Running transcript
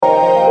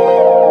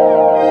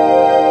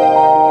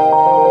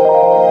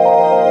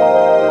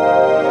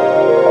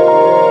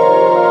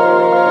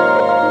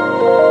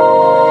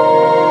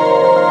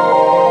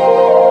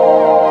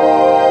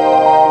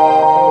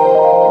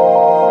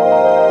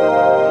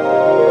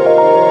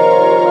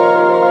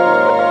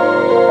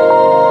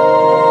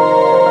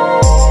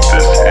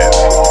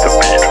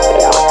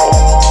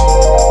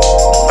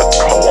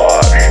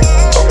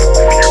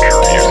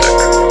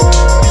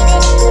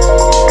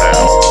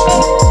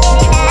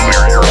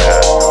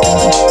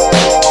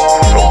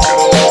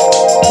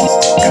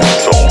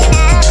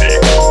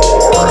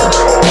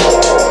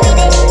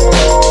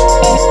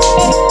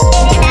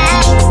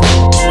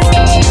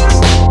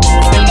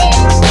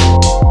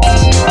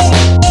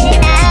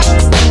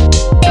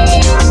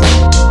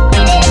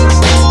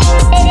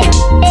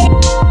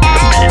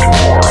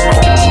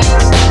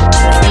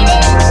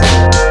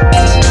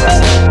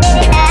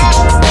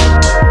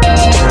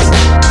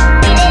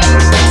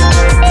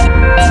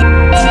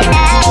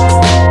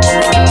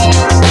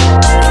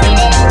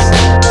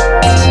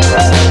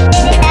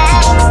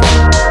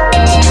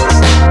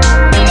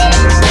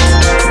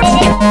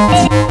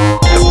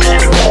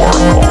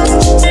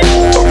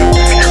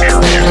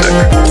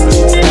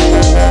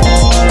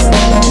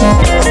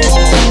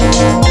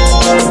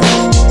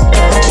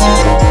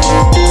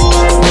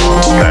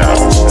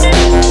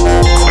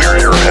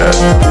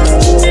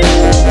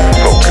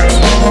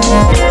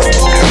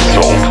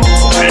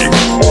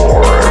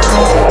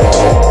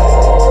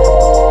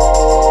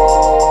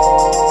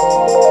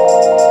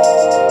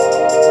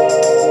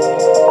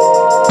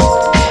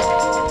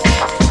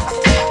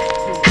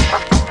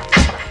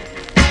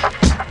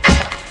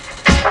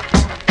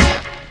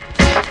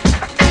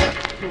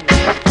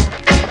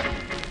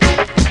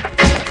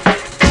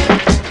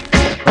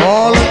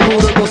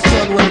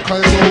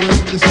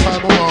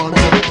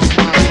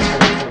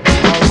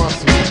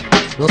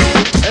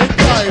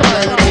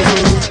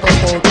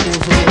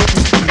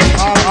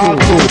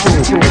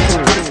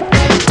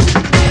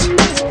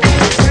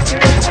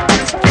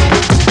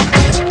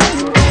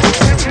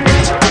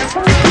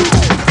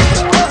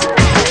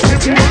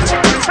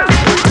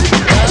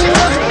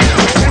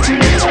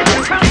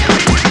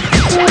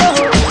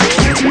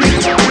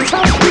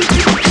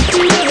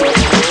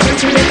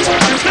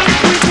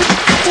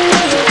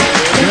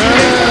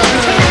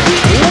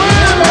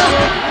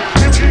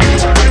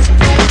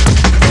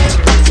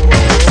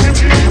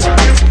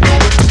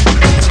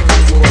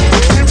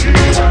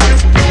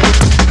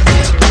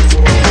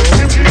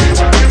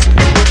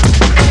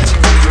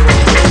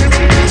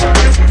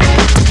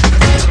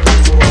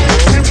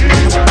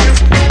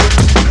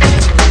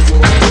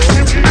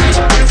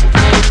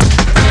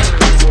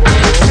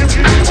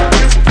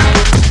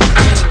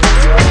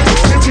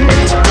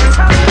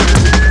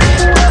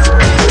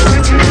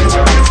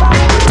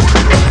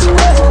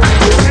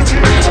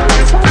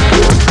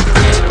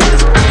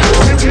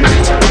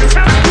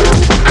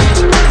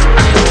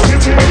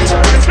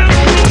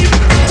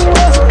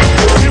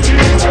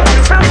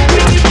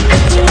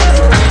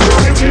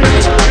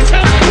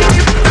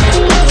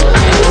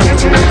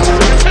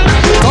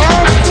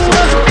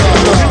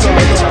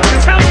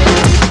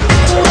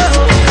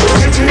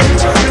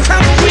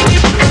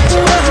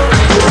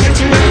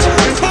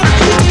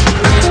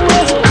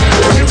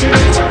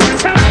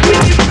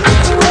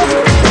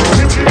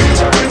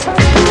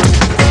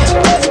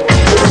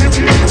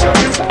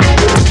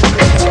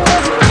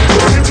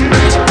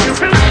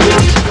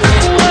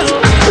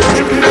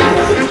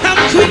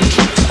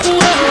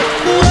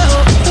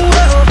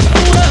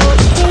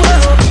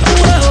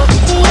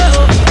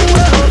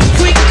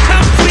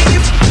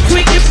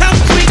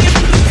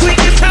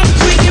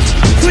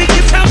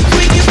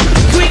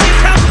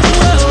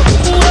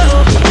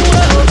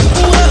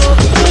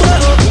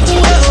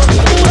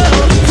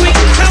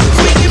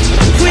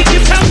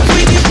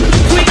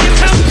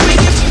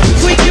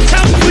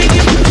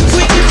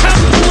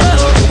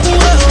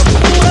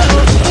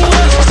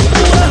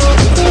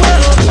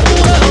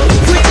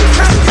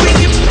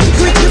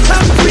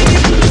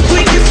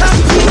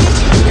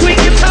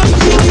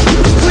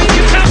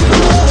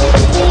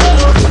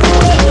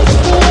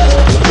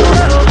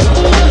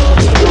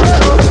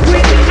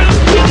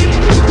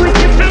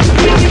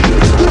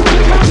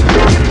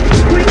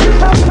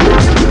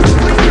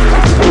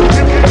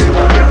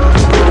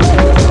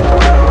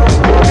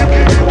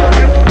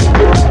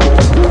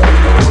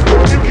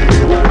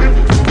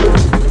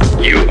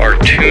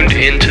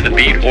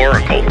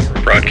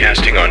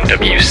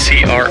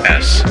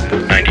WCRS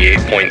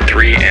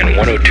 98.3 and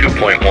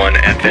 102.1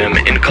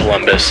 FM in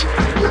Columbus,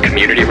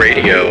 community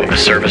radio, a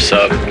service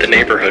of the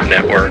Neighborhood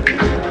Network.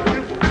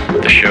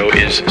 The show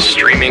is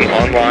streaming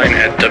online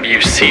at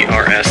WCRSFM.org,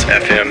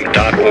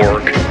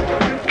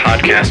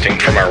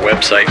 podcasting from our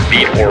website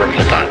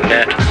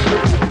beatoracle.net,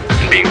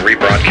 and being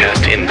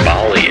rebroadcast in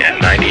Bali at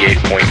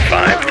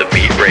 98.5 The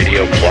Beat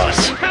Radio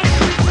Plus.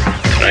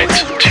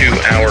 Tonight's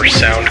 2-hour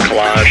sound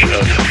collage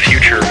of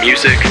future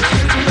music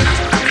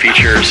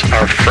features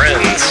our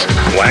friends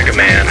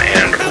Waggaman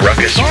and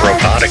Ruckus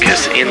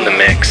Roboticus in the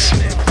mix.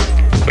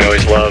 We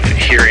always love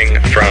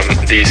hearing from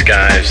these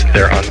guys.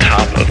 They're on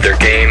top of their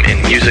game in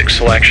music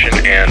selection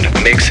and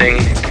mixing.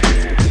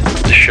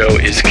 The show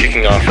is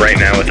kicking off right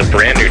now with a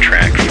brand new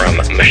track from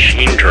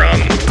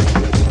Machinedrum.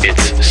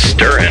 It's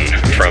Stirrin'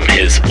 from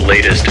his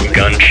latest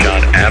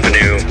Gunshot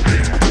Avenue.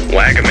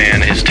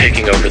 Waggaman is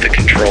taking over the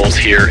controls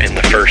here in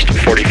the first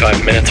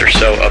 45 minutes or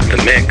so of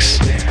the mix.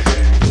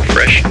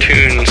 Fresh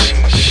tunes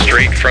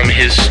straight from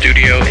his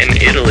studio in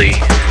Italy.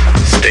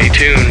 Stay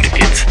tuned,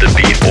 it's the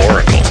Beat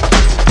Oracle.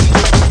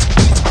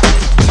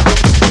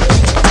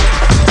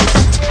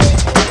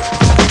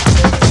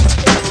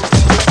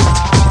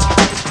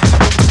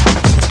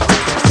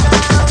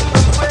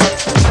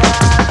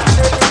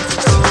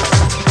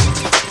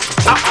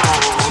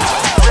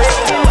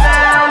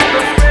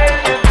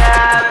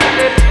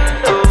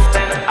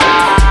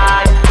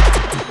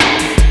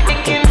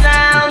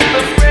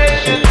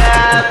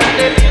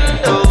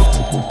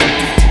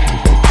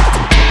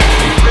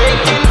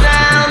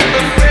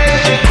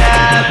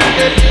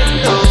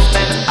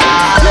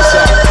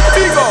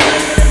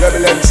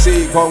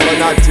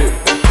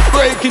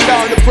 Breaking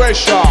down the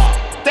pressure.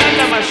 Tell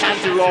them a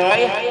shanty,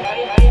 Roy.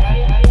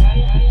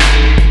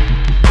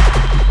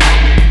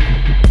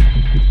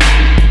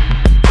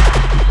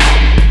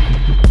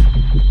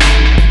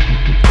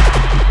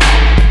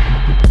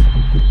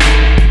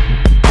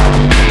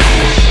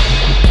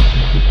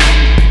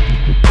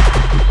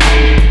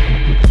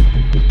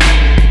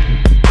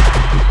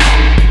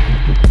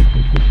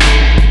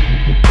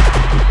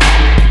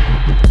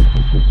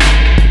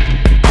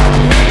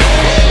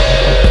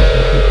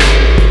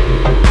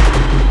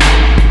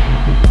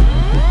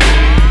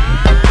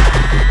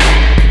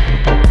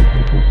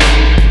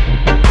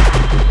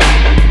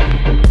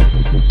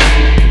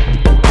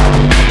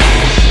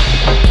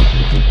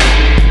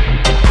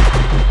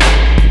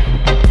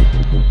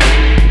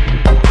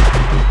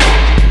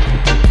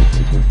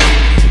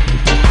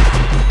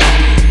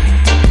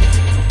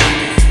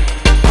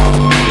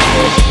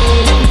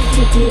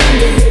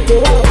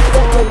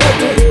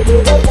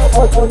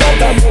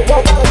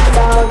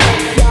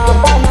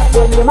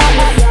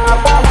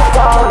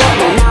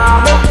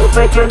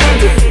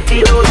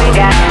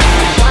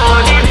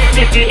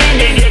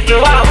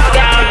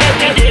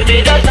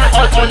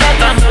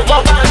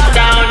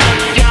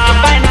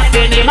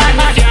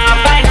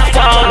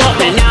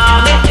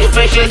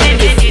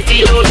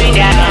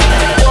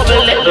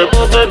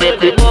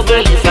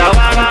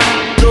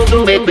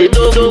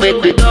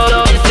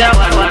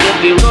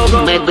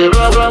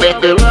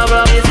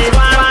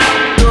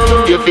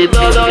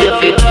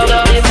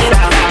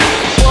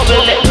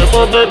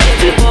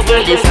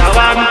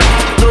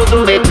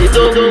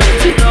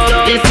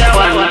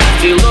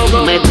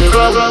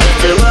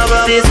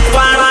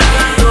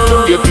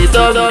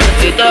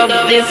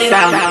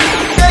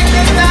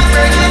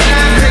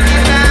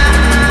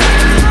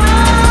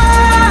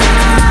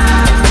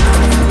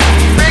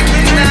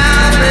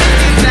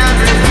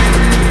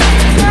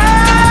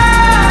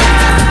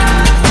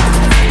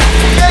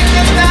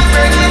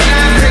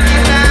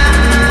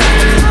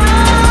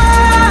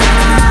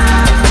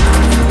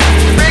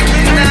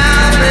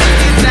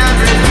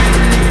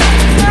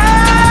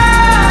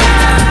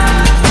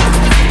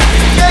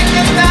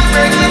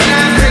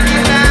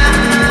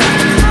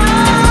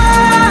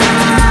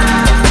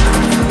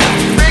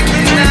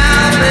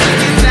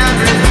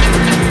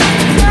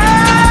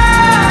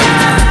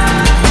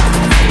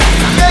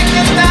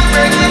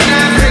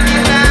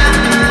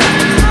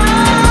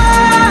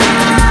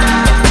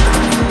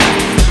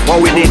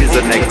 What we need is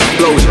an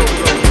explosion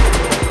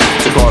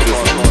to cause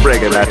this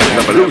reggae Latin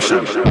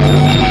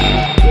revolution.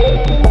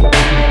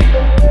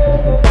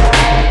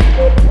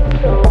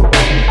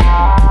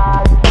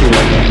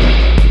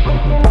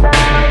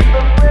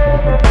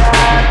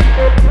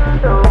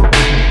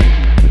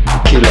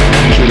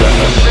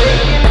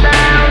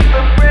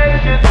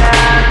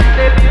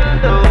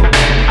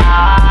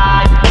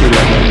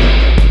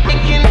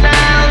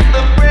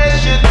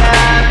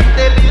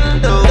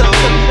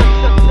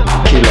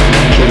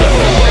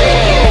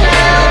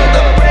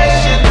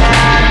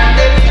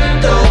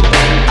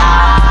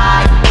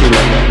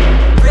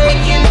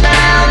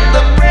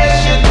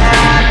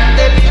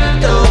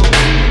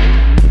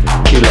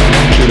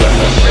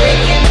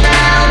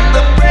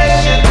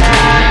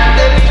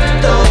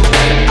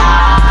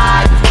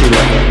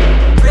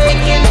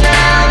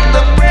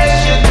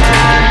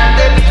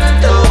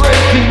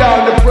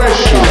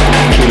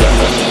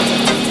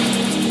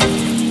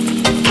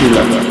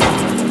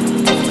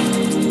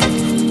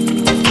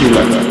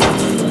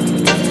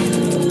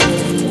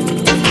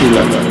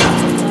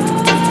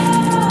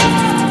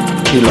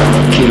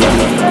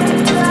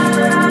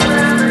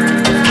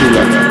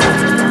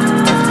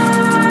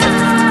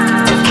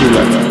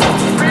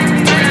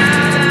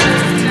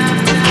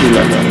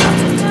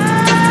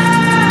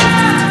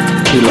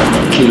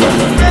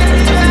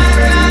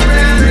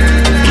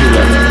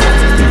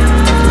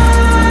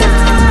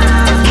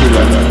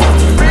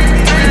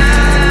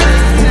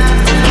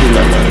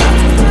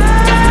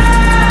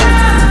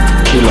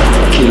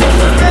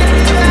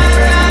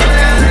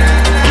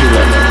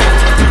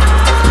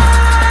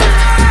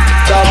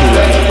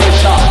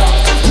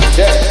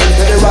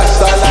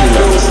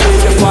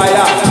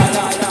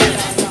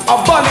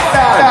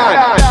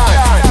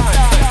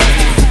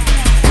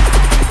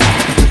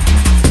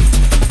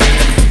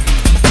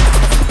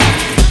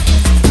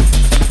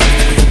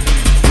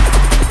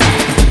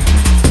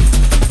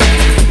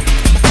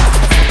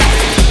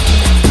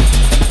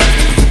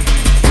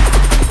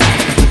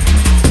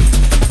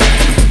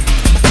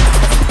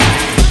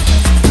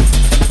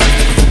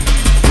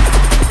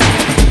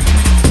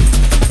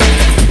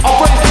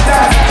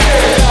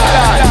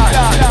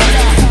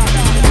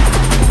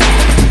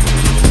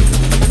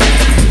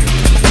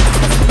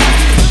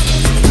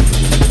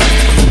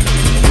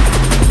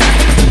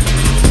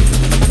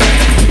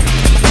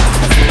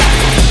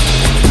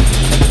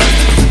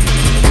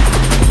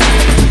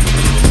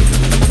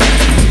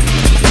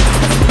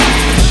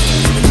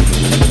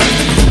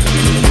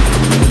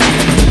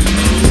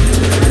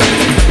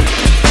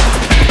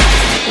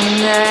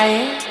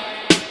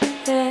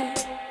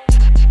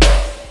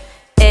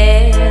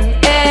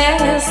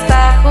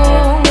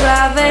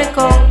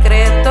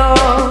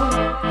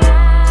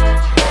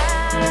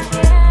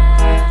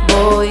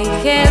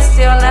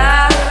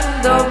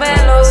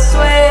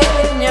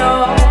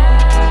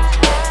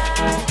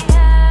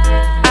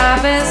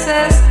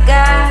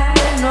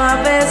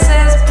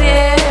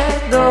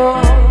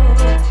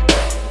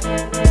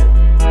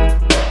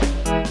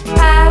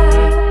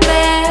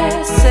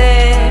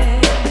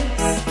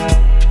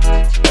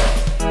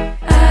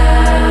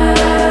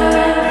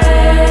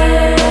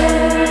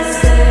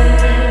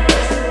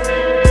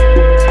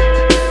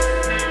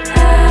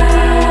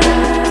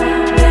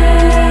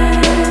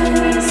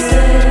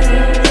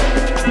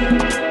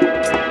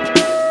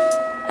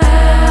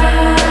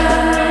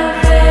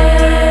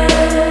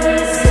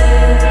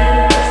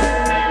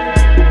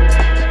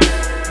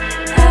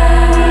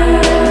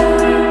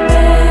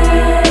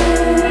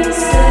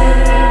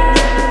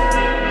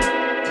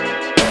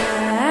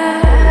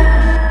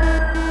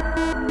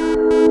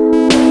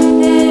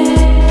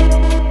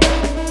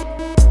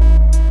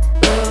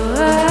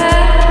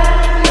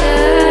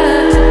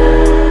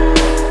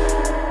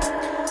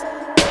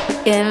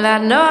 En la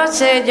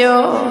noche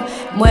yo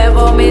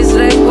muevo mis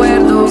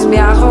recuerdos,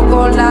 viajo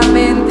con la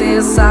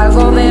mente,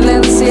 salgo del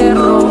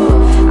encierro,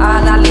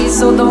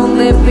 analizo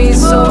dónde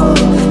piso,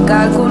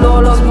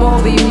 calculo los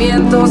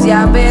movimientos y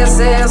a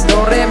veces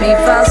do, re, mi,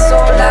 fa,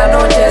 sol. La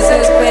noche es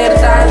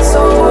experta en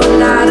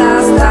sobornar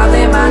hasta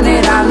de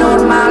manera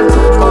normal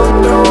tu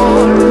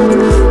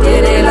control.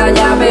 Tiene la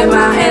llave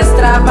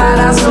maestra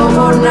para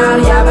sobornar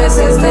y a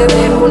veces te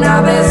deja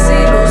una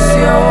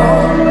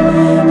desilusión.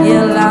 Y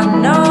en la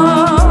noche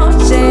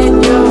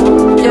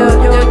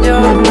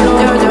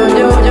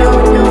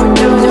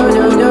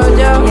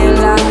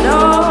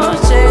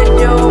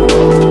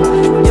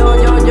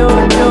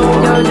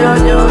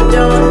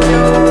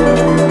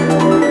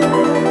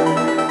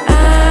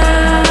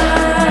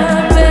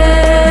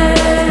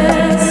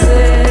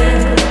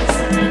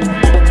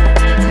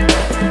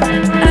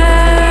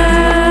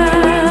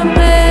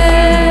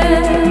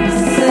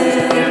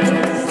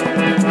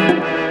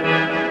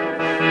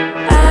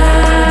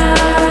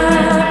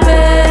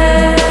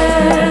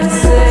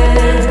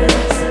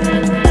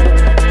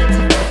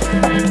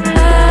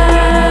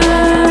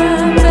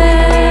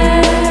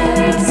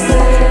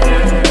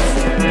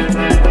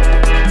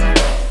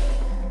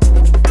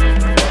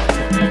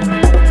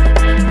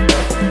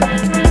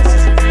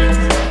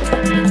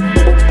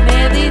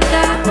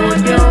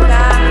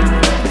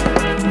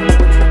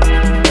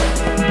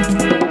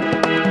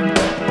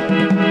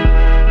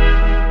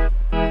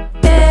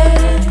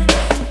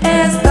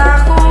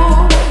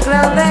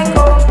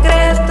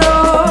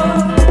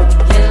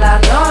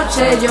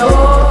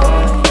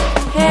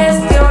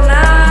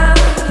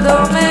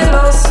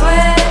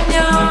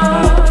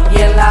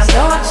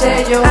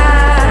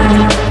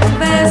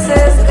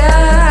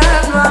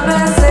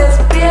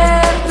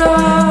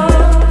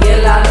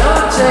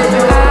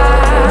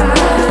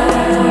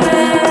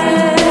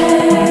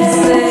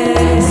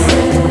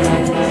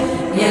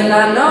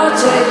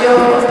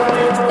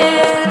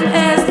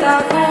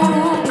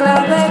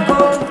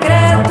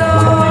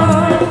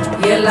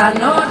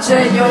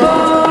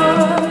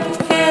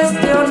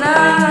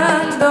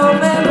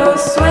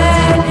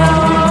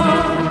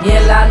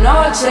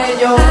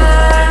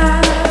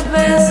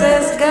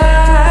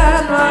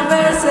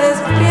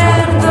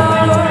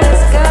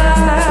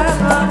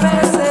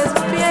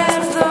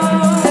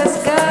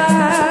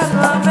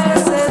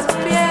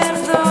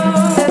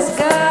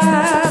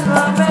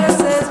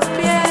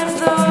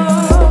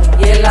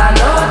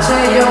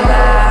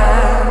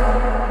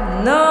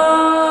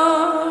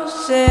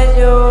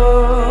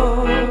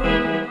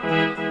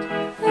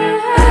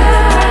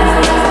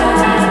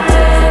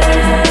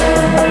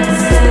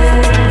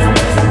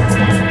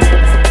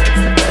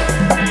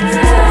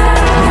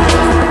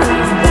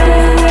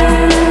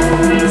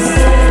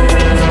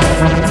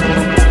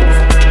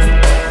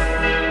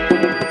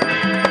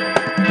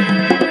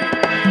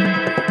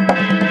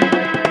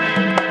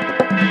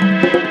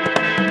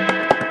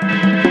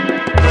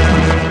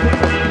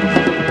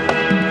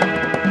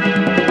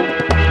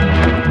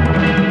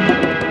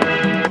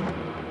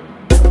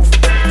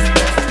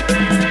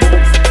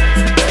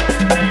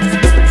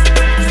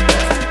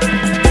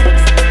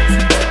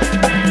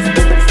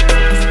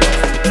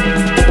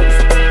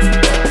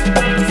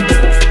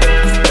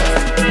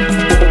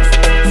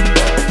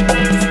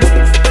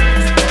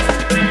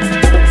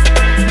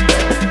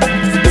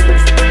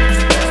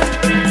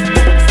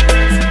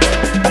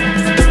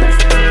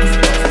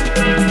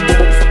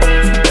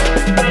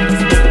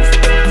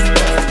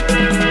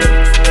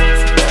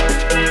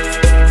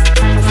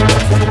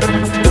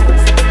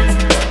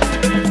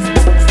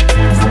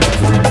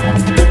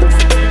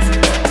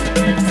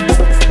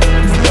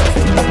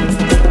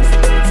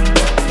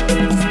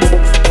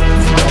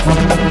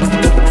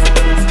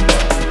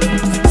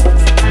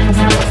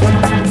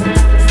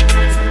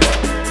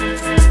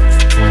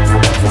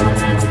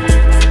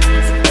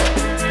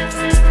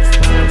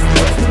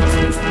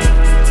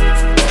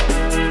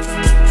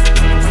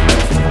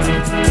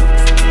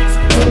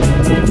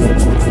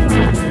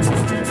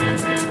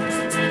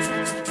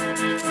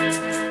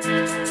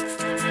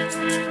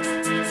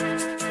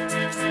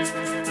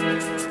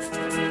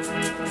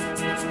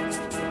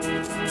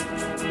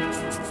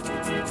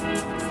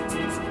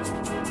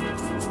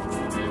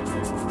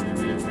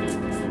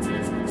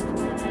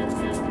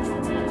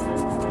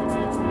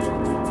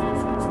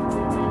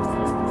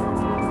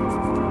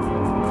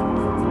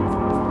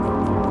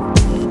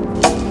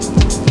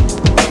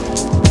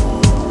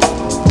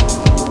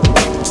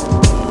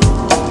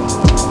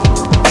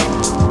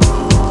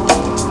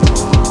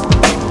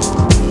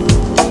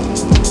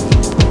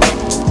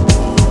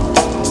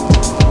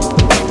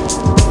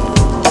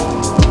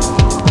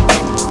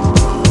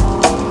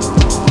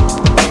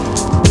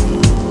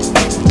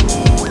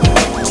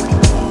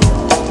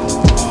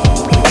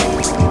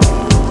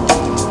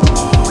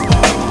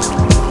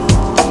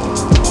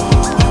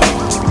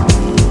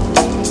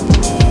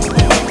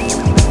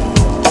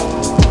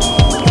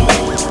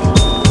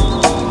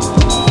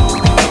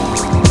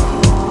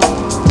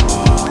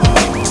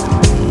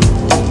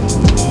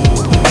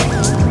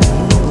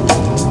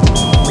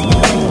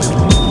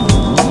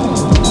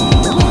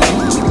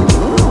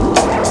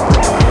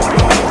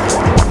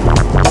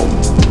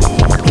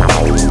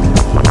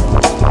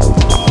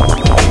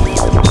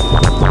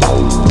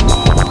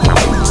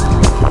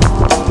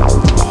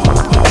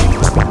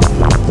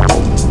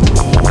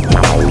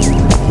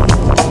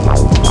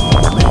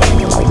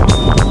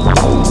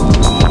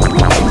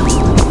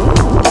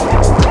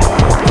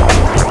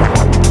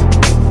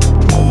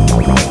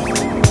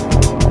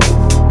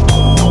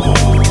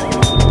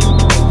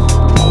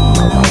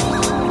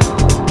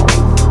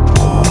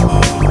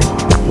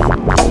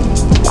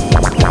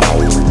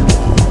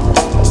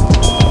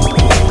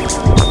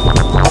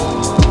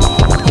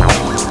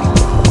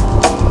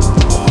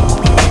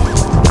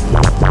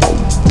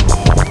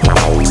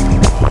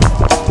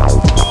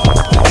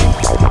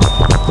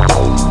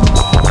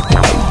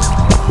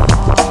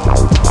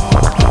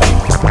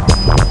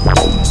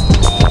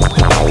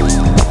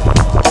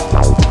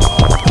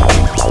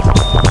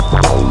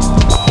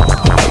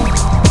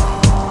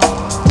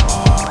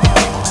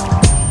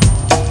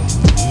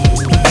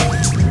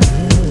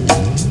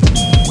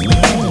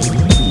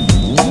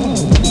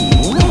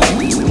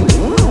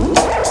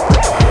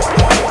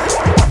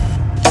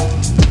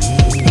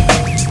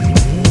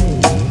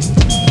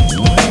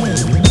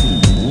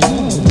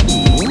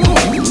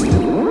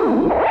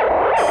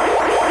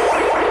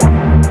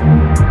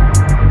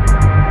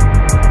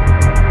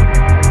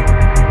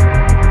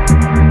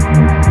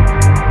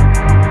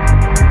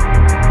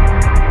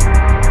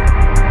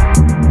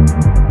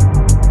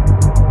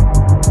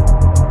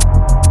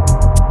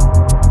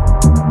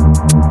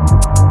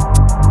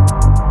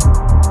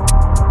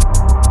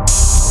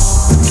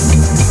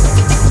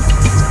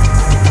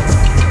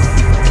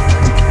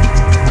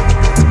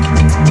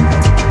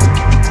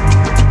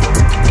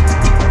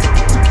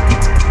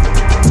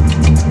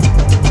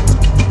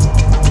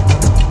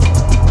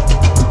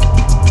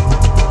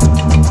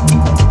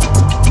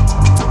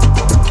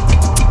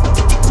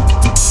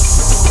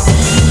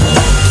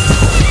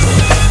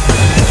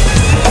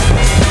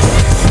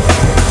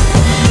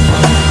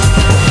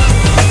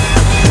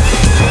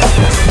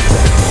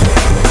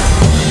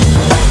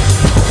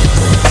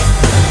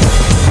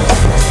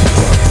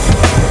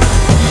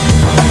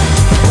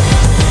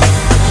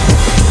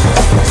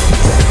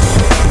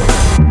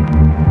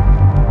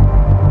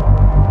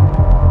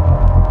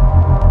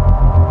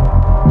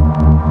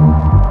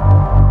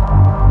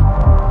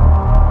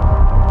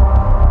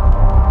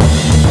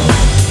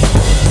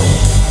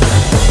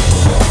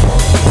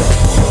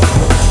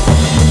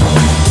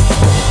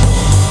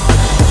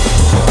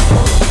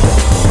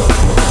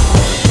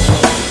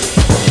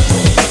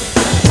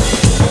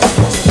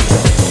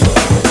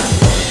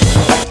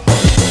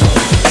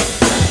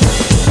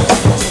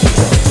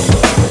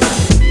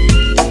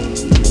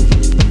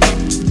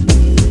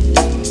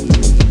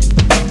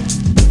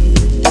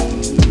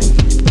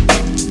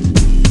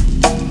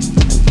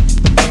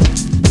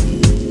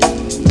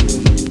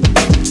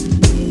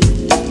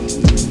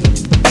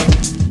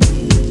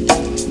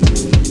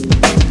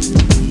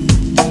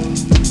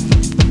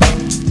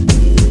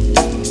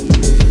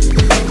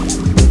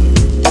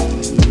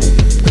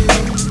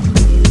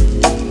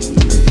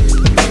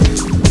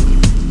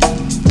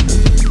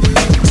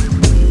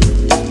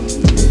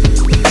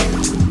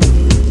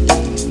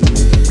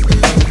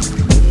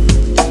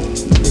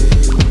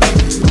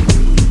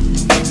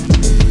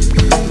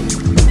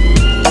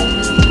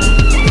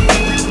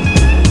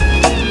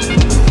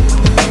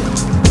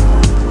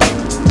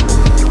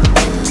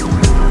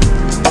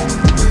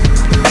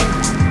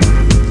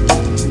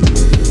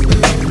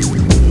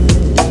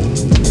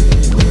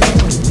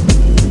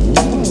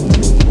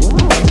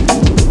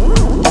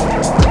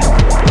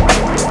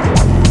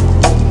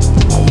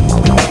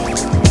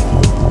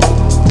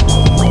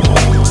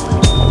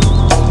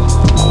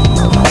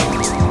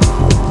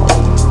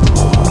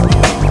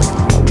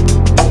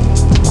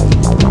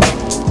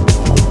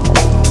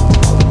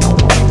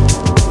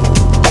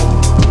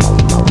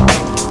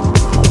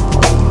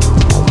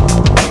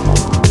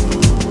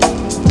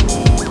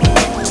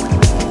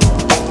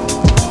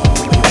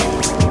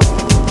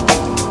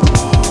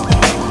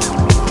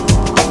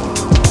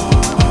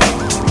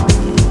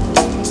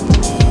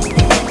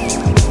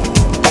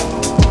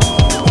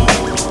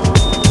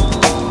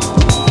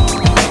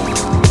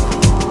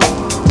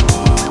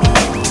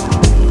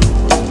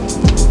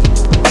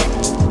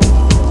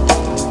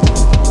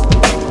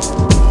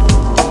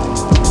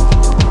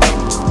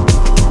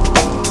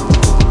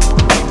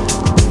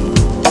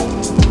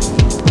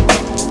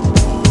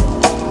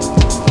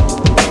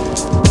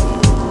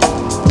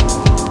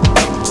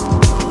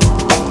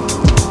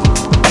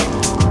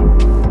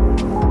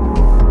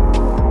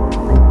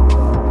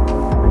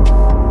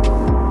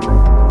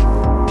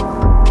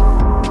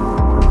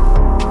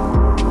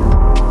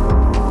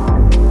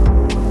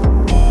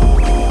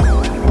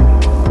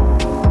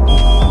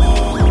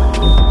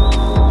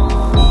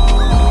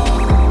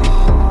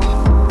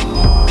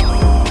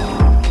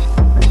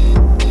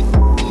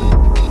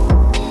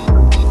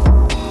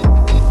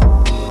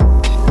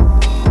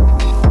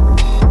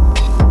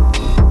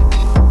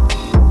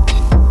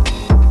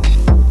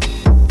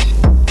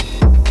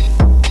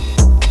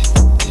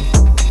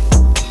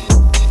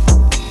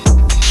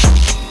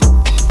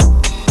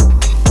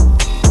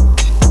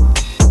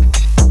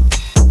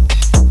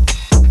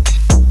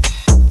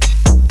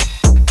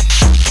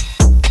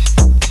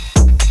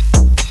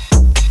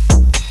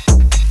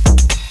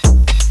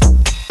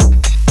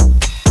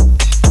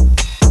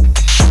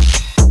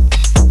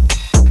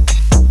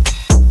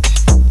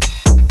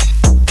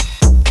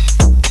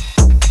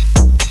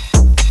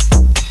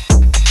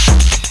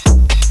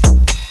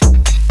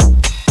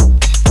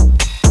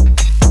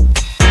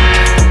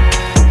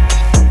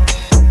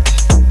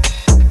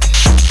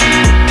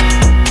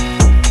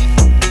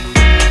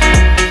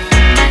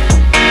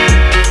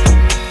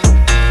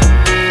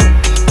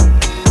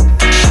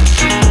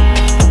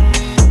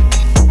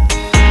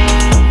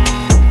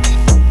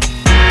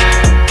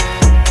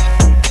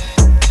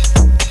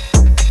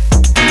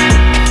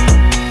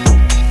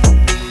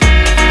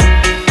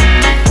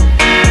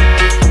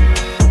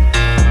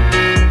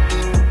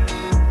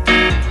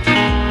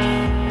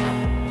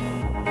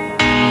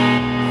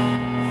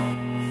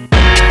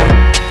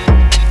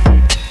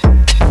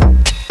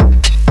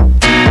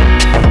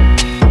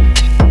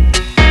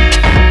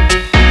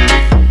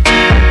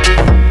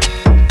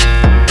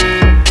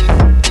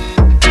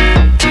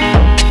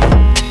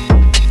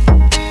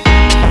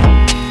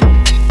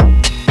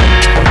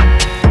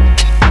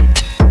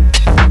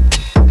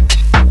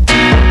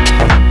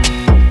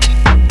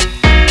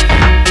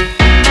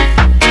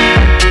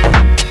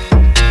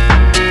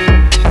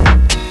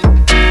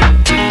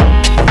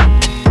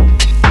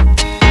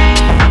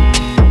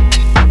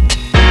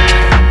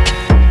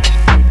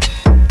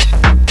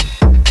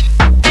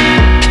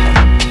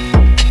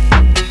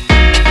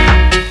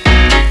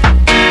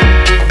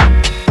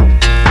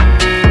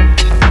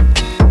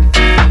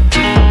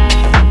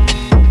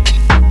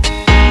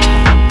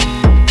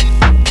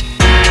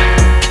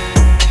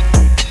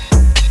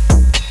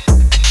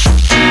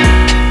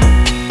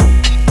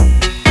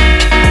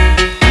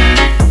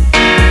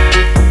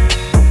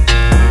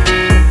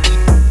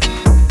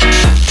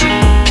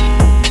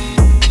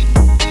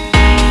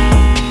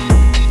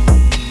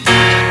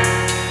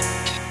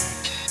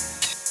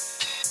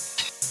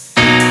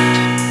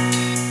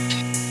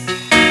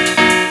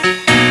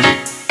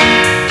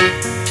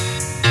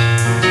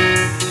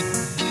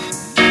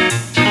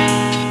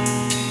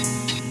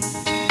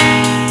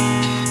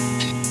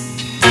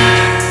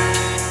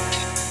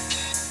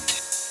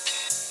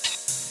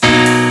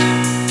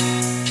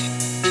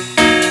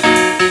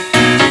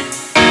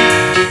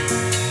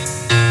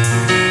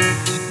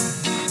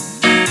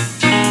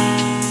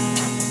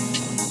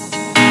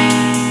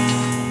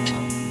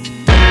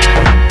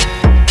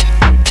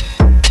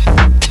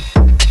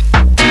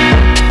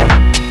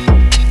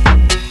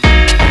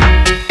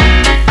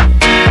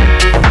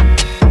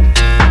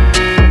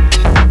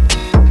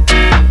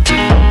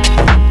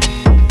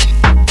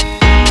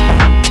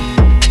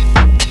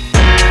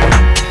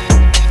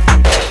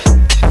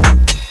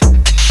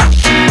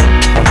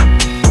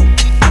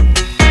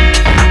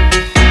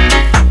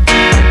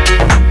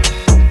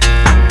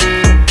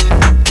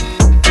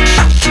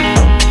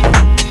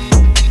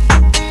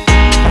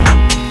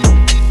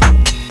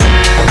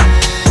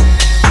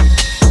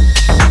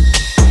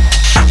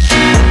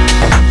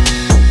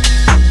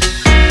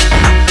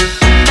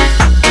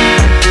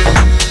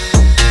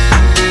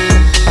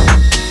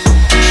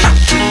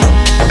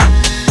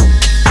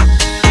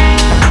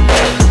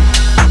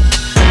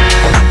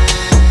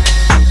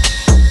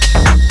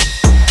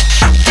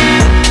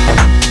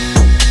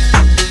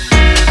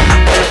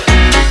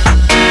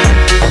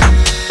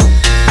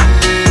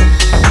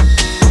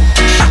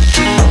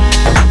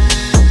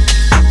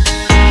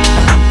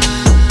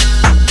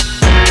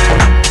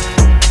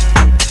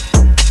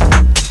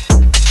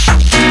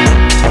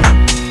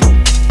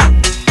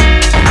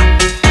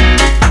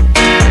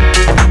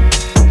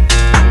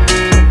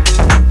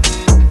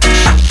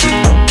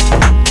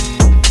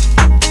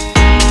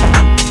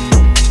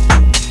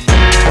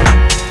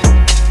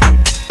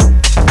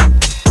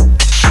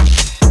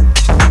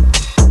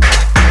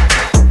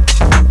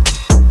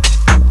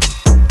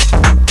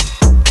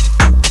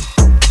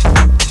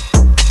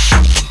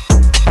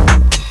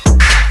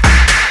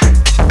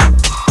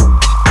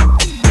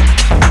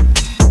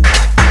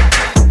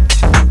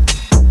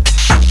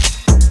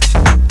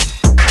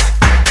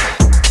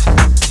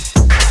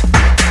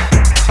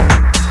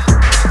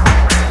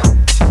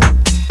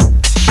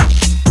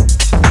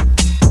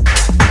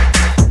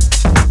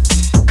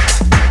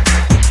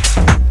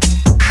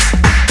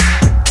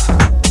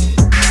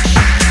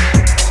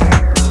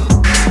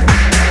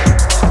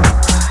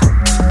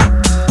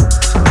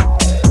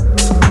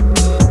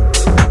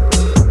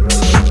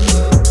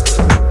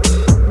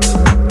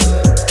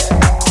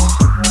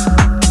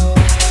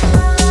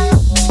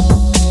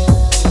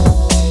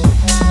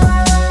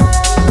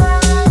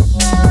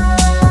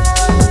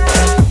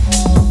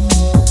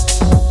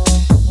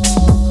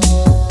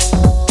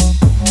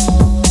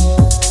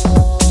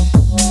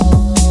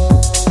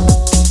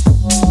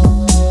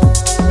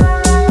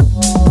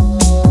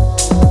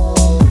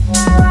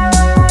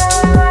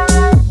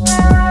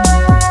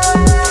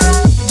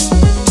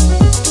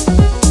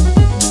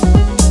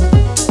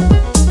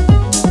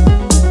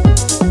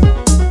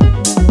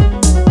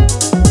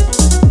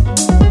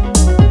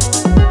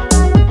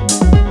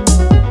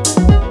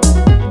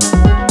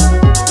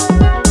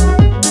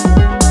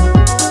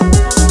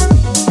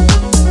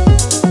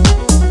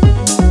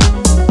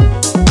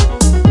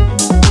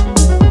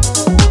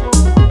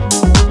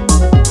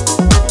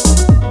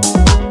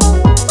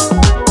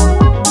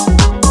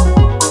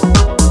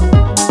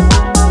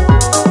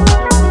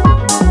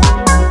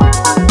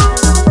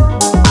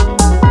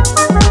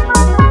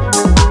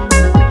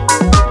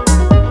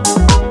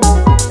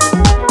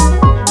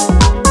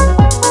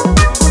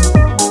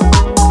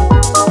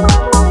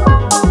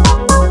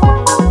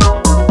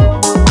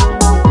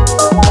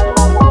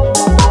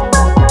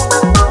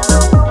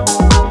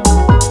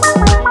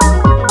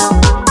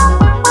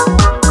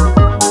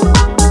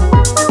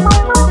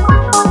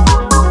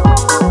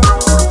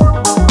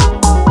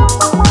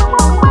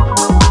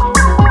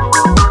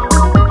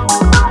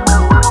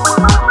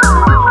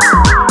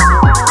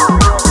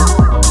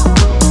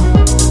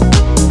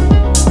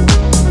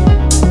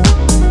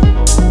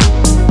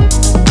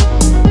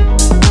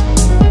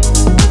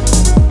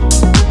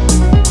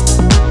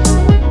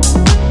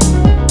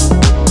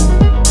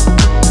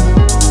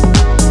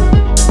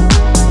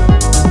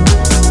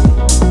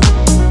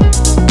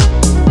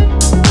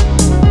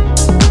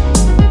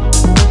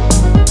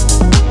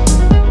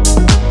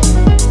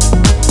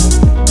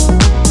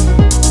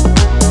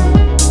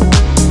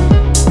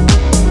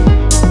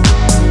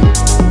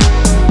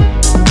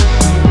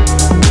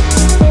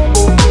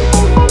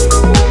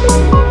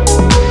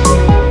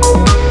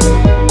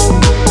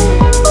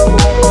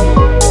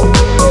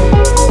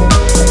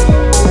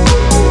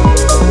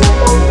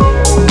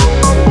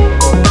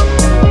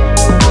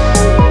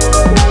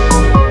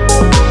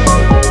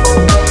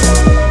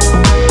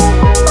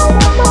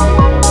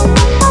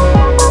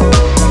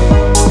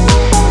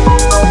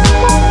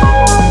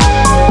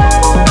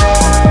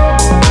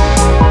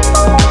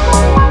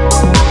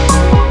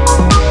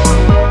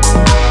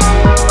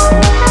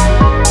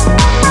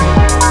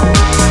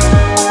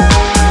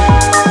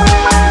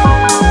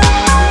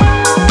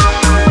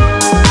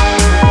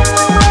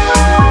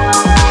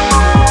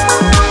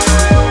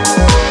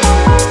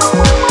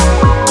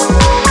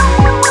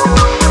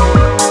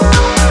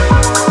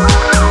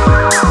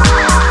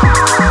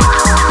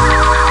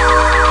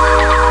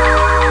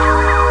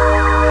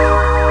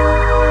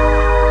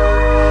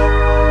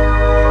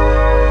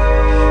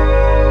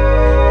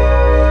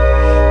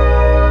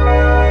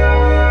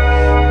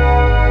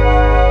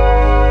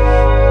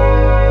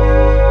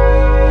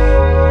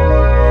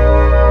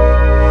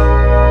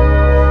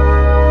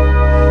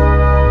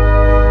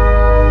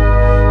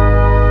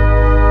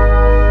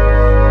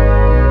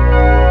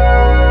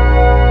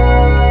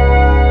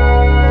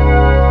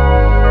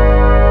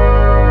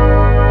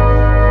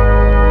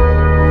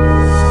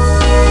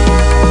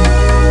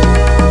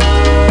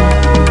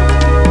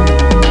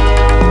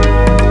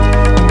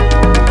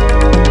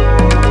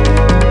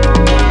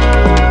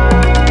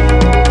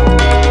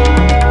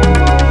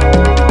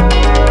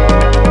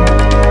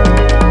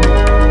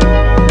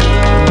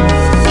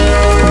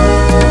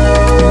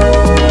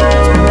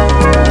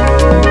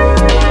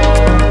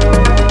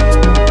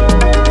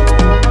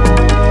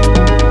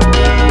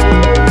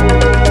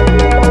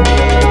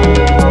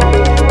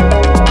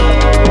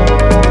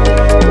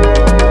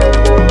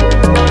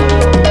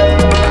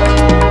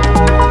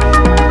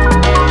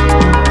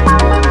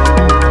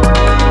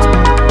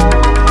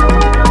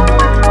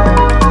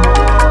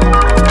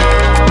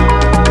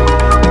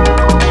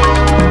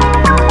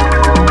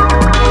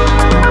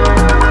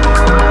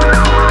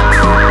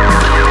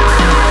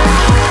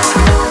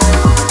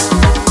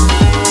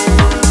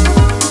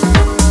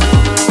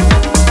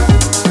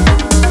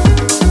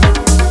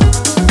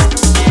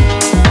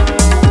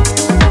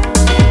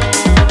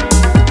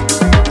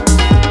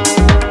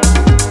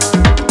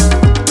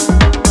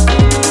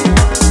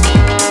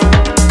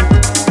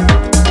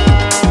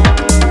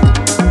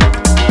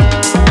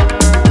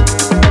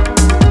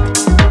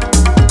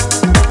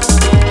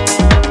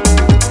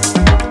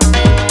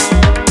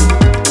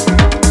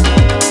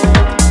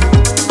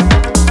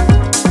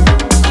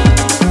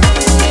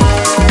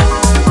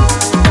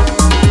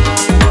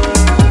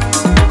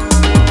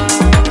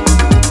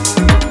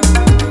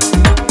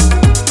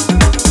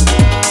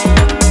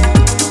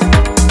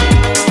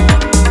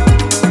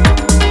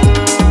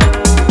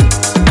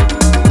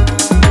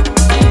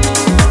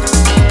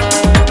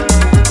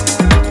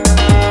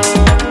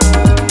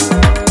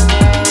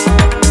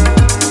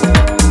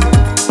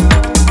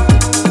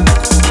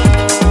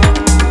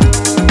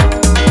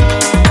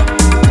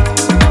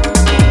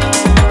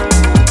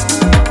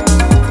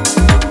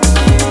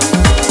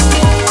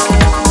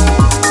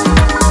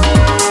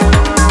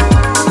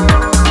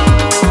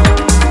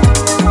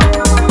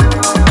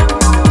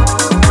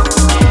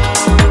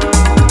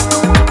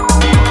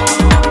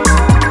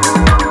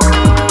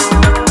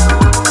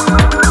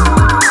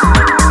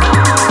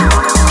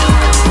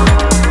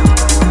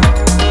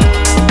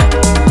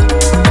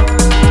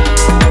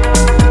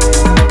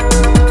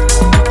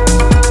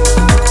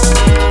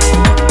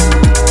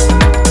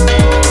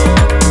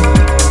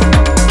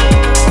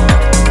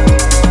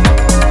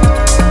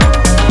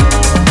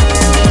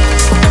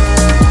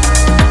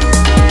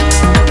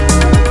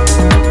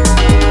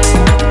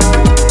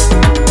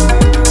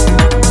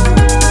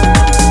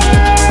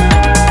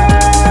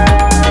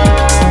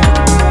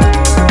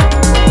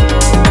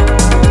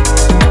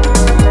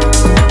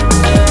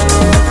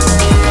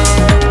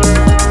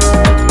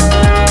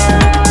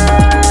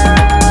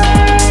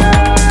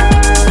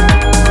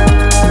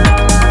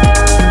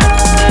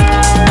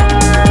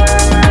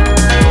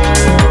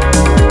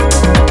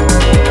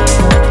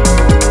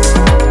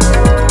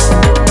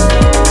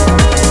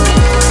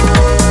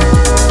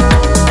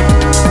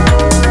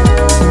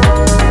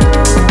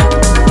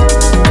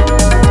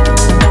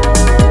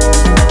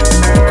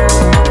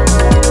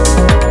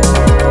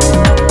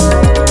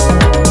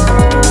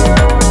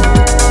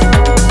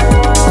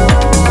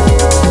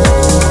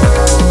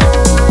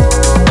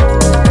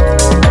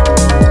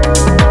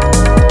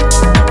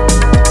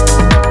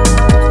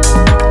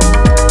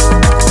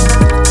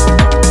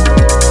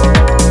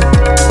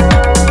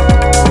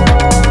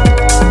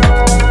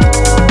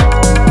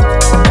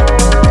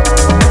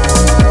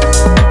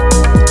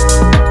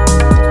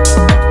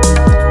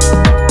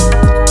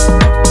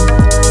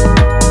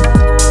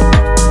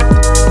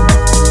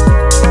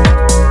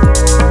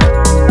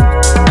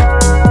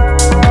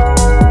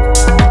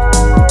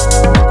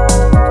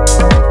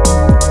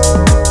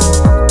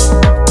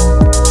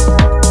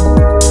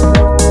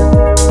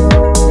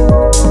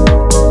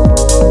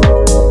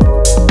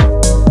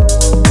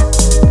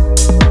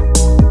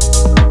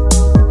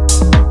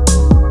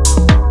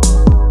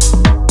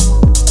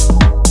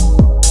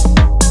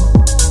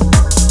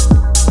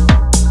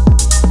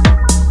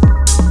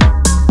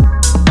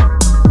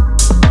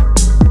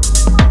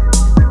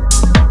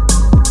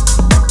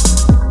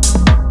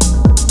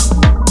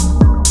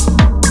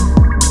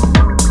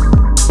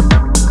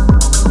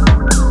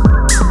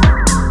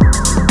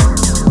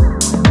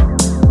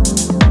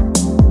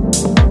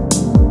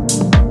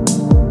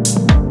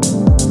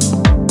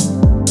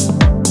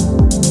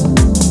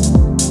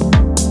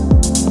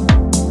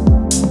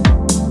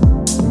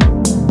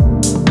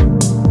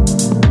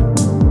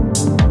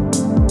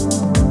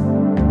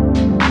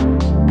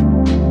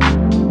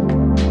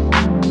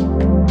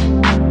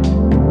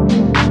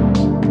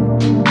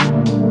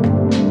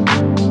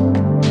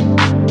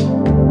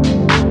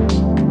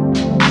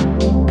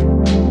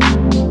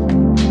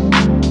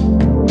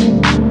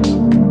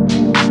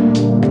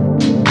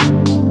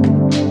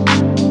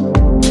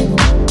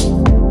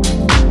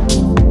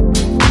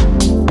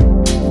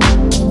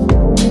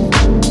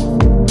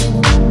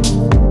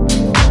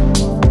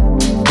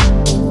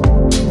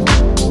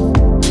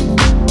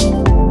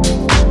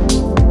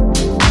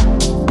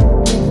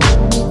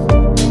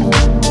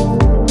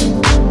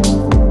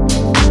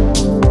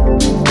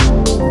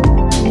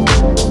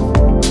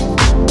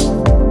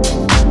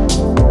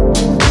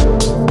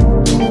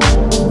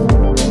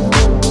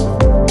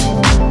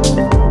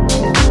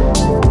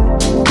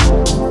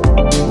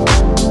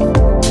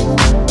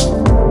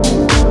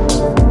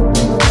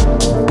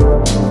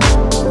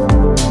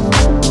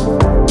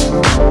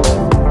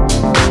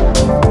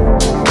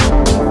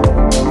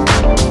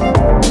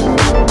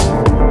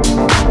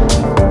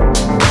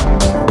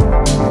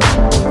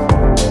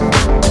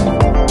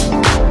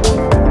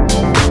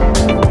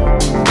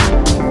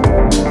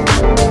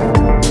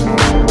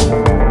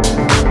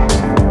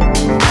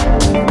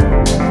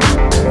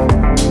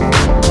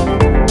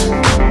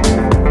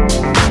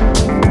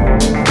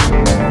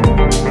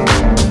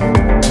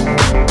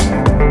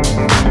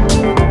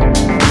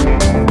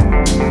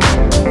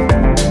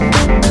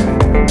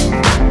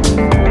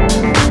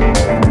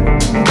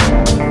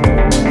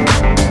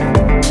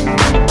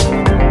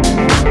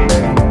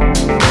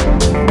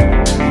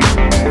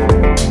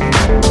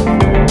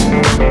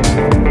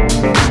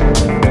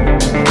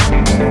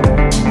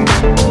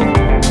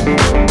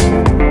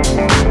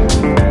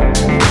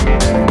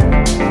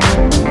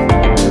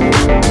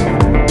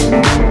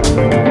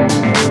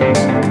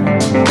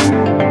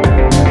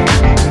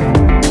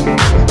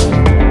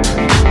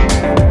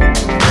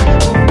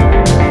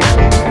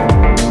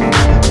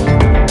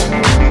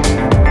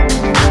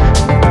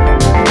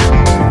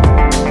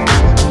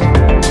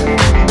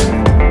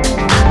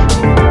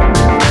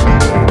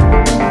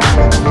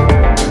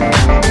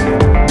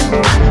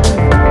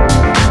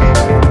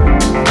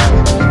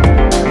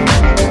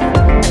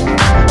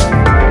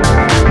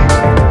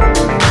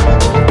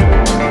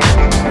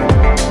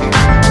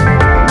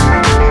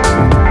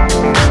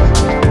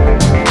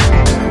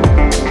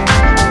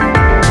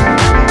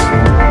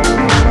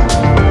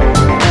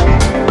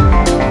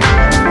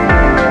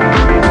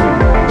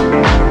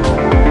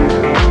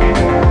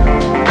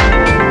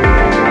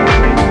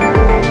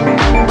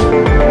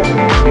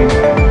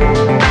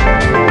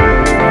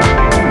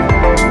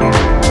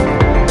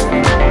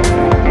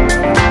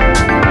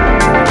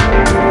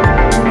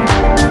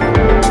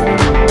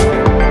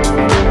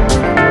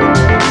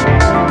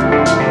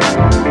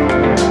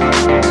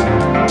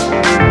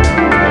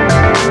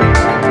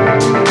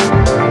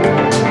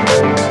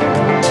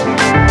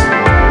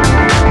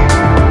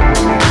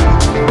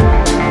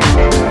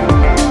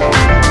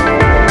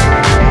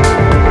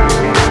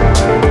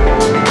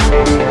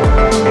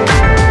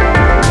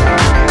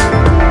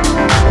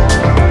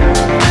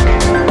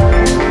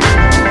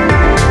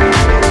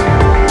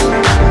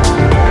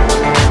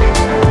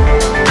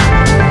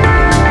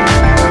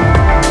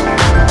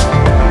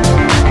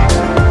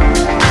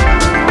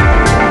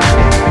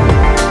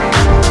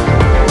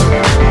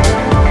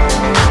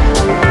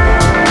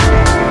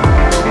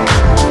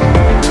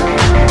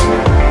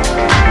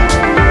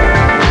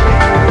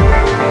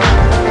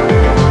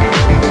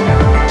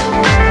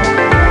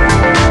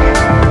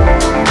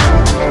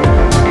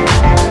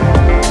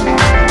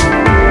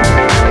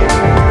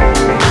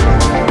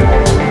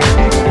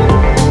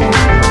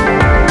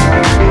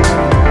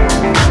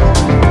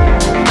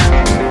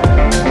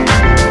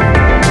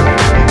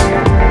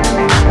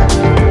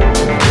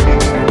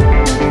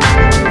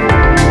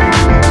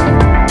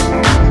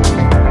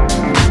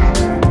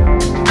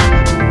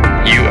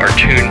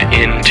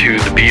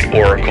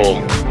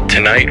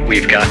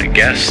we've got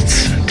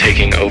guests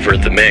taking over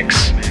the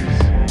mix.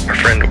 Our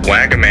friend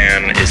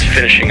Waggaman is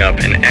finishing up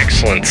an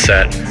excellent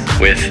set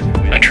with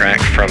a track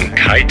from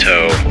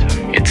Kaito.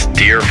 It's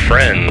Dear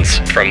Friends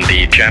from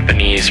the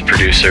Japanese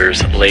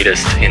producer's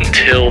latest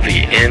Until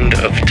the End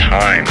of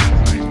Time.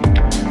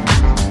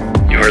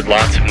 You heard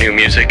lots of new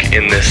music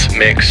in this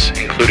mix,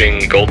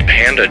 including Gold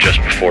Panda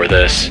just before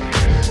this.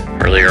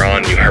 Earlier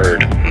on you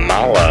heard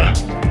Mala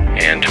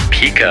and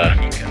Pika.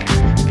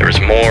 There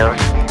was more.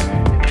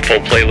 The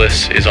full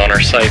playlist is on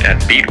our site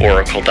at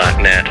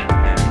beatoracle.net.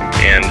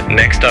 And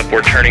next up,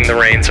 we're turning the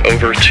reins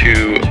over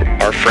to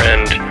our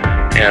friend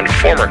and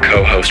former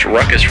co-host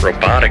Ruckus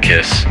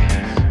Roboticus.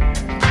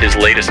 His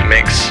latest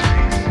mix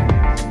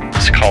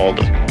is called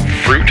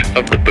Fruit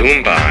of the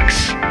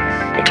Boombox.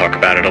 We'll talk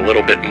about it a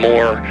little bit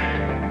more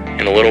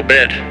in a little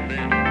bit.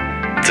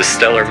 It's a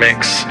stellar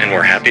mix, and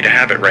we're happy to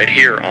have it right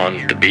here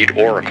on The Beat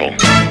Oracle.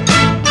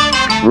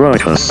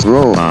 Ruckus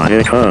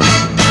Roboticus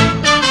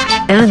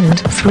and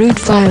Fruit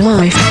for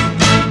Life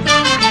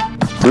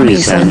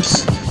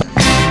presents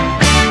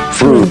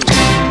Fruit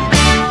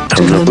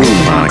to the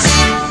Boombox.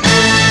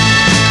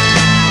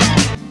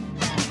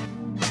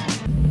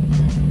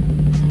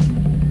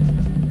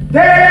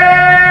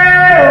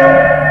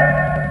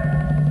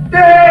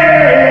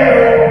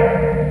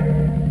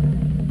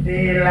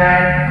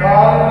 Daylight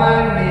come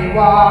and me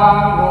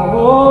want go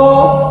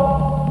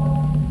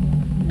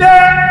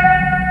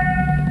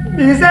home.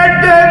 Me said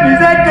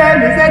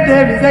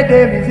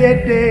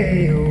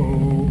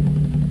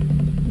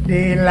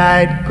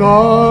daylight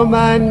come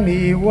and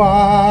me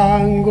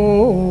want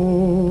go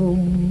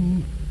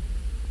home.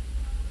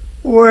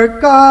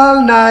 Work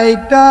all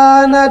night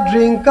and a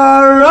drink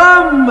a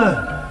rum.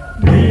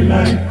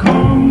 Daylight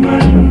come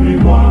and me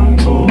want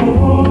go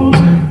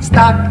home.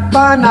 Stack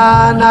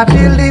banana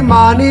till the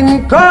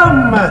morning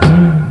come.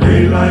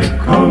 Daylight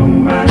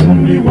come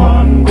and me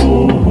want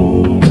go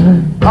home.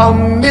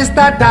 Come,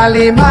 Mr.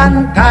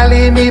 Tallyman,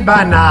 tally me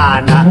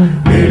banana.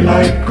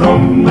 Daylight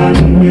come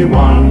and me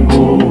want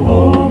go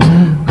home.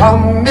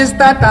 Come,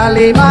 Mr.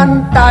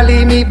 Tallyman,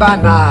 tally me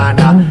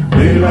banana.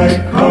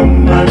 Daylight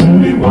come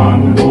and me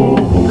want go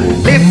home.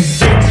 If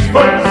 6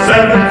 foot,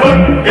 7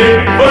 foot,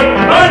 8 foot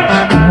much.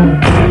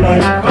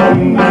 Daylight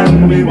come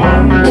and me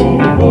want go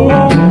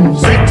home.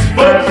 6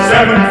 foot,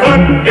 7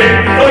 foot,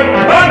 8 foot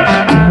much.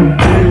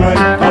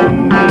 Daylight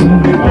come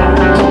and me want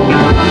go home.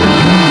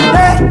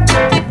 Hey,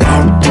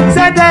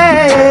 say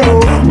day, oh.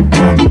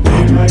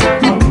 Daylight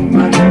come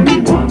and me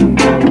want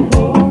go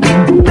home.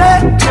 Day,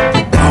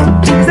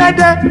 say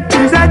day,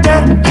 say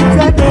day,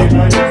 say day.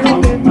 Daylight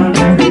come and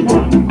me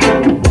want go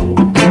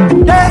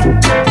home. Day,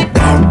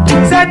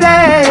 say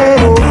day,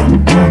 oh.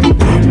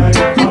 Daylight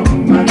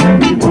come and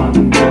me want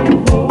go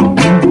home.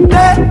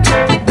 Day,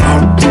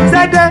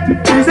 say day,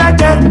 say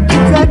day,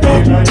 say day.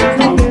 Daylight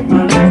come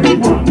and me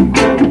want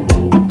go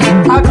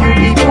home. A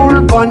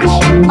beautiful bunch, a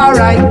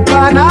ripe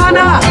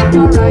banana, a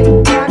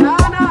ripe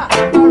banana,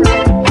 a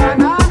ripe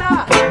banana.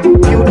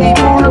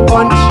 Beautiful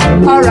bunch,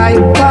 a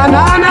ripe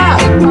banana,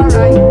 a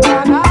ripe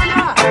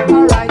banana, a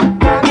ripe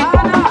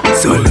banana.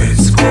 So let's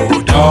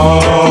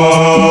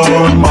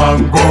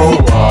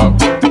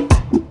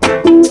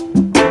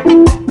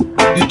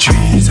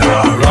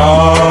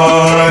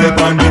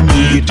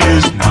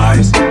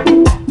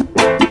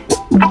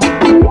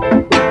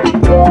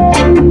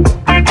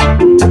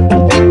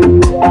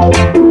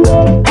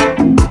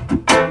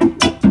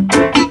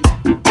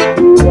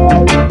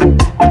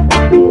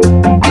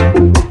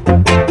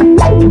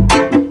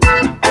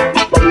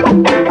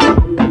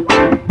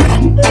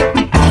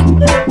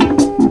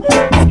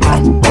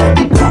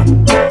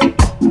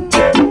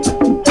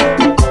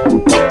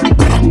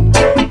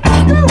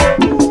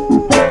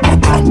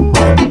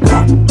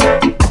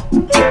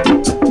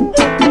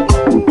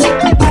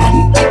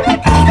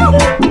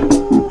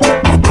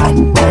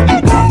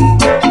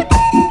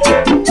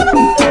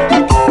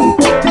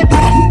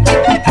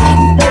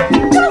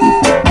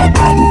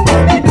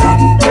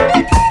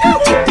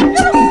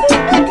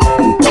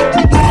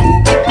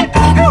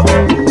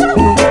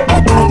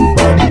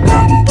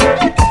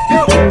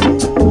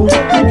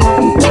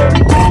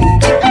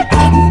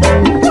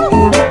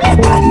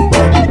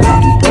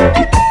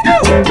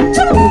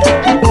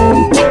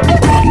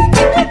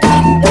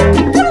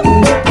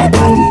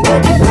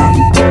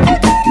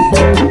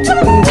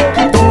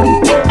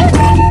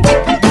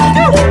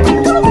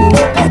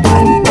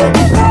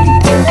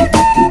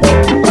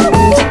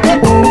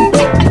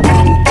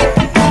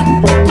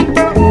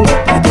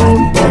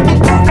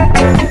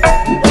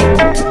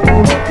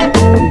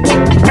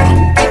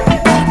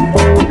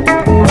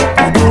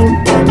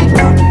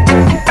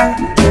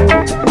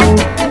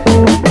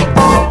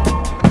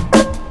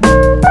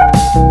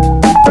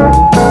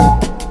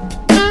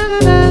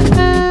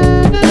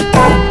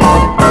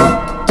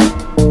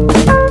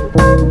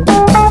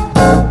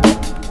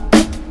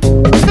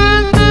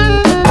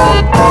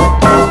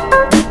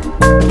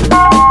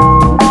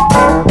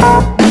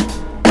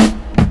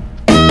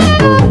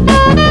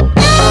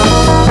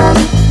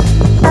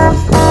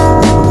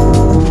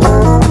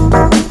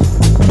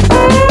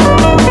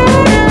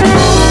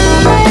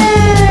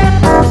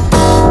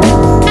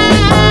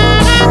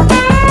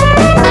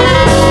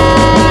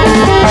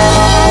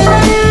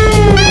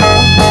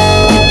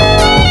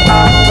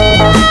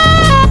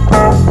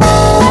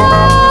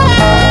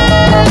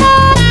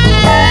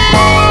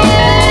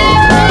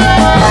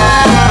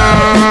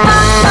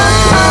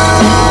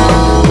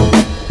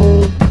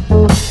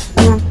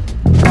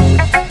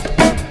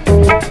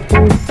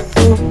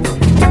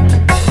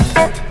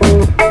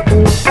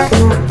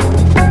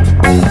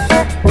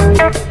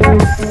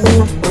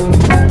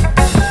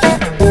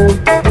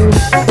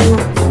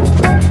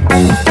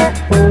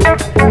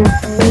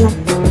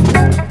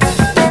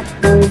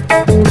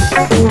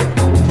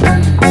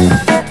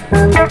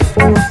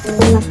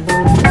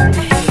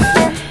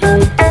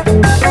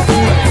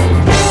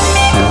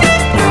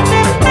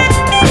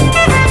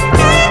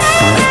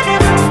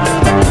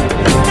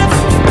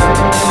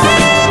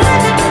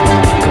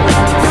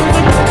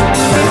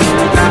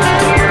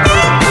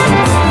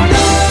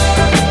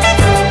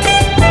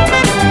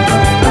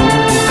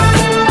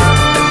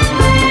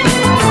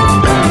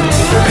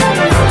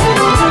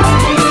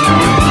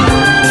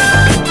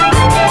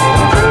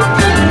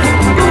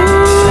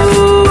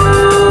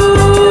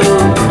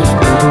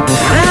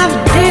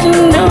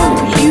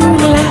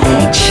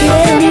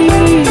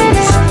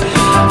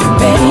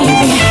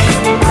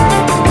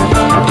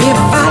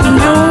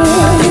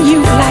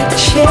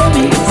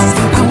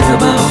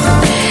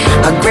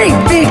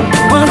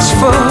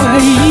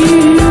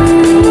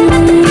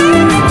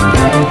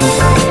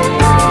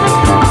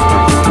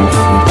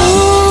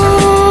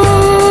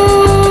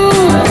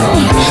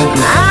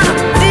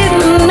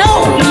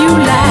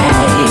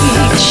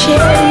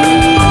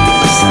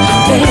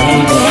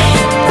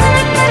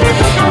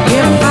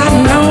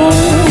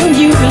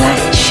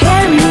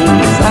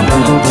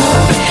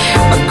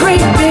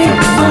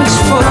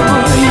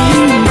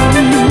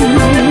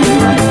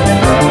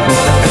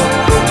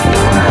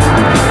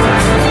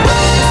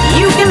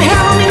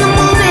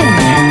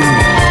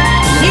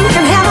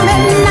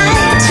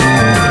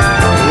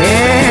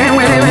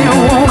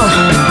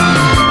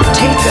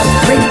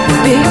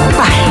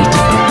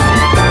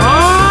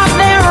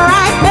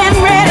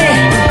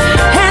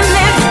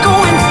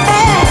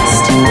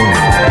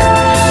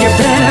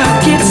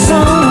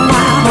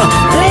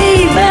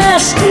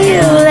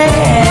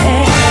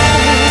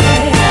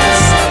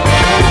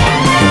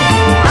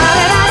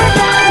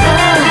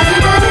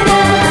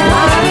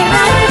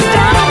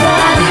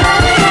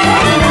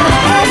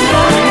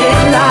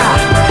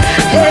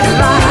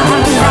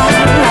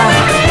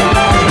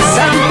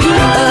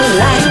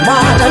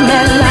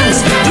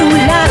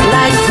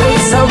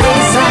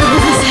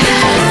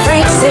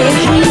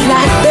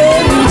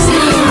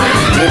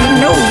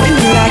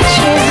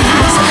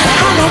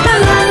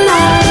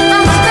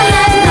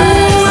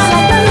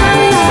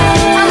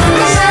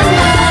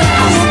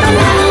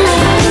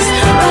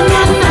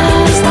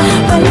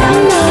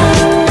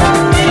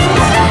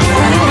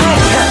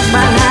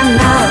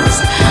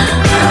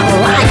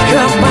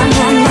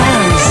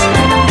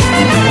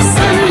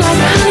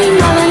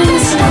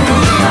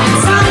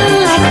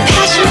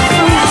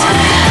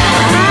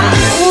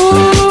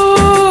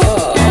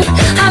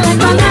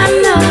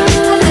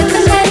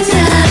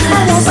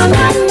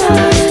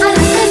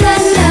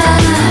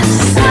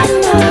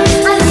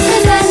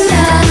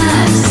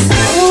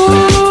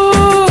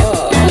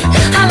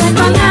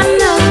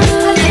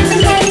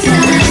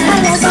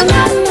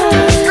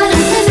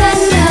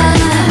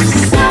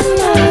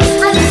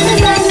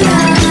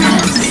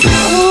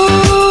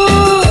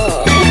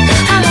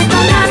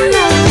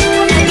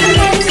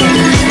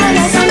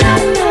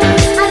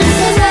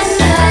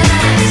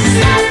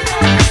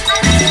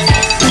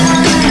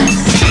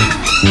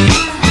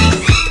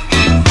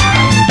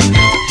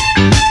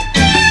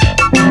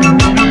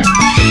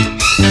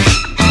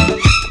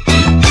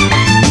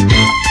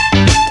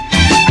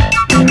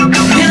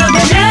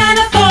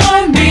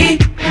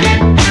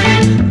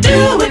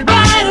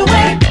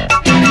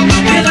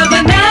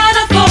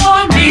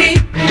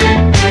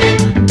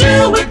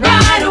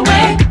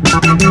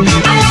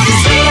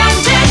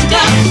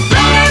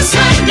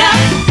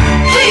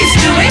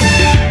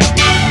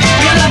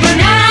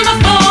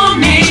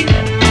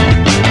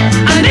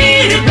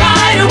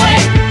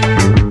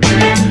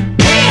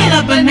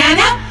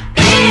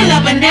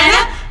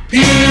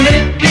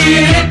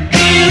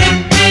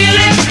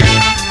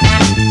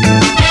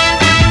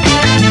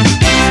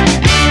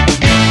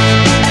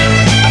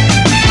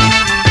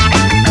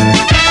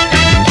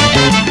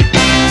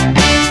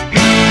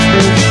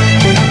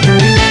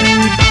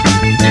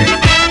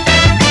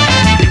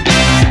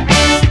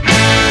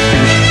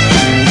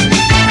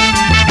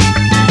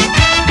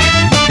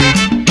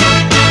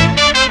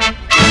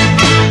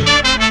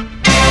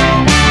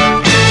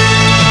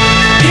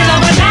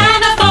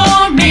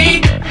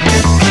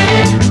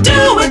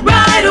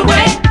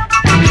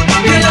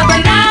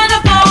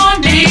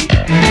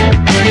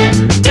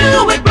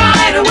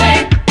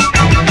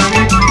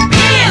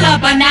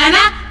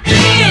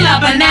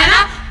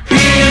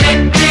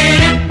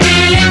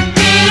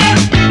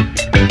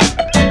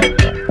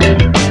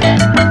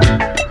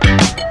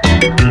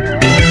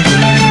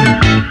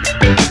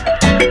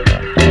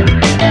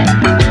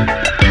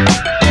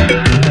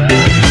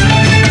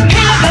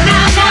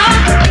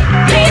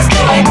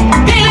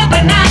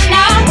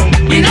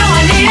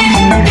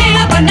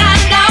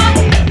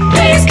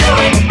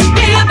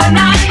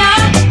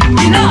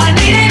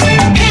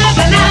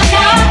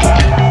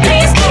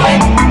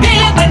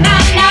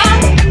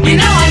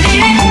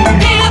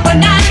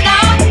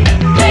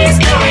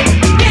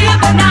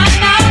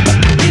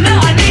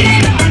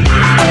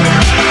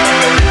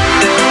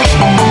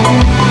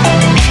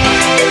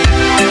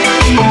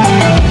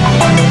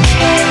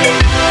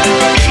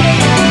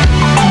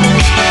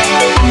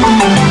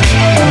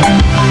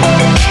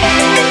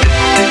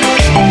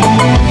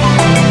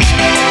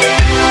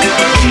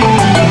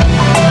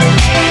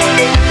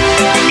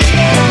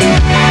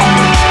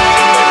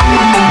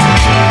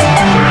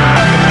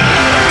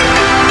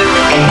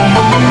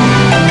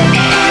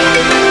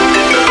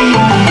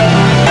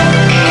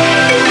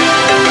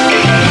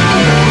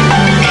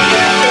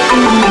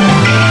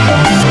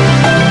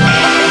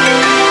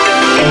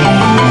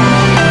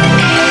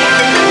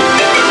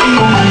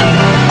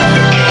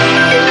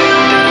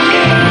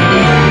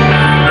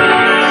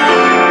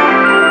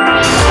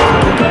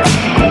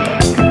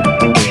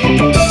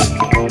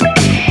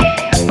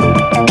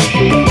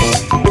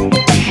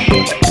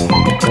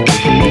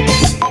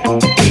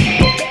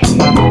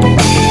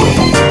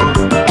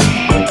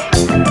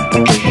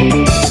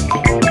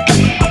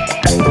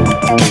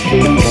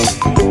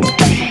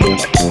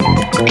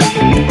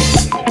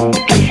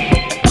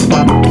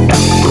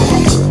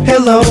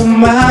Oh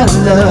my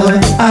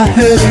love, I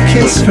heard a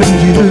kiss from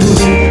you.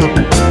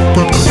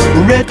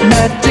 Red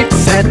magic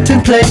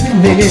satin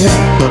playing near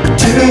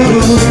too.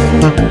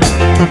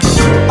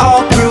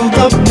 All through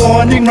the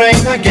morning rain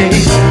I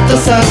gave, the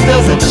sun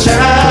doesn't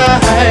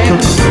shine.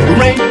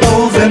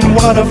 Rainbows and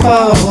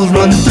waterfalls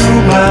run through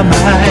my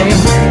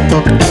mind.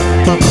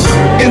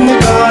 In the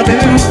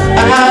garden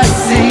I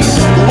see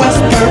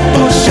west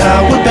purple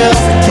shower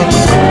bells and tea,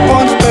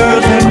 orange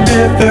birds and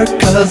river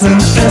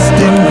cousins dressed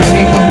in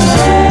green.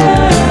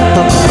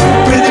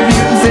 Pretty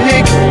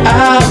music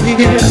I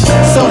hear,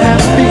 so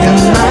happy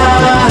and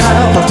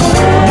loud.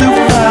 Blue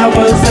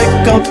flowers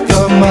echo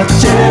from a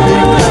cherry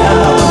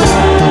cloud.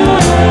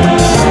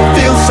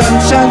 Feel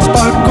sunshine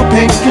sparkle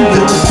pink and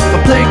blue. The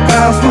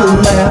playgrounds will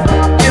laugh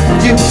if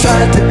you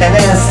try to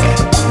ask,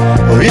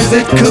 or is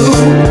it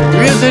cool?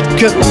 Is it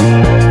cool?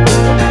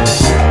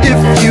 If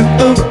you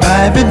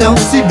arrive and don't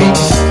see me,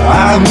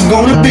 I'm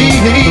gonna be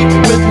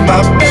with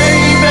my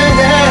baby.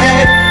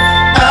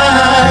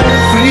 I'm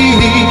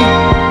free,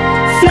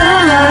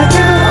 fly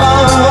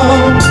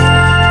on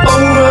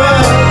over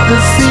the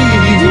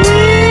sea.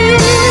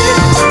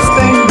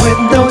 Spain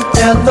window,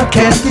 yellow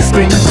candy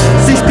screen,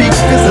 see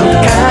speakers of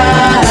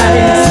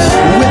kites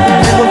with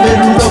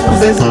velvet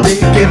roses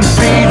making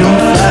freedom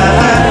fly.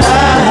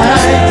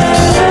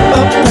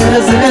 A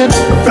present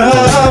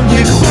from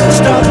you,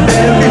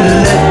 strawberry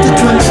letter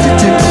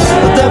 22.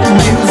 The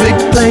music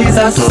plays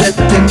are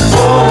setting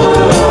for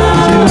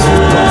you.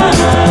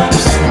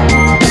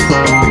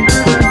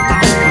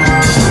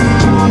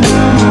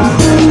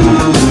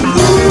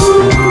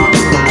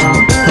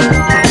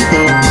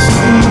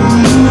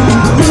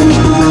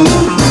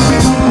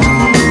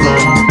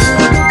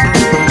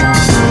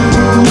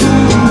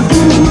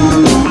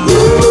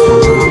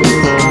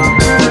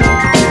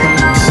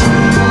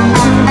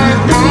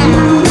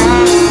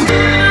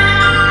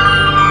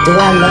 Do I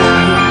love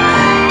you?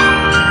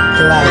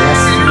 Do I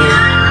lust for you?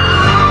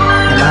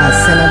 Am I a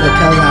sinner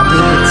because I do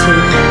it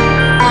too?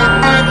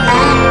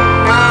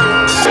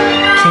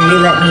 Can you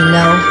let me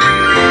know?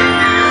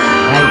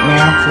 Right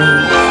now,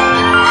 please.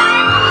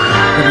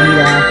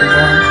 Bonita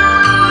Applebum.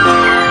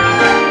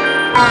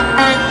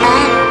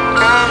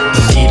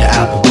 Bonita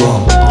Applebum,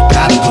 you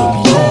gotta put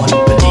me on.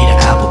 Bonita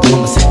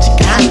Applebum, I said you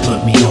gotta put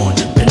me on.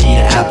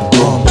 Bonita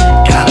Applebum,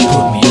 gotta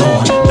put me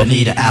on.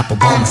 Bonita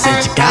Applebum, I said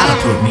you gotta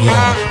put me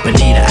on.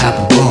 Bonita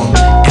Applebum,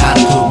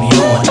 gotta put me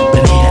on.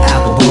 Bonita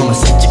Applebum, I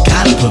said you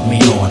gotta put me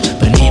on.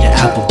 Bonita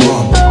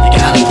Applebum, you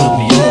gotta put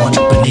me on.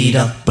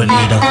 Bonita,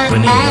 Bonita,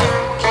 Bonita.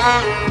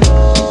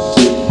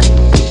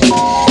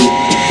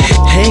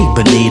 Hey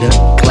Bonita,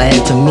 glad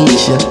to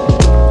meet ya.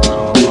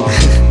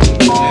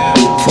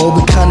 For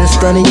the kind of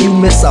stunning you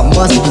miss, I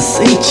must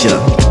beseech ya.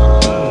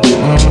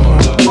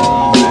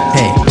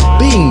 Hey,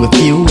 being with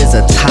you is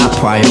a top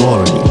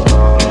priority.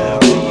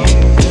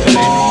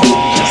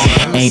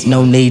 Ain't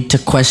no need to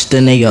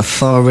question the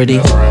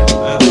authority.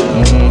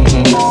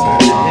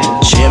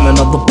 Chairman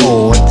of the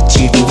board, the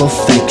chief of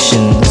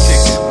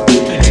affections.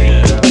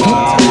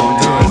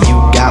 You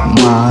got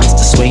minds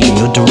to sway in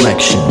your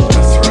direction.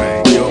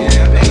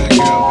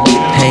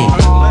 Hey,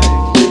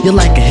 you're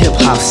like a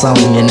hip-hop song,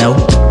 you know.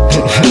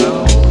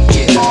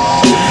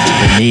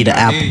 Bonita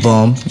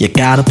Applebum, you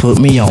gotta put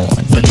me on.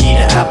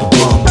 Bonita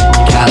Applebum,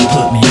 you gotta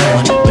put me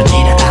on.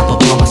 Bonita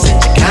Applebum, I said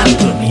you gotta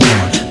put me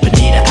on.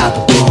 Bonita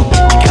Applebum,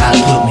 you gotta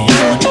put me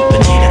on.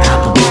 Bonita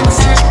Applebum, I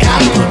said you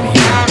gotta put me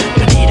on.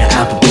 Bonita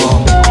Applebum,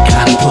 you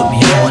gotta put me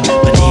on.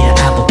 Bonita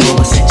Applebum,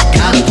 I said you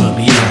gotta put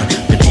me on.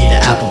 Bonita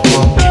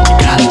Applebum, you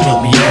gotta put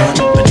me on.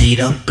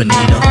 Bonita,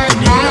 Bonita,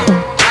 Bonita.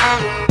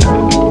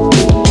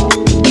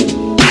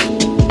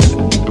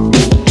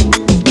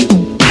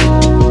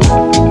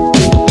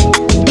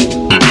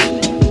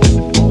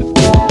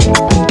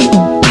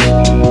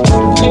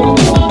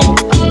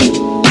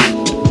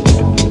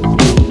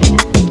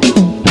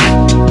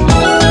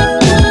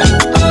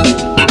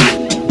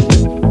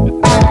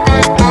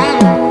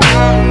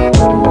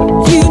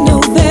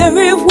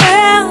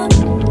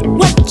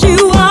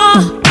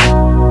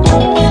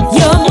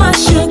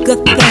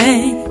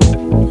 Thing,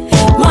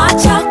 my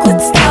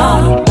chocolate.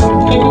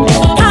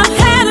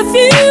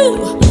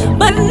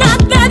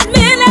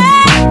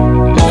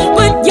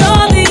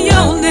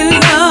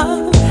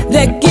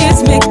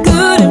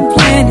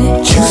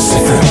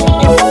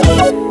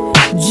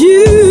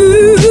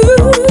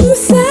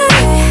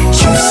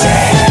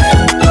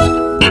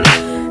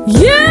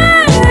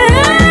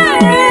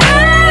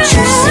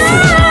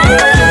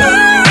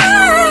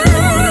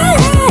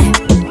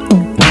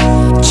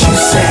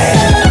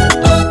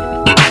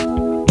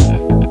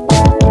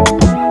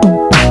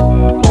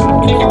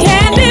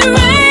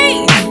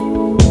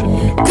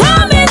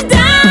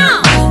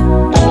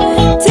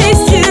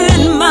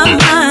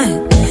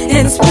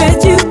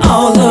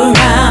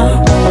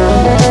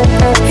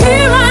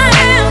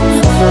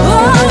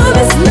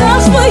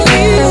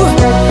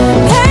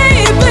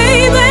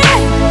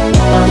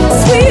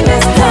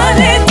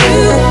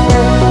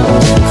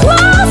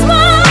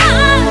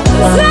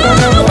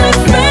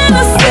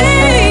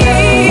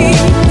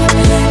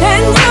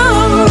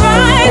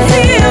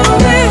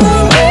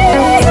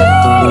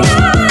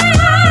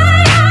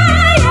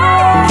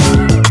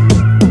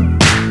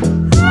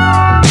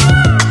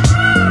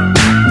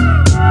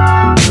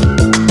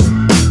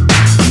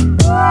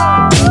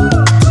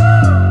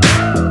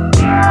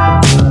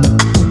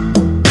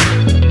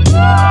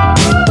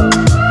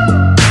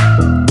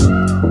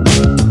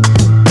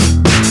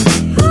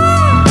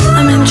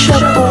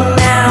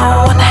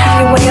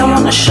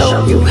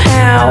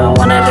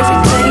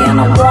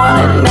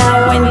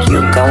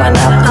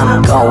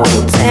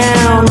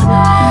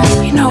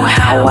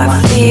 how I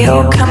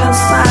feel. Come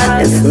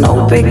inside, it's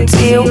no big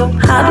deal.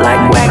 Hot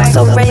like wax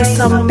or ray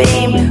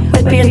sunbeam.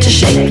 Whip you into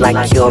shape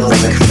like you're a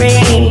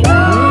cream.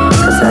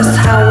 Cause that's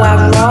how I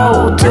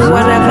roll. Do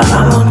whatever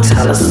I want,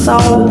 tell a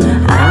soul.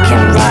 I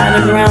can ride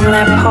around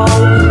that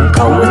pole.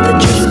 Go with the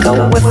juice, go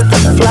with the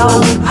flow.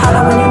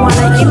 Holla when you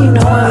want it, you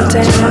know I'm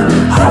down.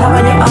 Holla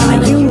when you're on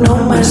it, you know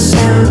my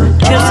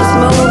sound. Juices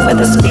move at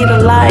the speed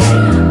of light.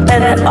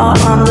 Bet it all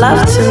on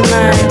love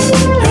tonight.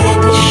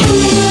 Baby, she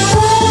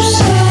loves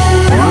it.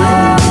 I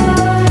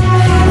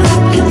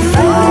can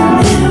feel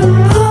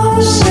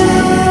impulses.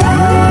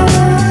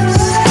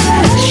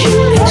 She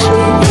makes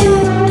me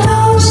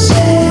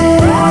indulgent.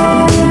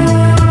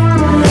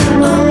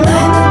 All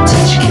night the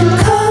touch can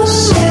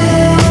cause it.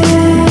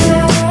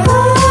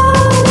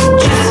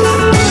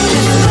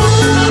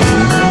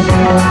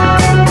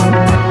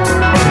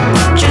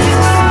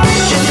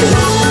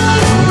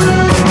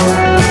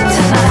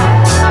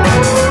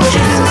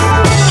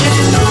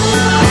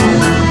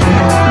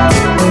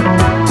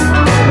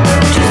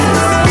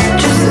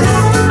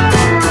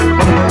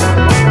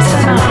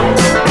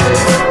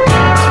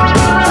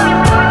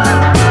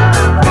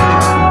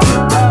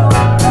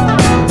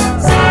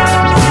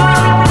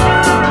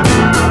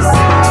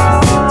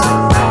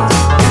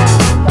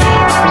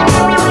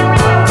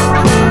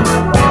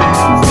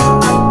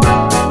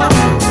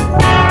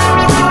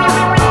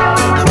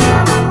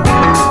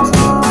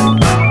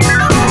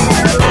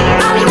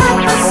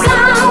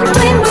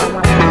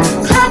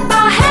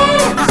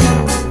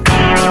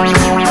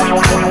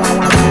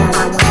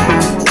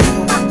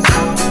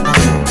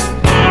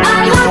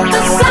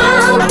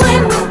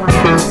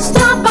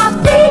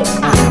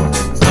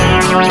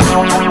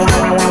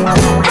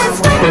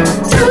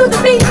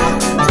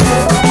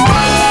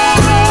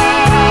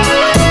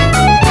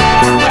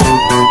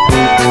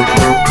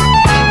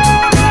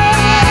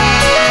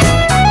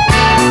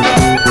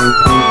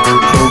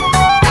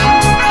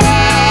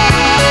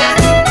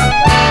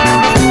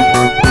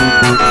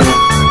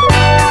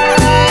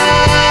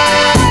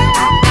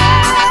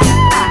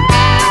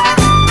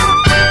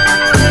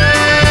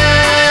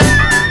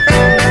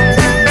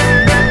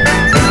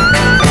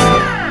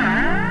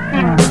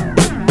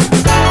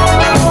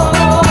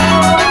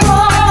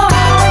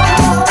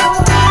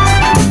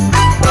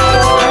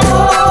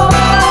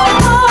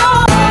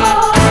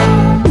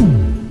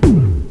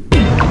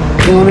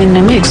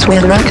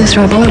 With Ruckus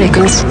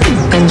Roboticus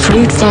and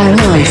Fruit Fly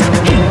Life.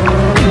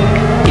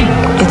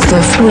 It's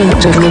the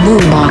fruit of the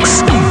Boombox.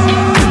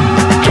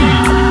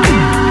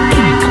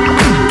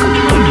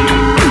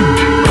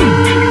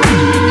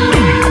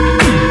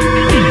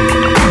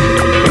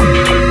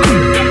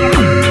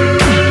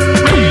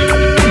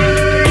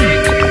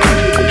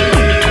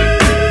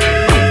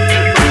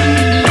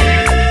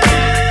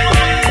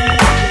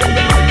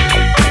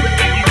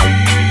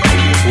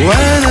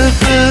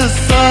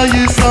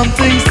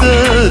 Something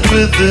stirred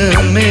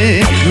within me.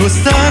 You were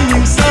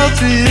standing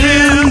sultry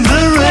in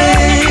the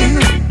rain.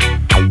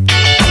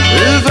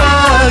 If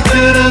I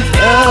could have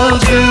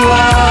held you,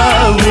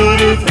 I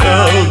would have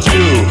held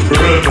you.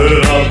 Rip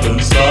it up and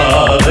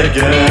start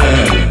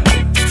again.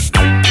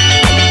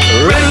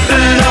 Rip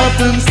it up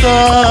and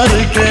start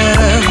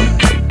again.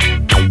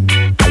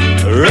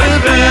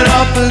 Rip it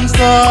up and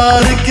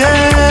start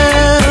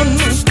again.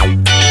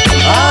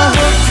 I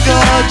hope to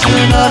God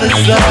you're not as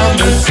dumb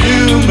as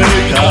you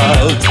make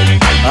out.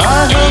 I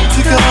hope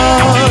to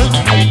God,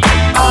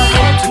 I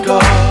hope to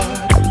God,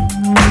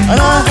 and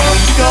I hope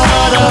to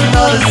God I'm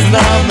not as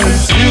dumb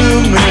as you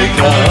make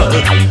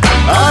out.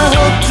 I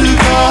hope to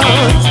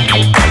God,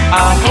 I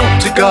hope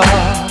to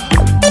God.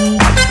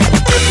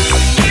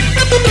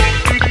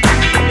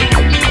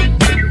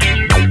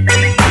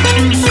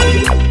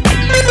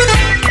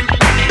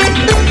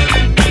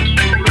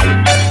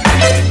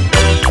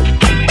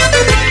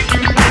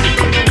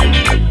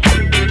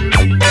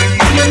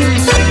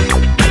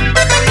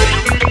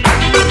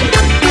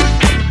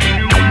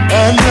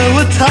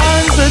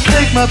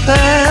 Take my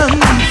pen,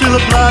 feel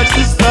obliged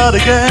to start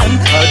again.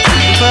 I do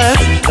confess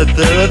that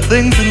there are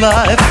things in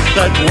life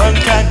that one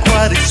can't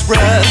quite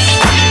express.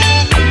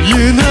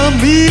 You know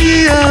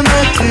me, I'm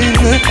acting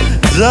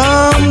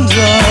dumb.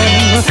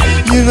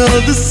 You know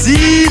the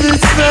sea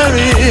that's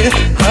very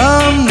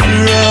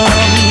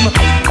humdrum.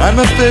 And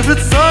my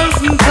favorite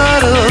song's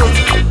entitled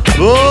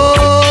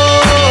Boredom.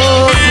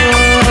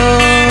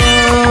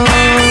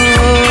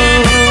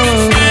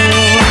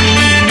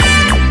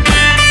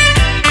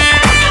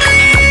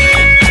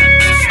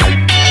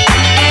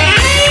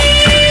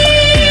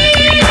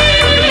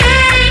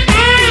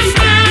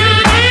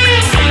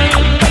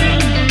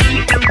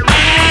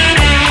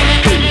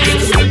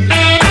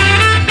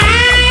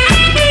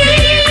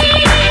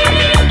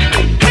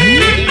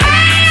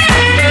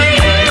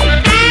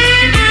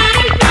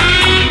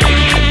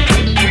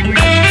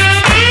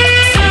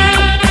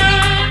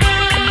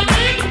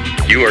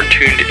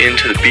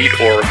 Into the Beat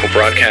Oracle,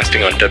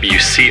 broadcasting on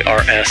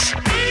WCRS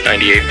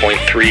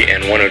 98.3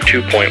 and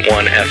 102.1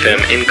 FM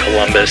in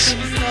Columbus.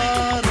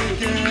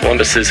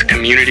 Columbus's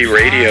community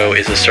radio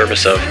is a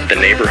service of the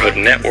Neighborhood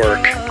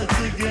Network.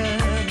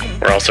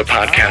 We're also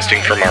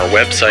podcasting from our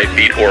website,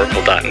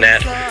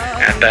 beatoracle.net.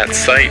 At that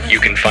site, you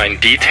can find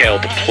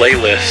detailed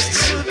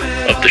playlists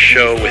of the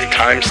show with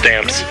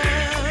timestamps,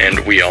 and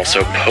we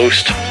also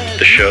post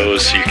the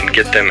shows so you can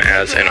get them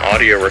as an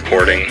audio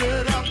recording.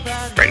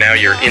 Right now,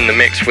 you're in the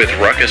mix with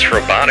Ruckus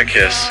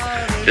Roboticus.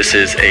 This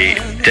is a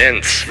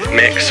dense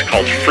mix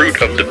called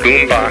Fruit of the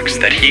Boombox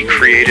that he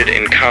created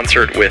in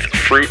concert with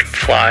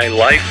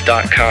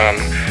fruitflylife.com.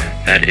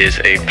 That is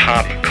a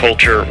pop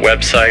culture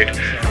website.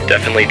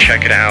 Definitely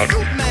check it out.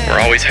 We're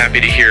always happy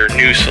to hear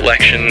new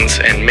selections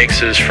and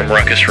mixes from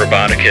Ruckus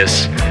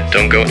Roboticus.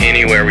 Don't go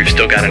anywhere. We've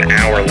still got an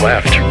hour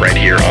left right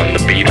here on the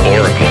Beat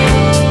Oracle.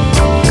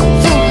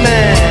 Fruit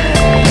man.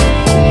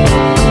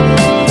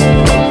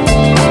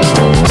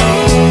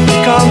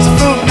 Here comes the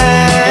fruit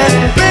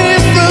man,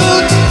 bringing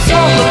fruit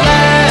from the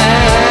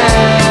land.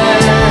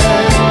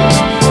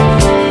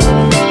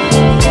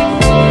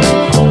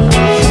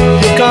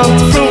 Here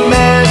comes the fruit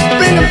man,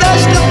 bringing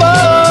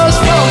vegetables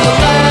from the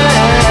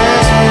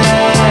land.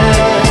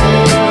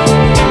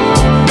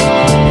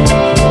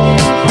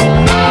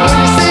 When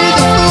you see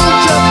the food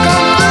truck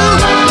come through,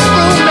 the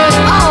fruit man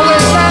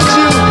always asks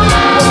you,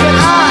 what can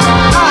I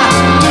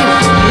do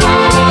for you?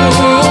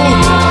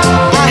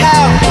 I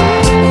have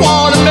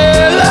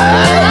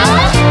watermelon,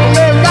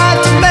 red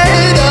ripe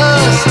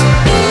tomatoes,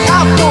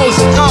 apples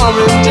and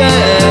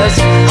oranges,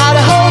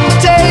 Idaho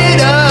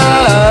potatoes.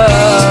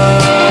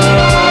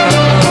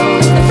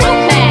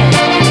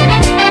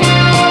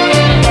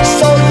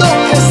 So look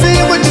and see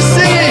what you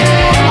see. I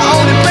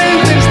only bring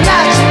things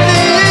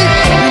naturally.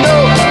 You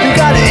know, you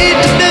gotta eat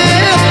to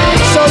live,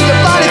 so your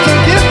body can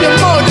give you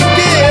more to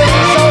give.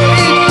 So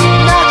eat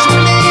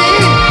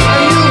naturally,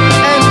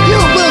 and you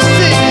will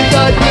see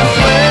the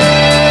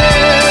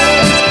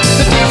difference.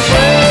 The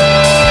difference.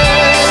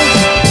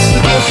 The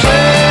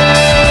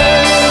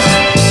difference.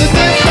 The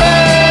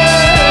difference.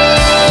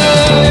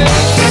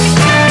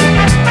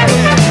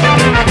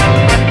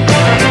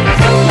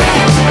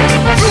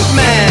 Fruit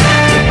man.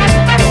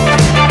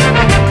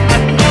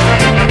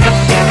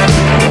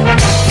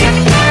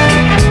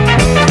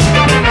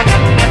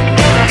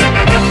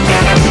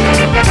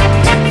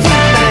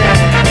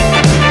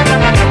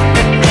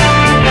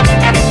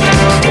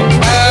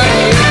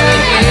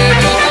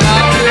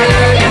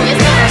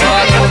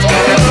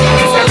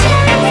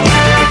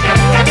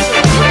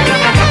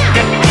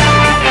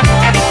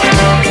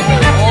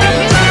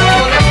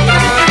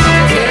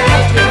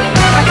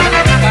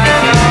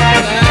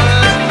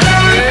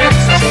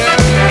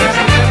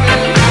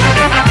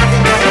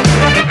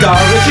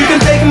 Doris, you can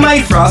take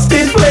my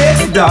frosted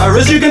flakes.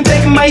 Doris, you can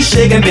take my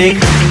shake and bake.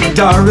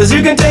 Doris,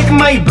 you can take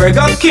my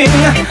Burger King.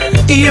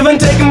 Even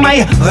take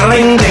my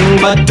ring ding.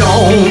 But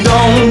don't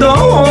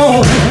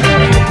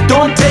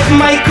take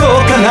my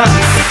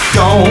coconuts.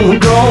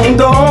 Don't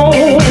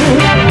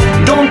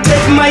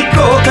take my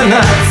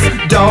coconuts.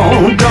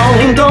 Don't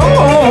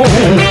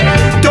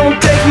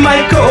take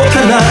my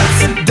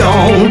coconuts.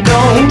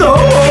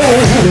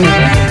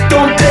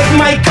 Don't take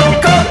my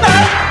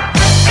coconut.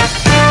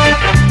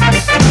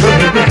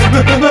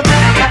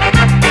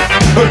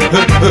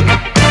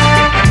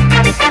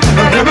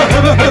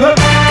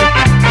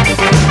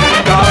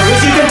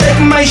 Doris, you can take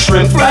my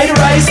shrimp fried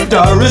rice.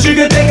 Doris, you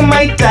can take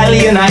my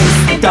Italian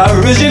ice.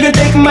 Doris, you can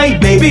take my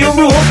baby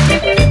Ruth.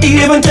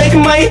 Even take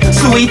my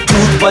sweet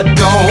tooth. But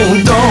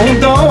don't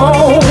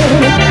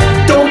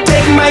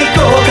take my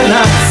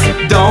coconuts.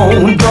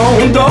 Don't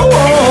take my coconuts.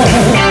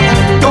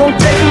 Don't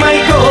take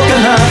my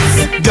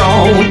coconuts.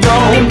 Don't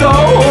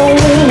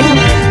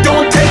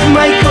take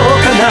my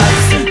coconut.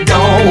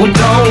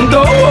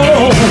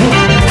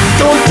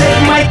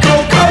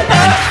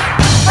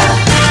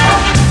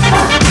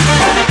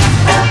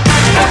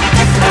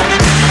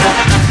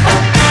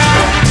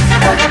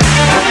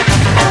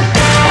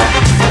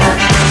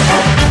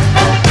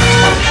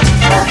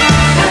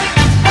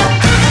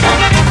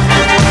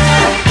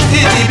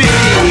 Itty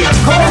bitty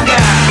conga.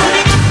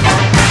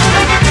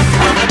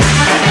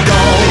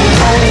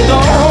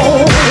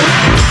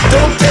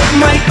 Don't take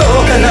my coconut.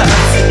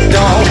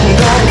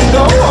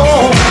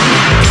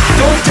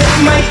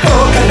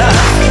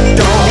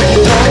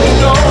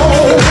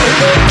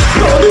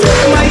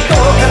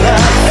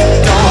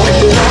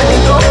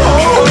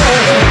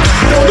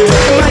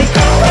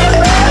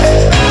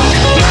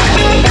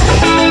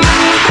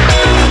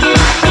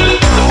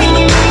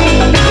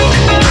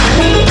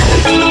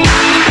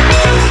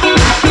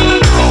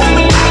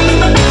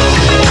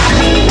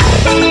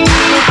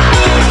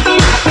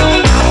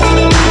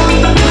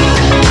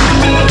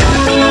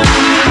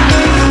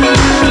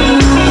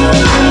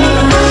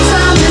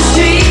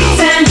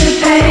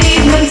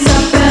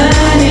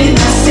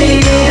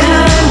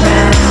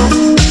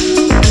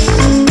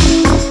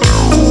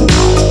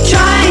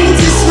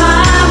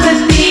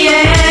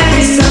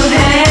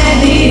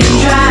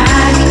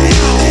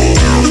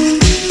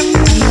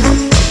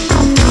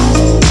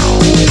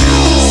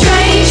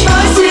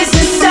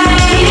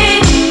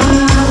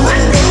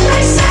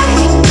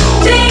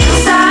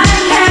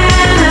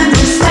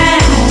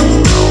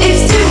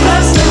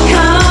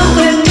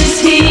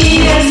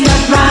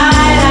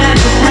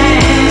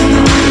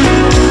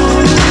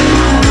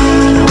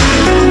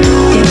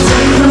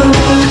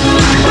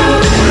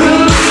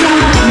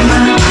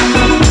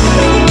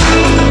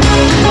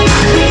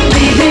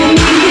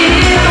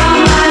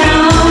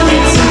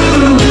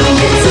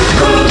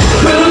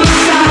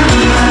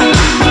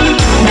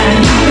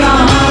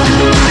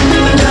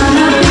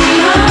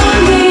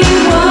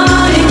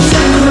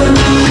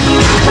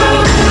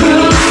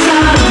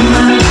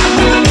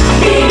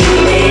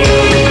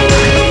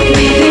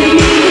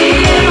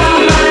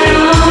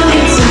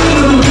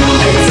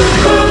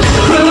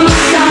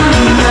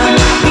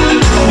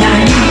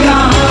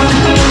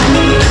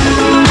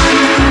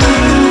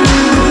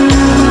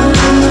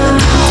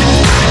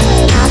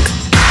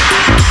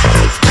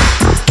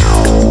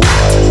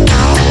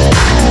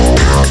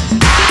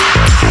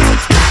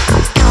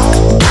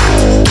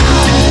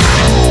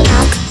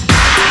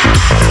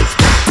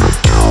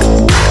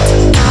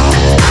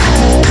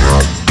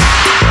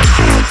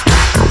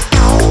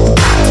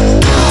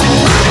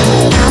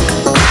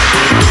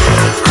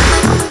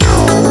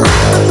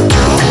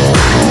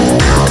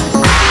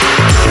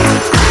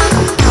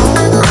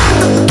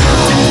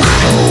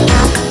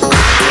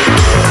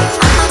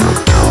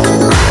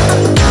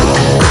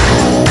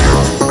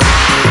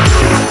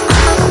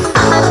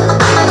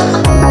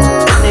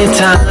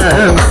 anytime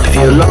you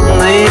feel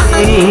lonely.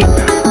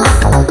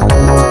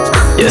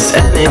 Yes,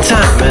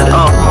 anytime at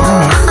all.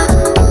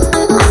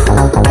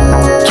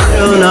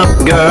 Tune up,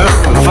 girl,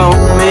 and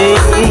phone me.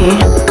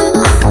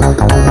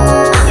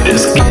 You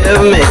just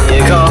give me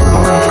a call.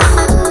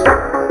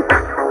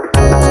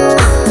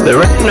 There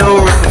ain't no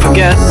room for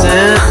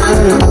guessing,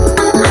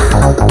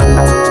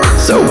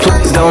 so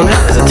please don't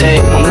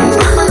hesitate.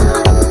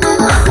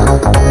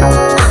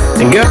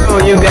 And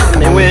girl, you got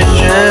me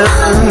wishing.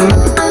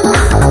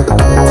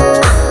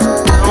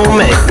 Don't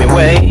make me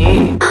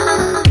wait.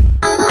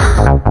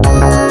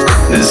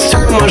 There's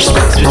too much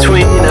space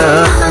between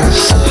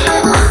us,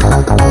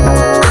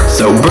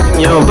 so bring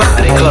your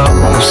body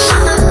close.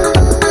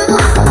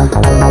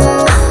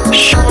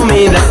 Show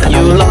me that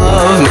you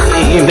love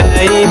me,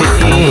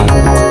 baby.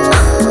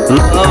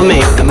 Love me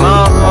the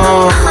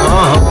most.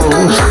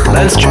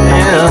 Let's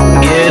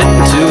jam, get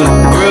into the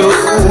groove.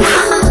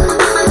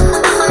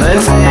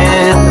 Let's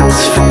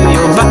dance, feel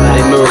your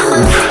body move.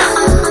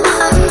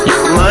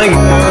 You're my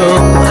girl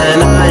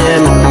and I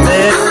am your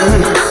man.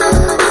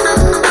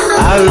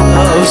 I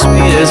love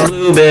sweet as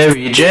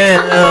blueberry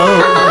jam.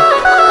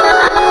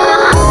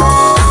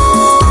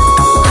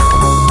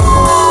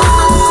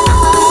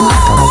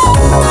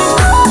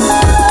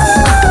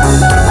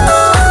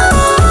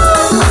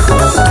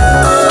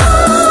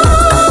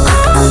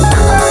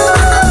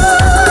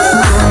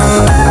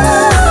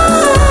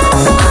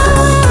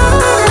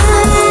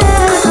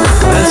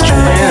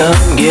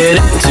 Get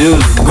into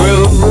the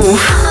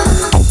groove.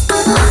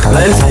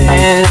 Let's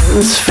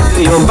dance, feel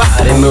your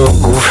body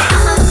move.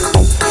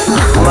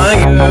 You're my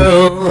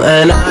girl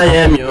and I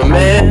am your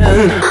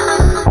man.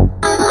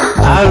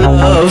 I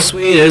love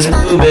sweet as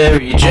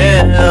blueberry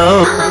jam.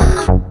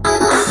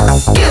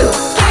 You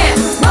can't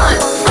run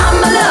from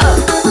my love.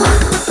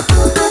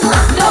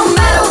 No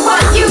matter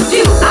what you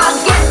do, I'll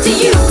get to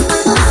you.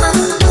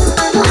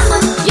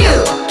 You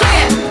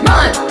can't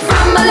run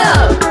from my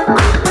love.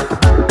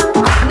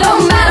 No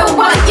matter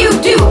what you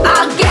do,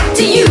 I'll get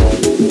to you.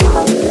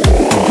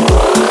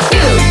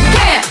 You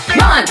can't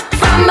run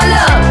from my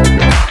love.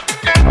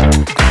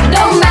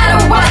 No matter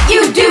what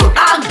you do,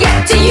 I'll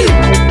get to you.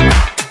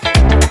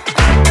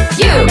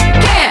 You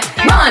can't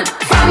run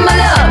from my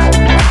love.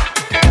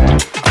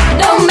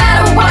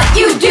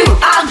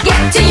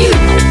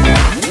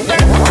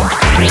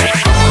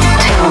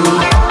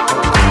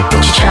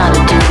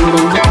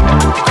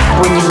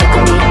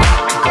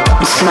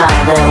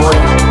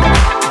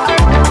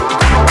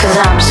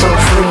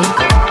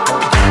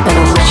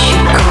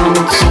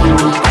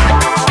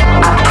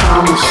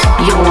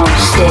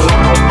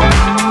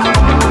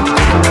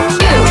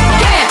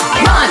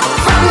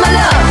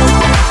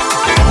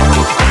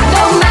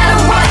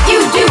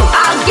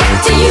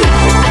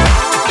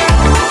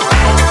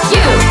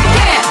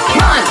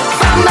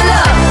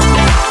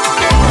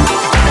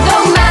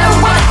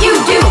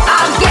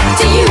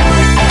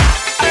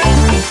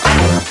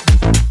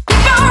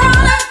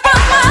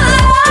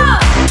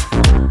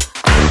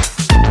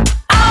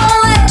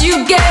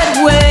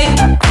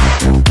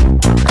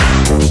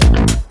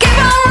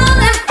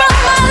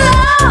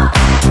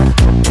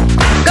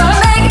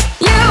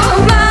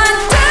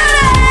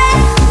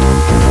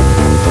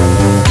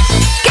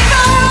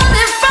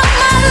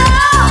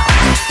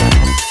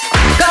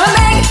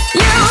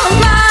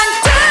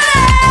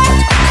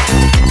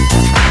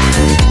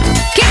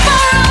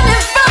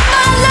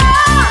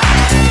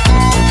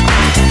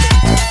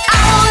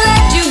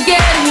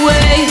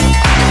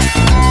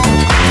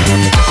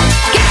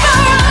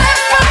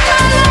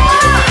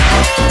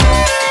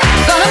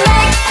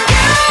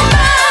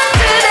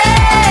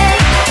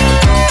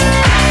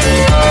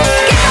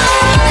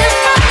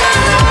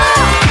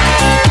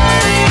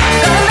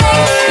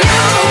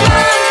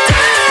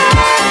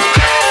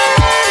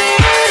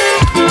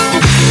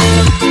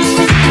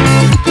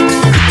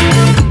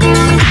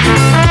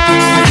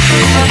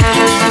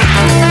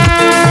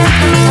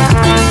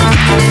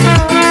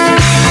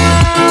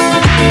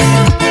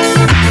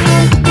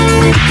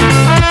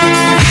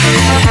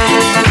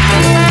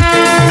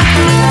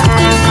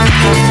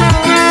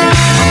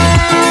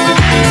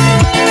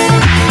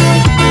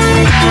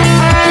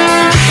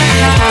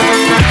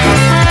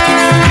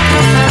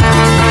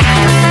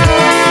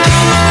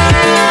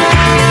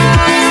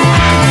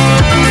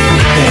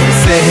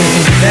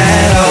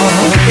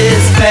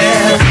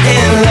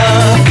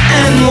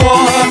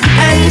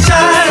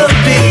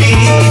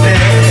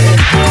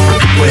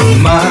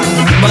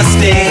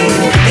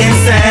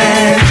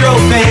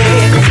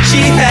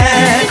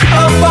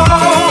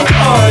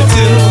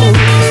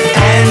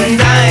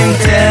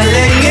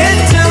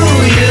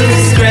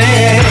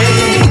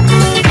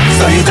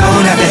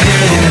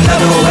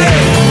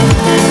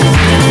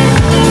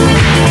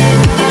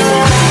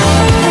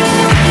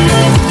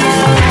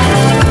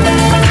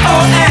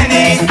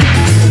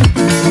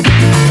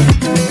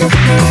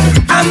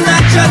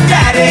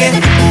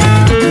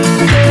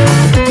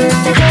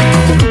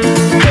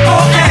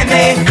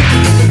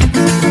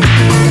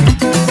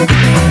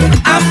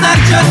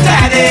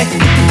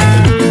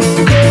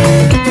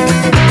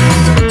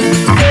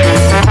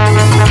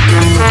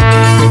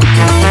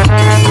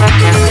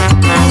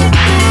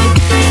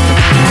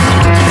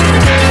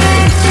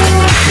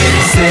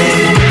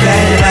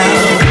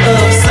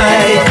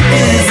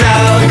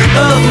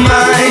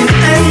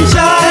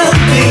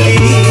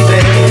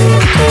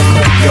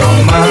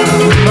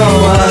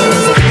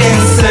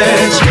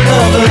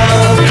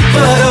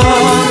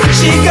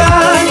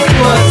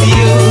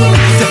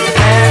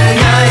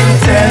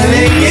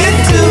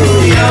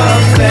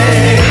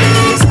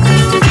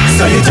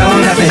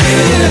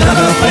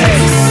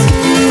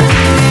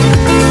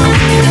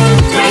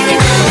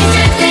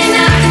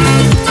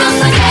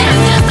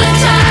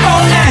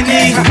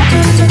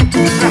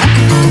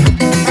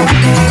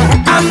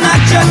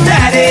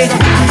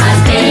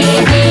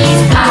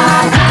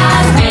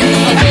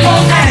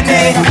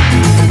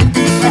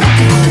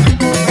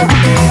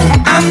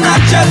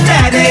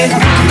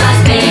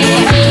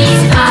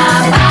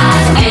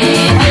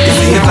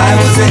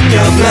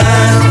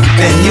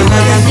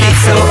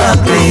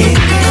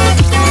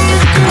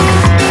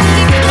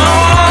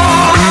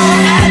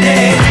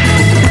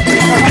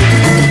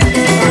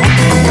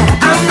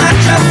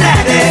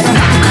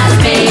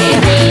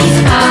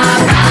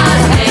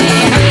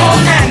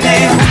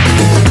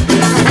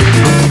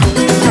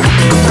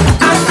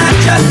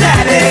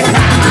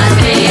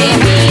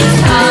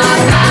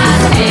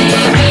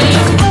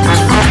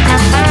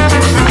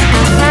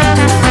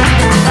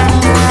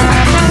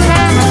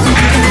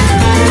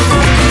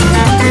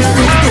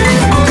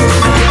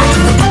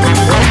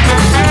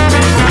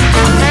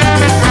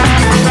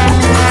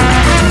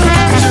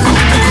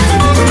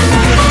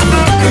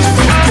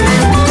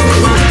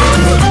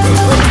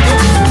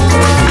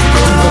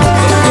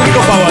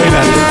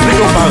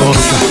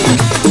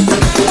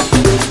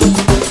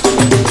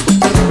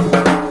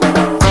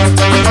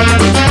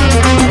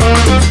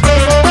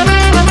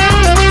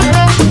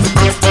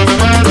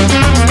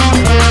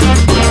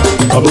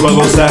 Vamos a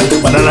gozar,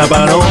 banana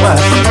pa' no más.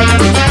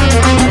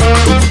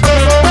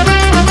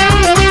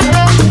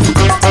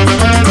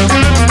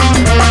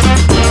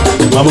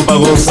 Vamos pa'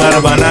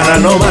 gozar, banana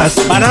no más.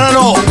 Banana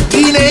no,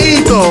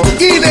 guineíto,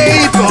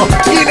 guineíto,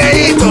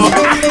 guineíto.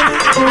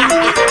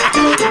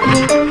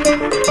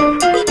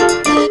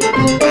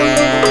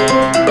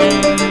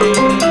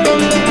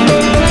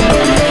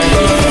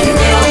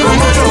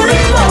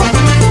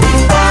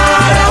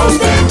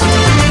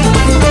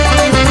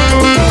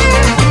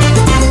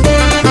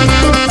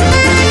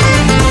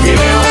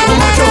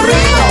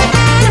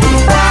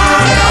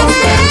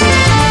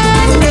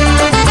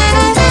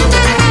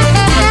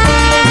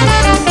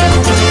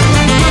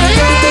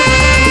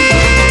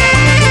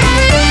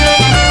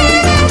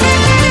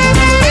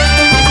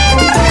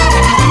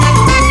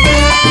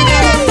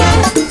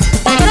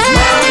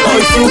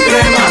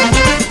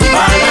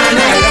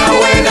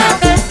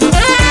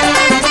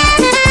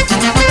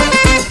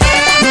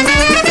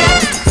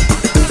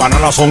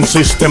 Banana sound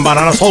system,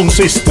 banana sound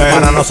system,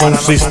 banana sound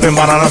system,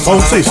 banana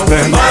sound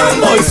system.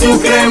 Mambo y su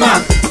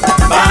crema,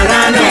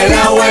 banana es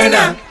la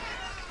buena.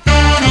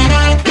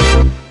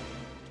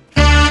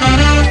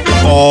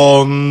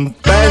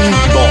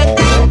 Contento.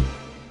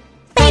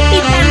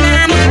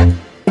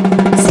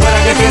 Suena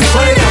que te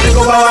suena,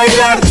 rico pa'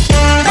 bailar.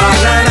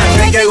 Banana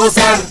que hay que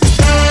gozar.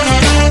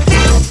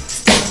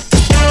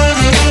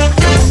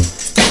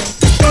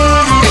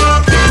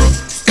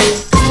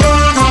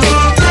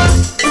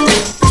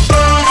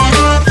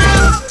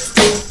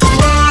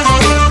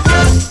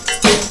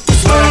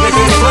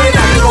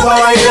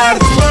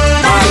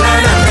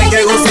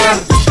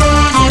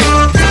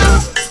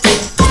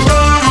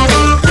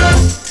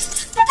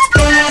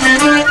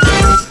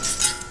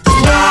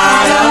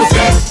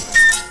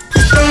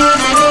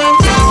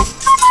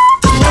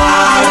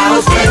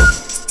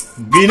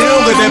 Guineo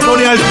que te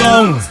pone al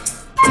ton.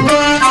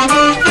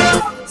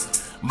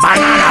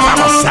 Banana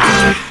vamos a.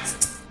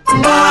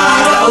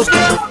 Para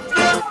usted.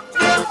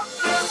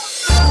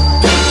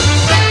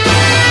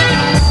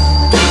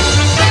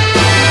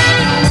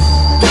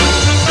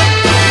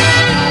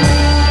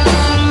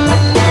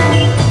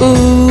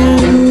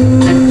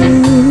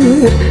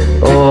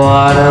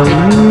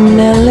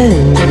 Watermelon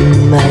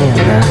man.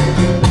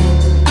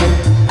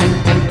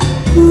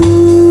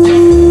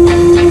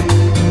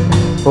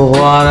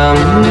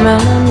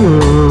 Watermelon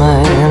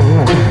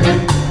man.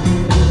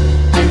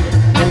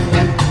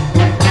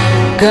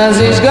 'Cause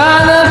he's got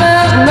the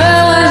best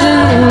melons in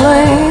the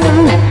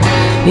land.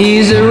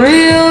 He's a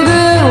real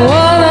good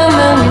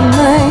watermelon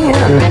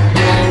man.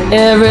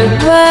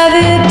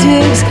 Everybody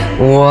digs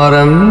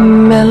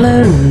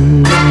watermelon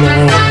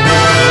man.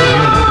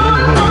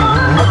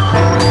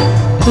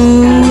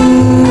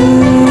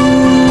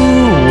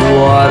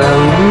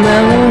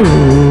 Watermelon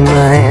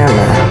man.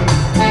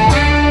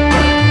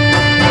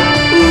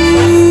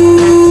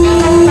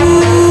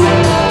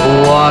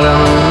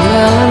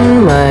 Watermelon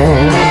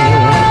man.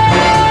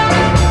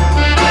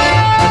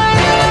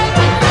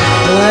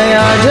 They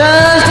are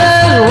just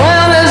as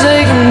round as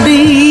they can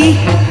be.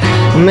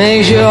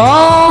 Makes you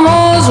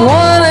almost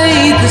wanna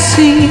eat the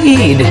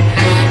seed.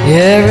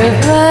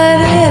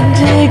 Everybody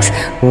digs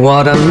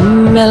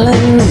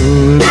watermelon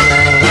man.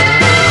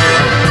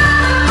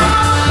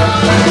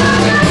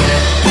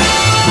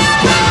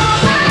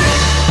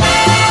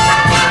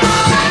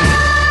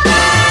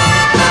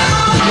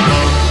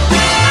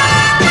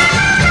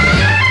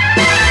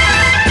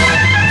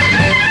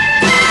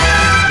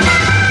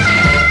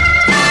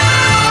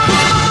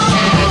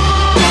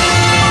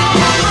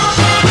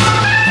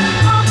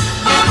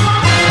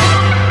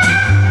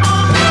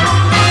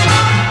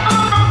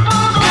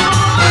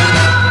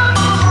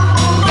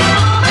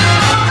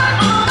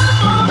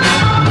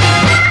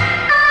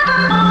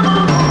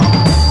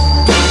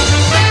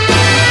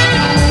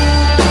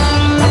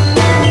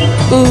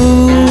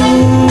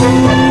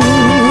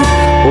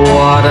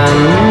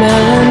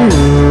 Watermelon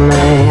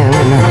man.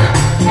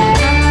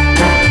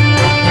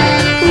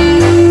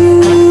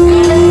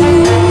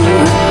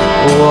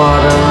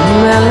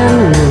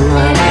 Watermelon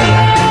man.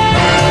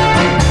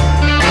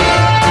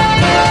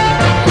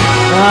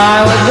 I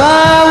would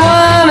buy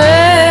one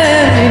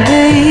every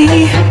day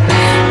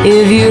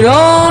if you'd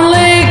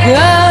only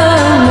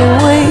come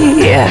away.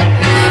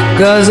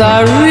 'Cause I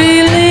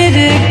really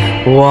dig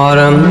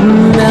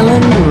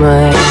watermelon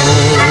man.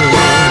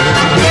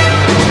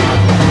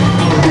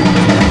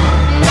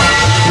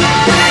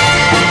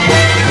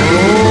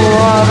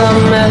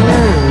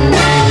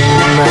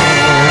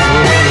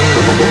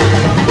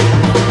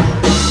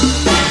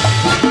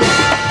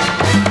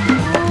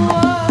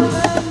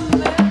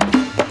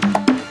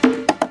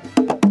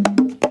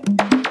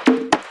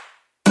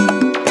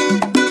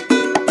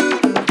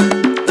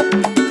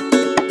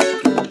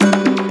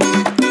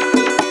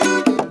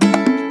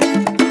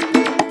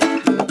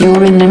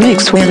 You're in the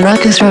mix with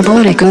Ruckus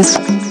Roboticus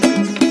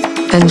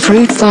and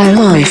Fruit Fly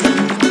Life.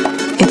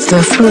 It's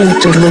the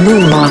fruit of the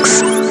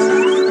Boombox.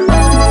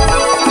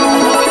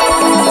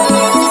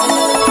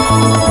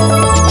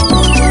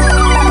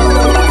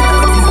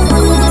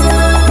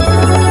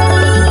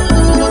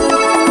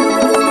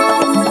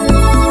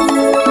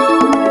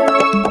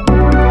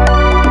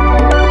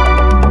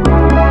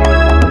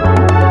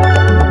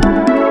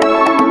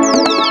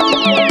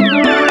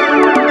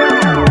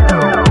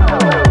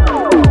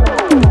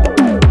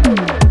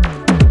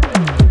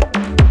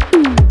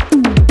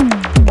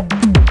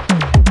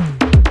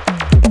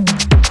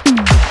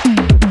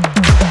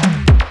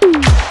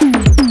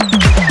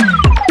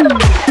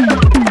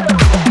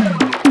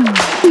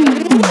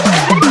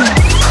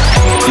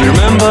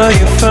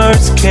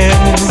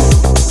 kiss.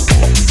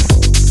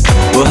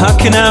 Well, how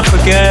can I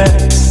forget?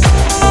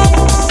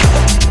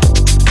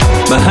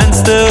 My hands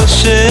still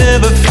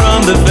shiver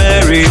from the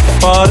very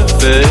thought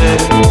of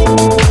it.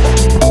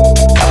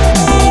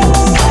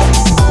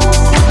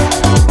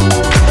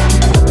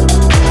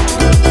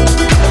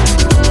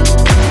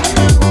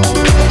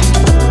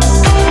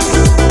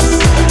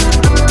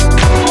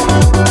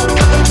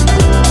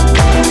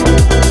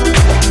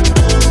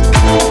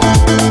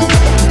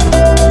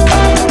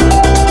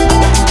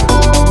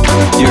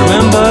 You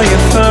remember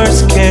your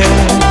first kiss?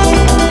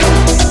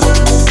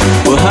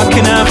 Well, how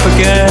can I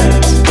forget?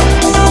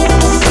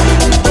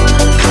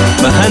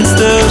 My hands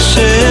still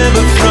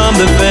shiver from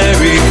the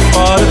very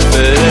thought of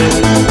it.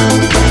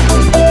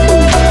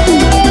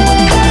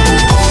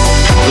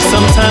 But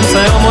sometimes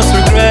I almost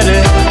regret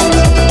it,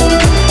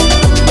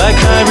 like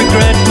I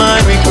regret my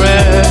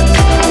regret.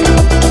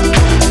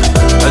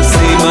 I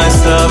see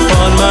myself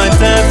on my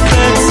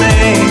deathbed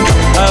saying,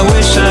 I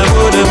wish I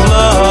would have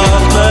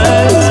loved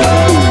less.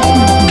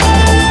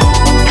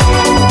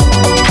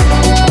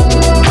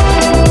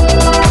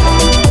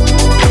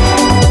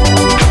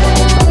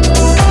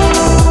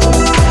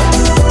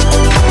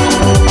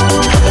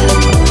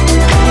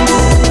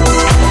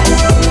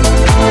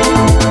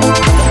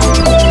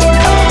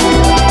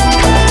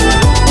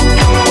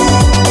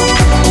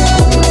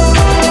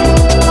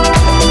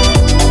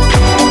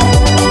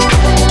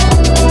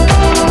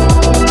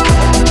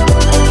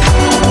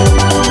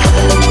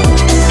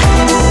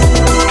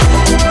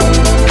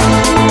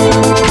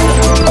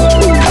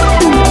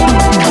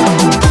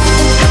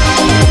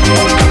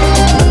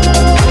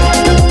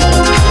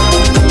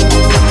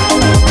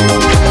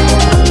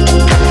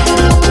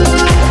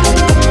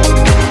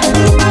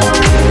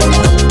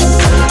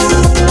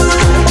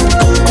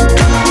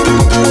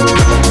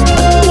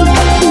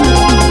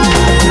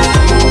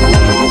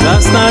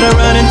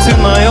 To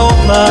my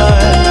old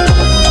life,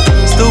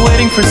 still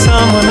waiting for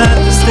someone at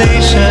the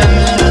station,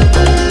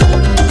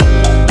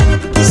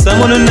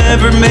 someone who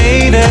never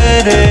made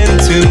it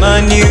into my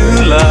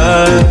new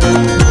life.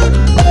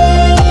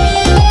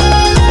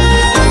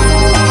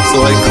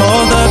 So I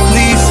called up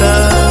Lisa,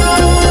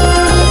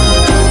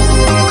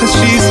 'cause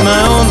she's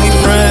my only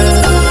friend.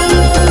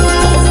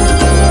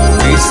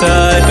 Lisa,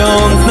 I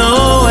don't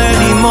know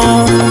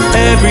anymore,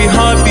 every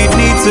heartbeat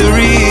needs a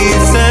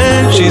reason.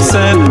 She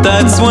said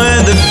that's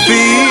when the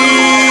feeling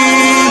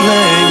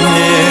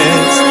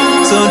hits,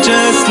 so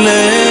just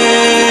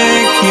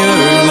lick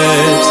your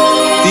lips.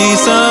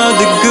 These are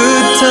the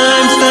good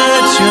times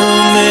that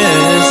you'll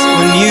miss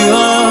when you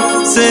are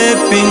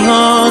sipping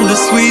on the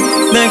sweet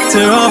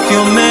nectar of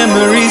your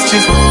memories.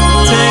 Just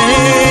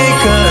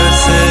take a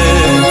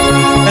sip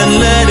and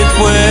let it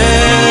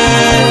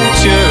wet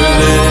your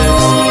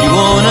lips. You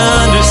won't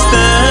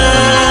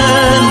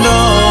understand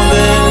all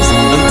this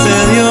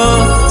until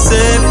you're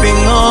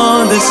sipping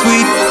on the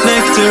sweet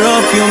nectar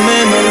of your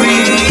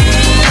memories.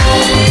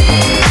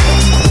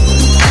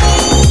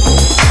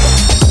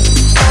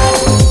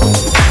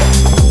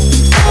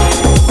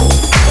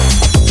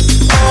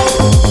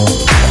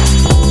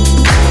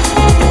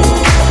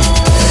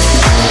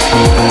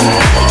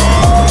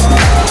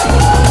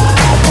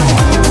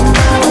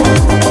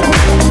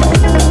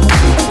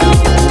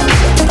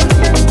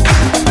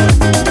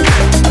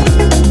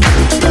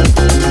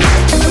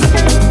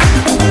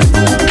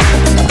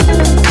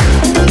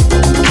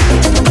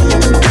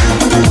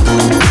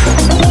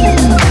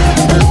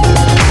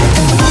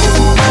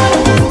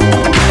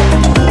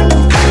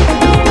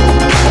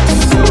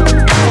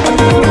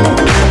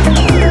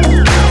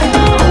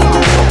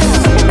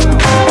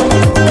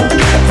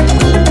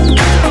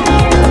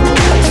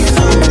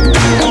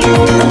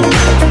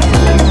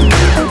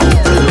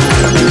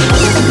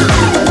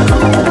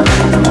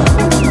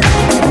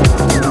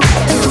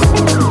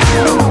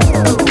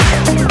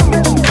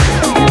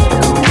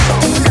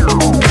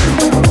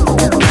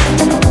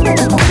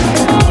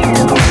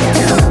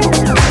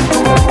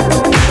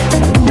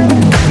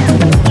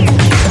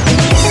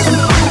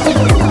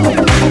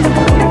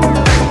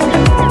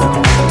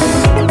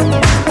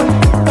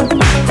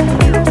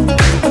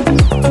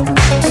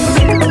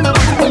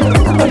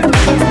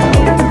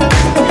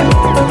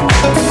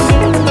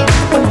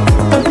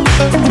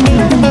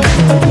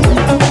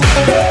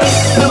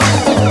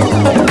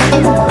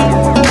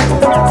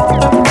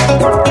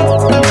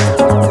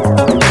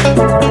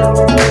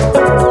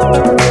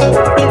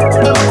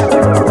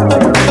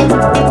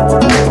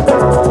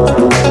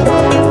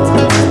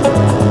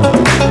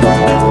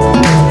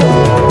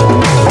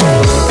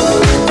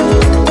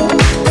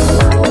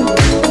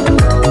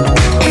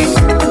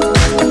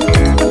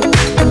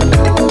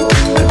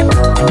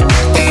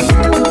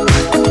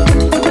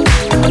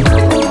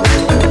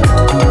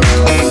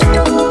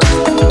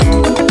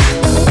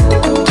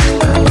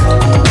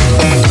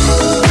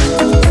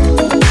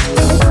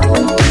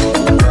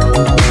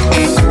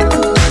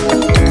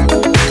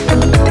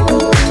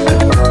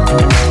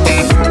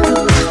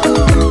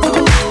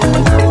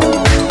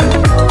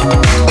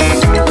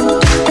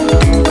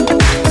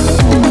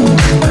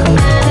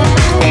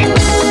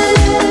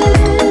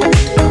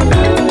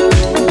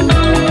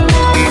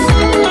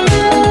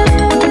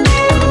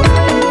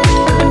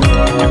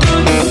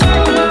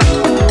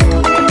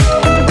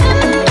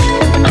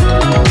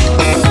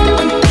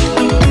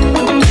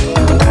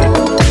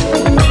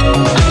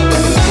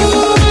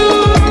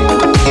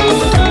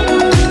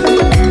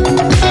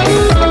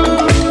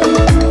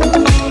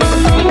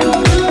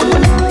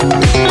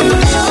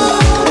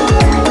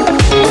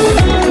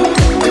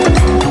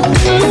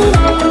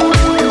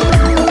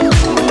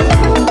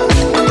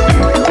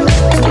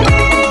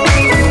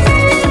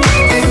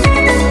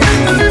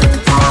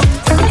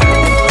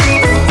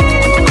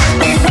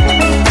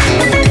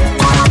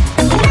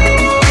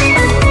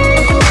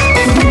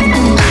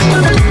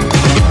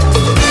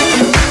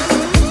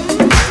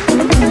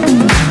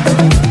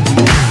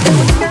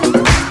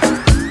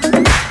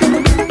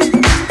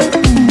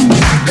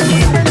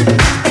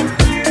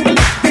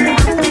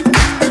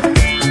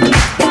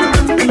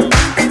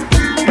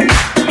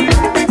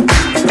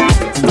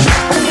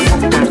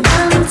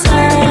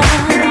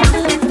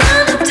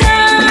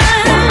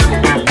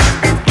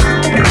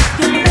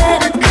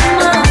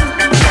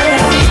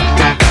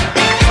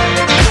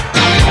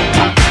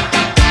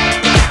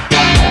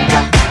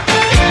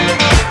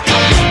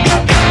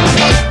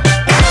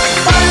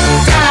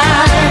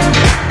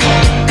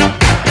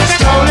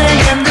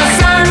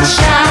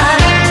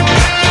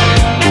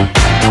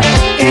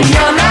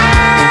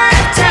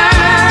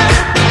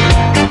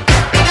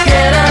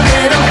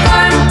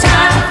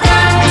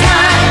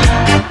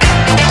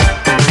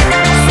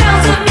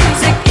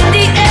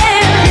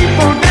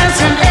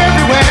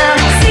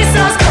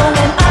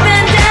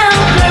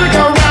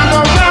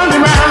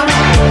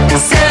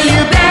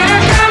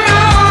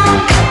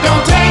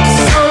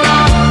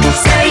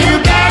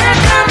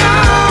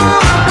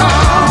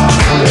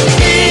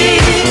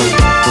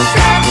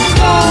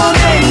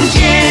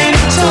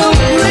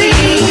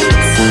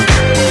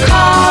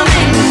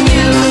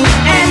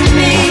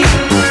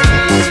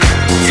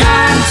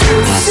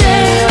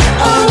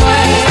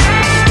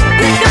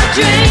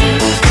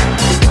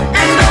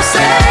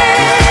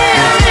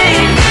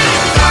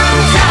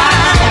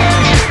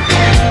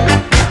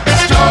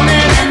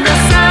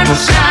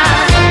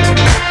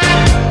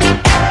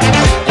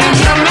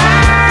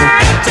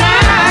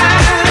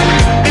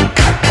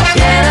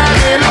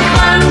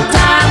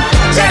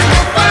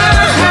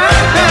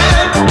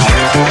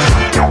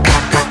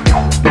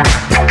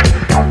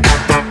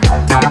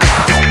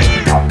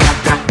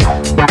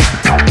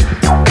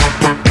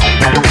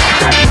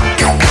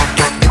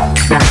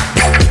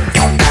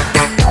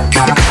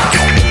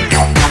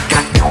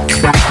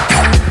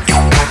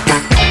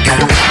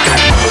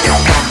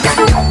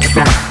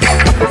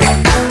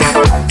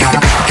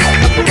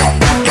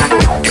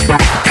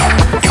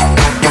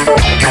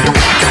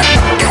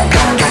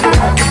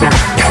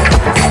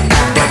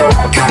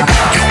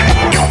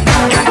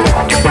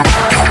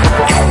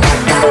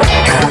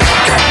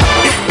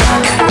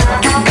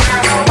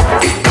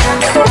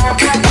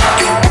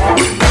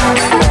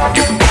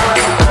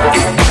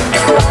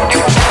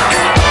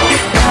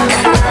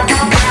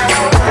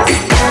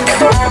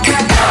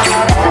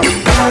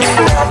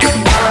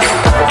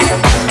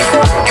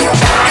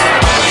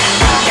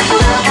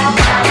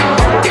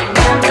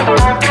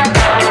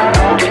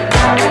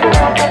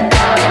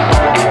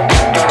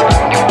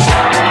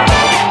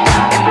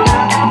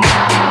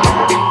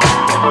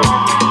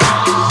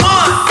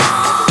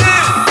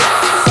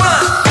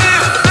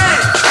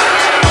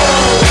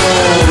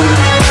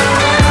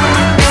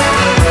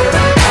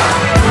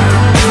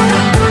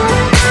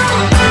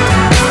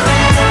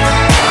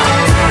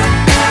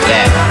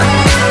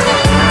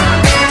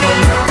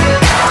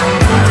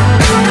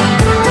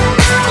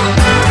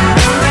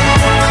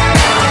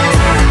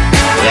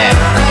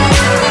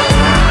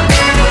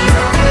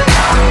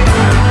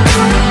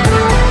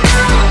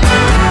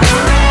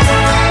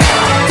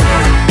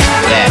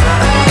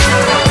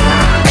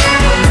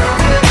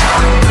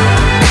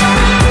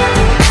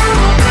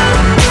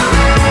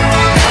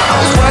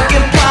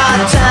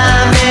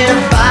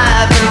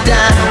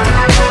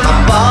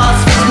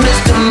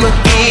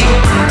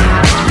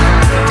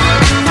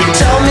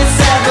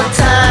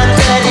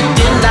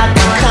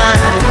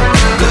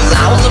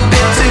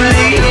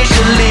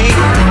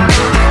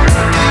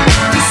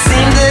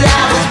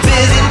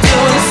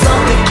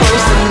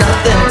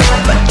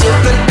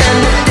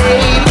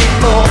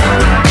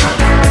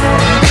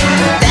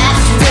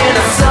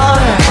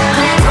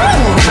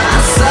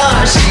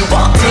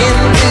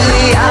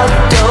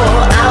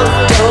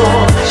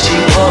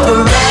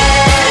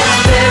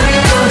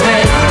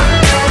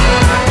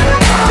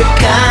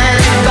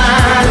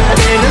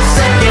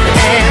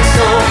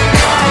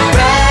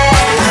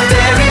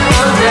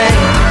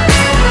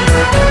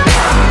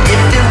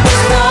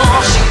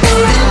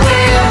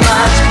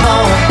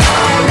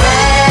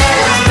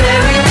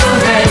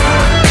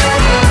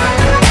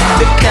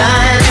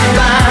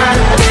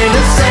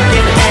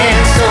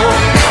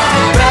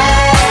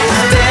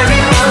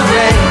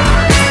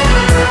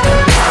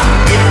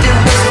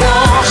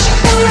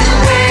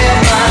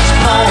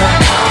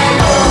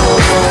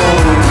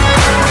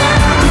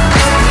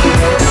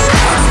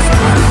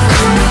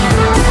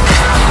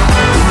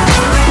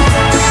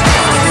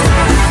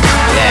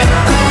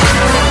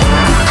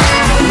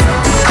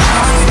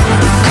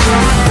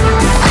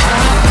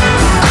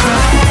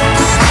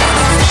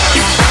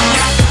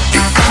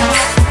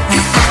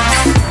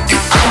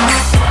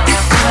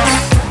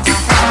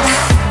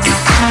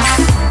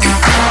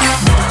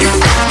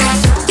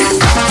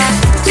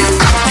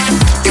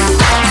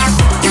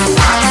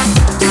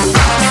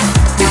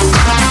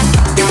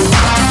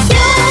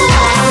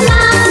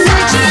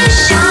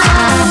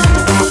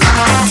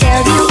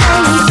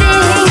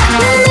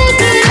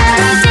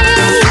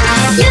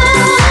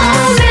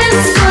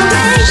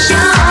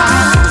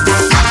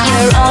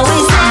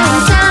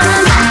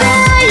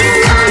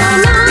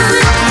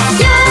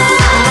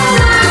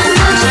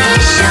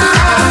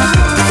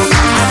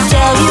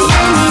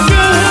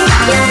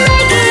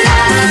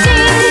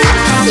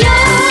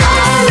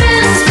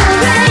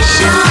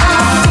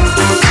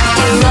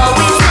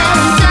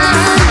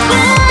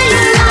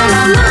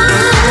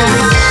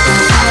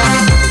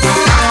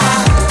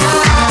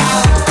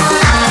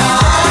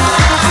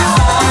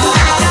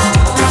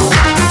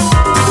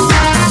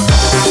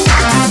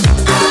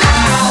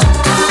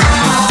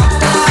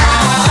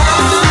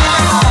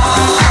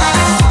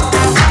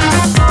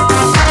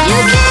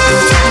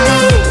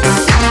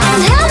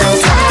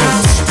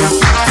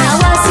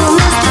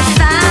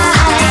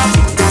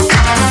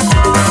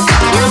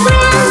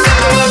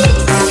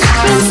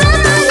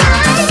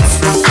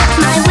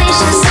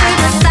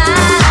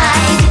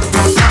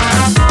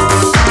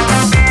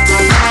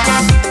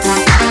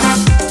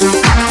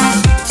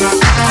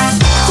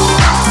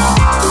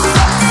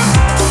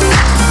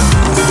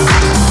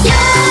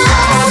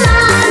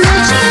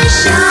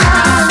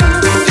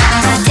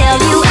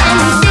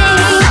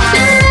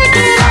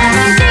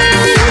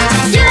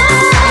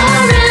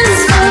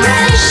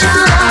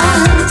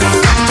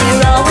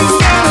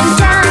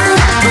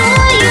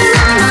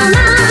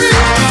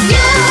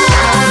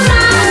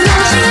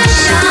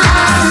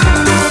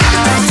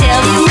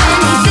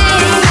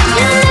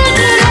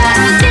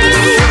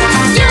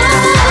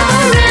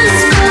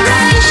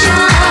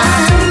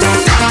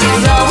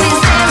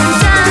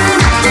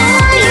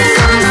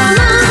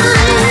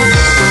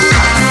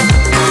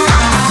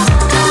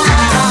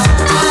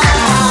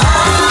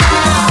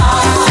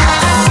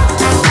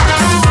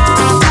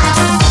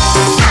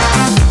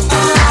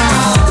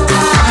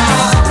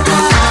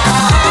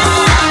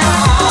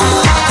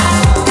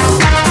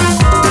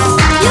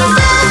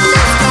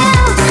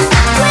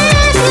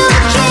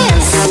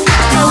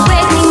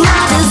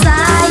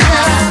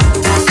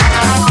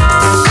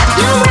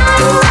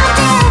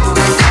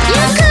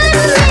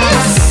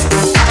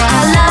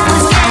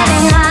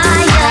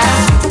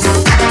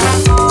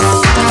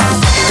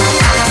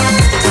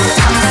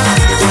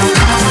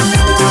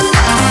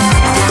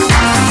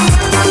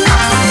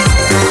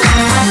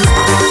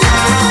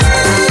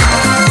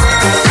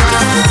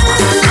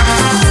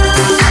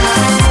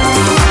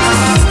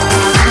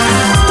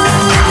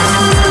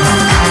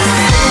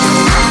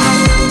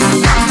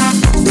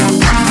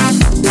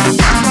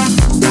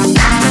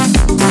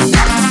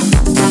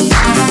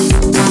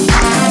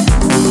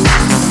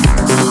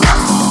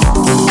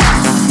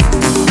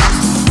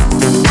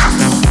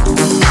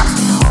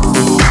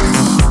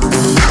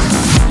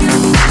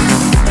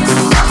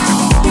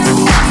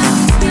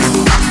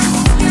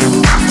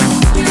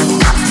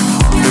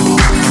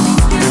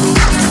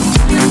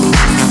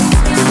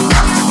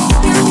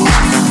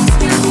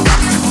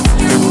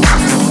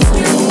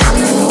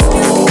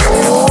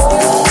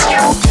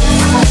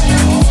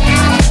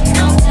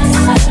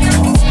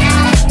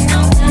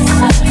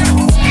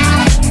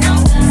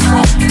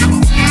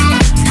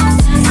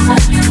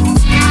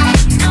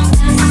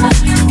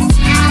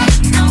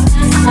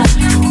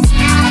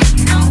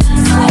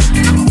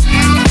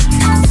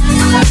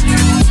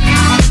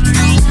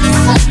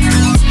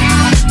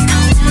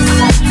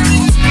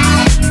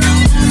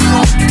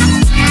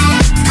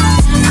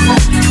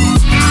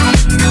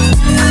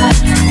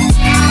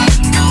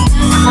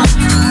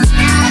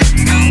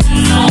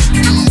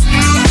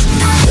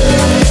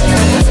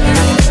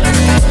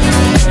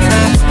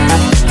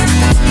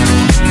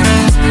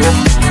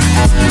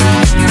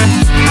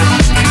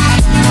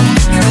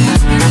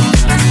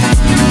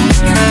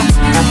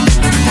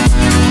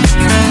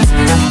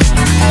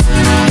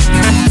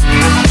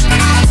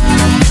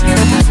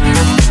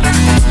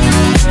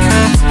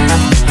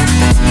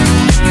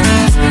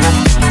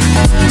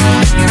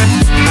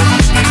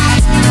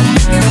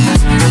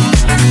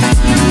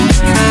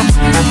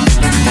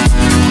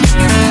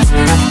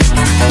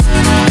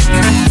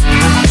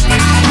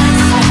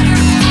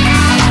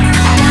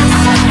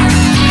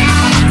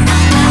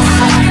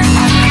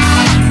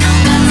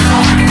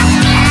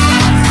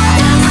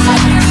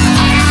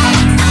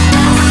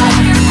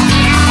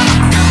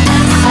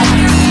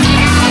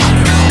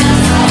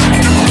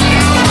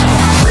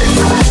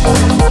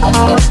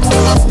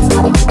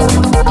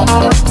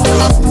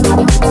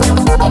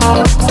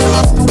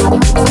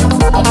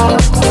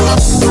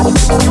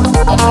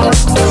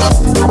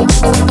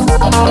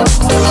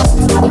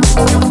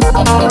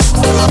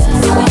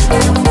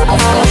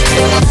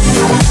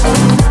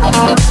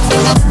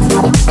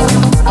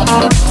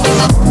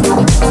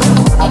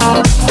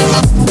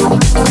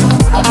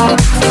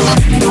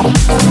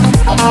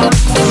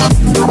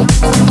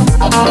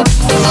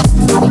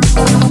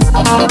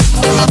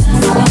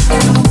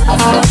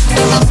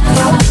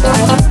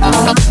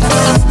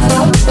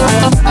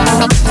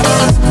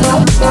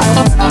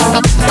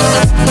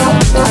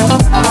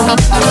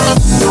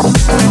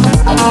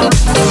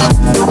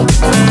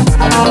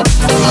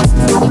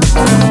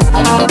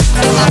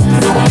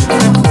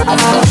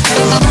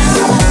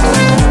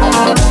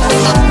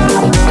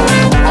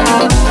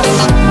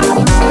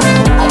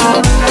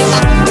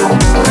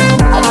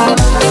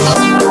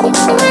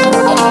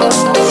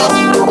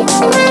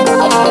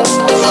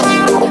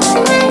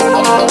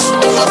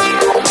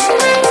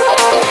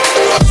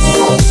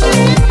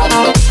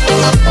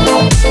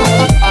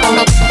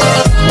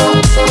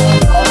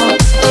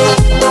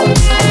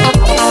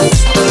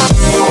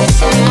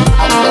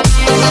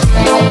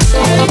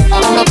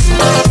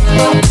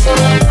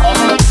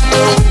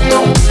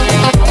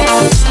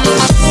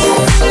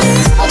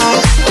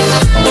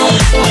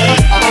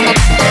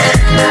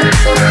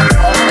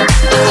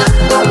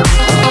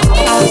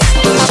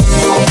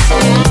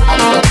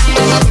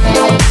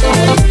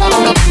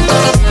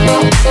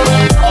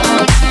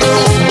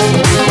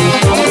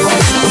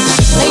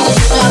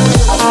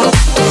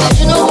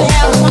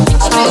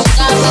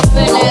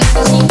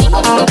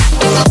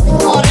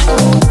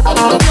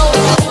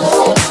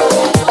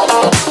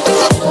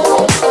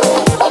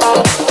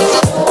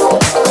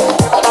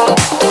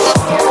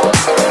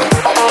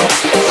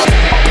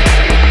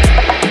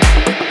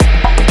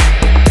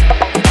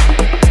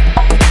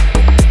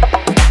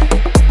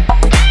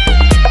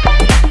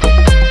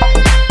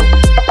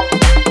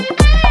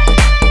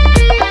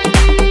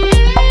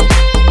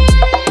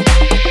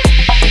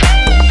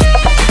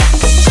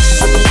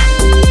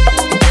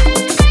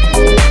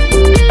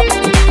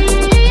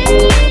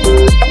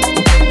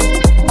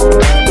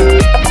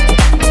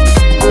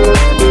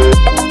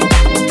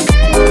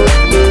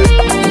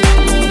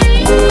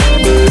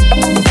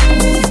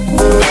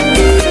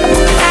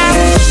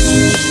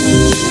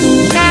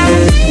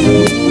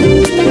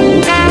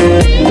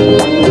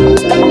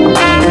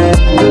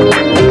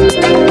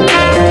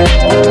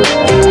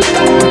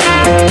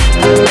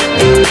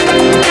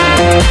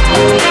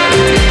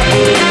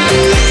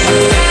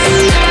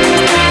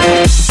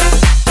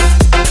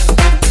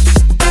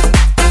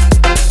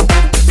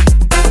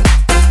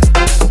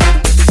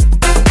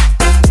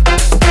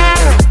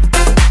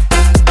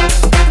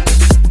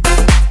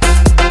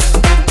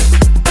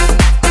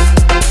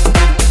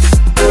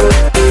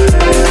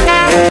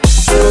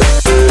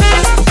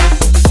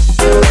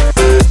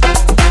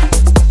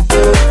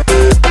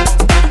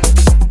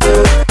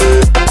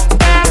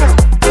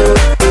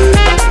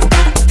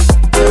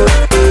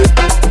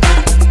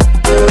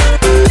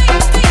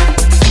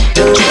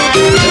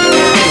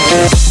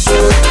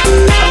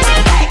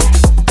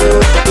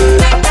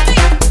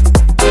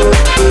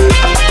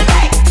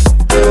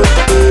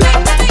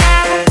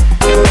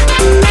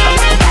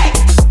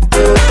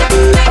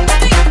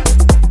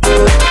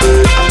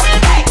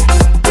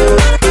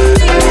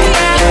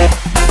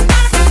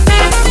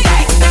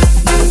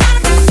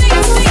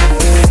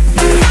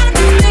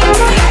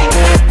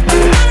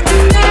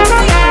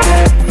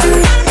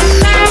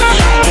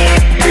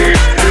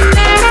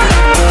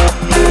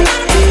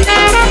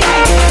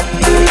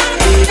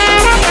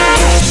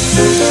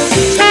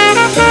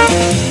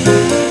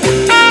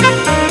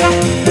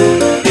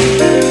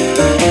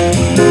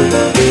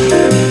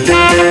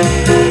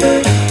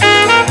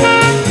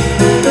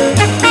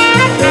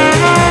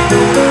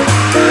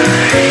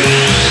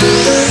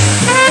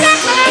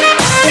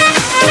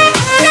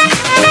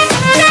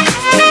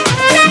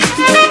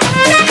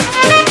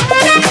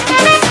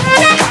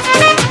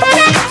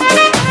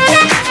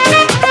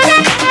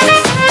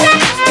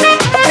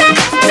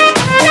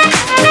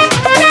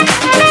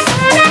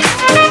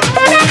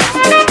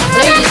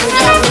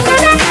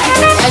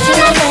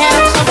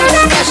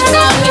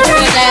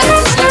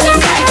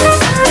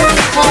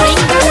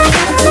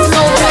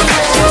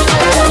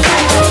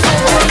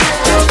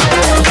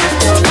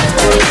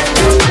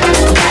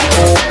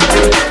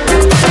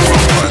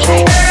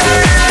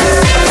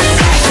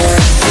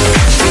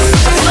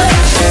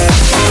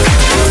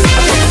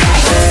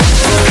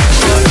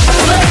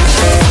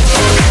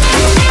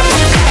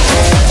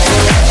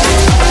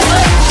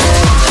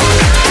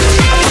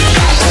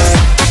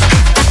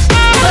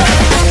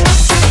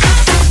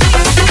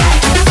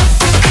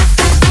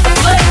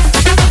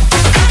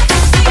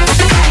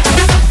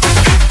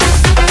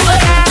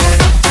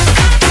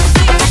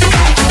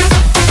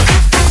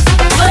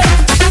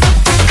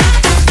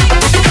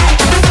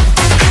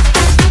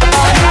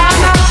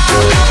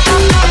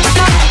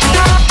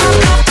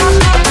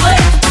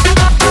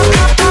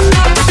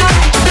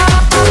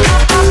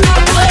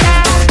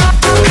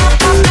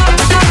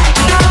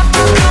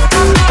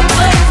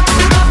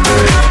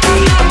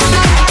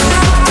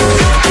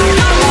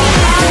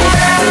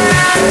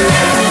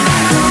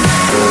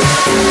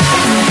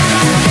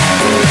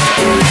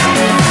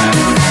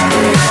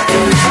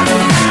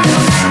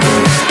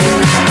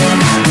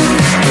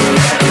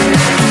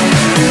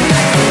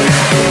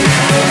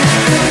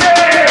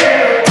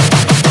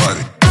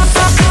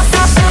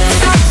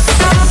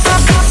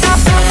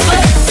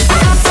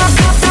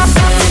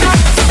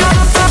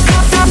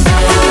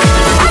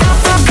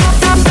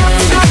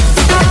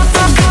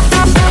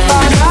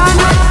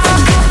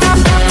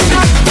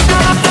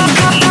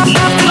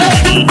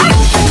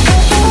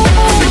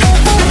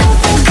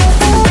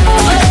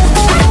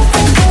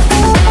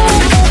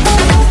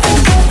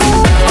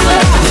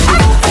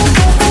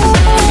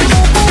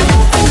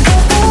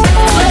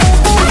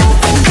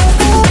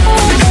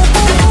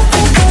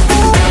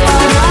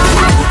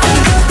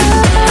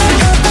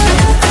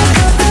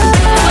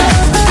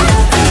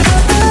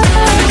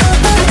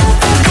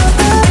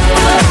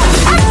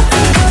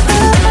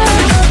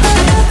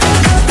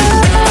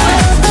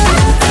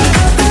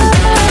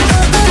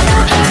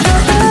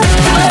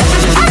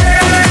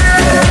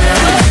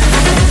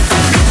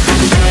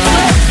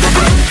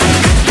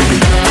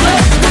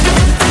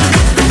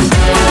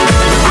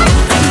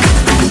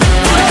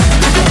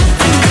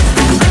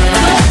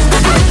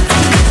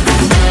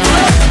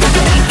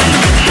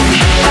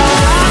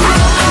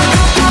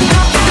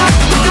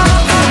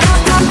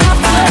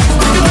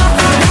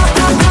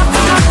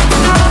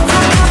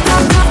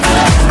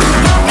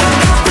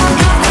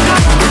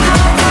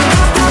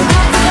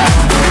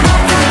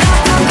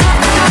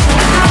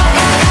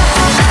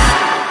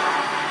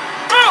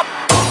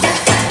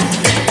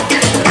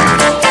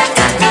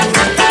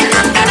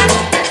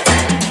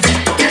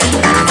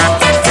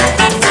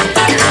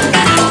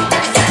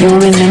 You're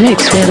in the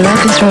mix with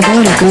Ruckus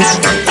Roboticus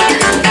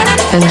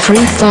and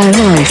Fruit Fly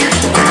Life.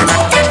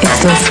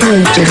 It's the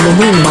fruit of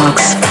the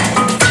Boombox.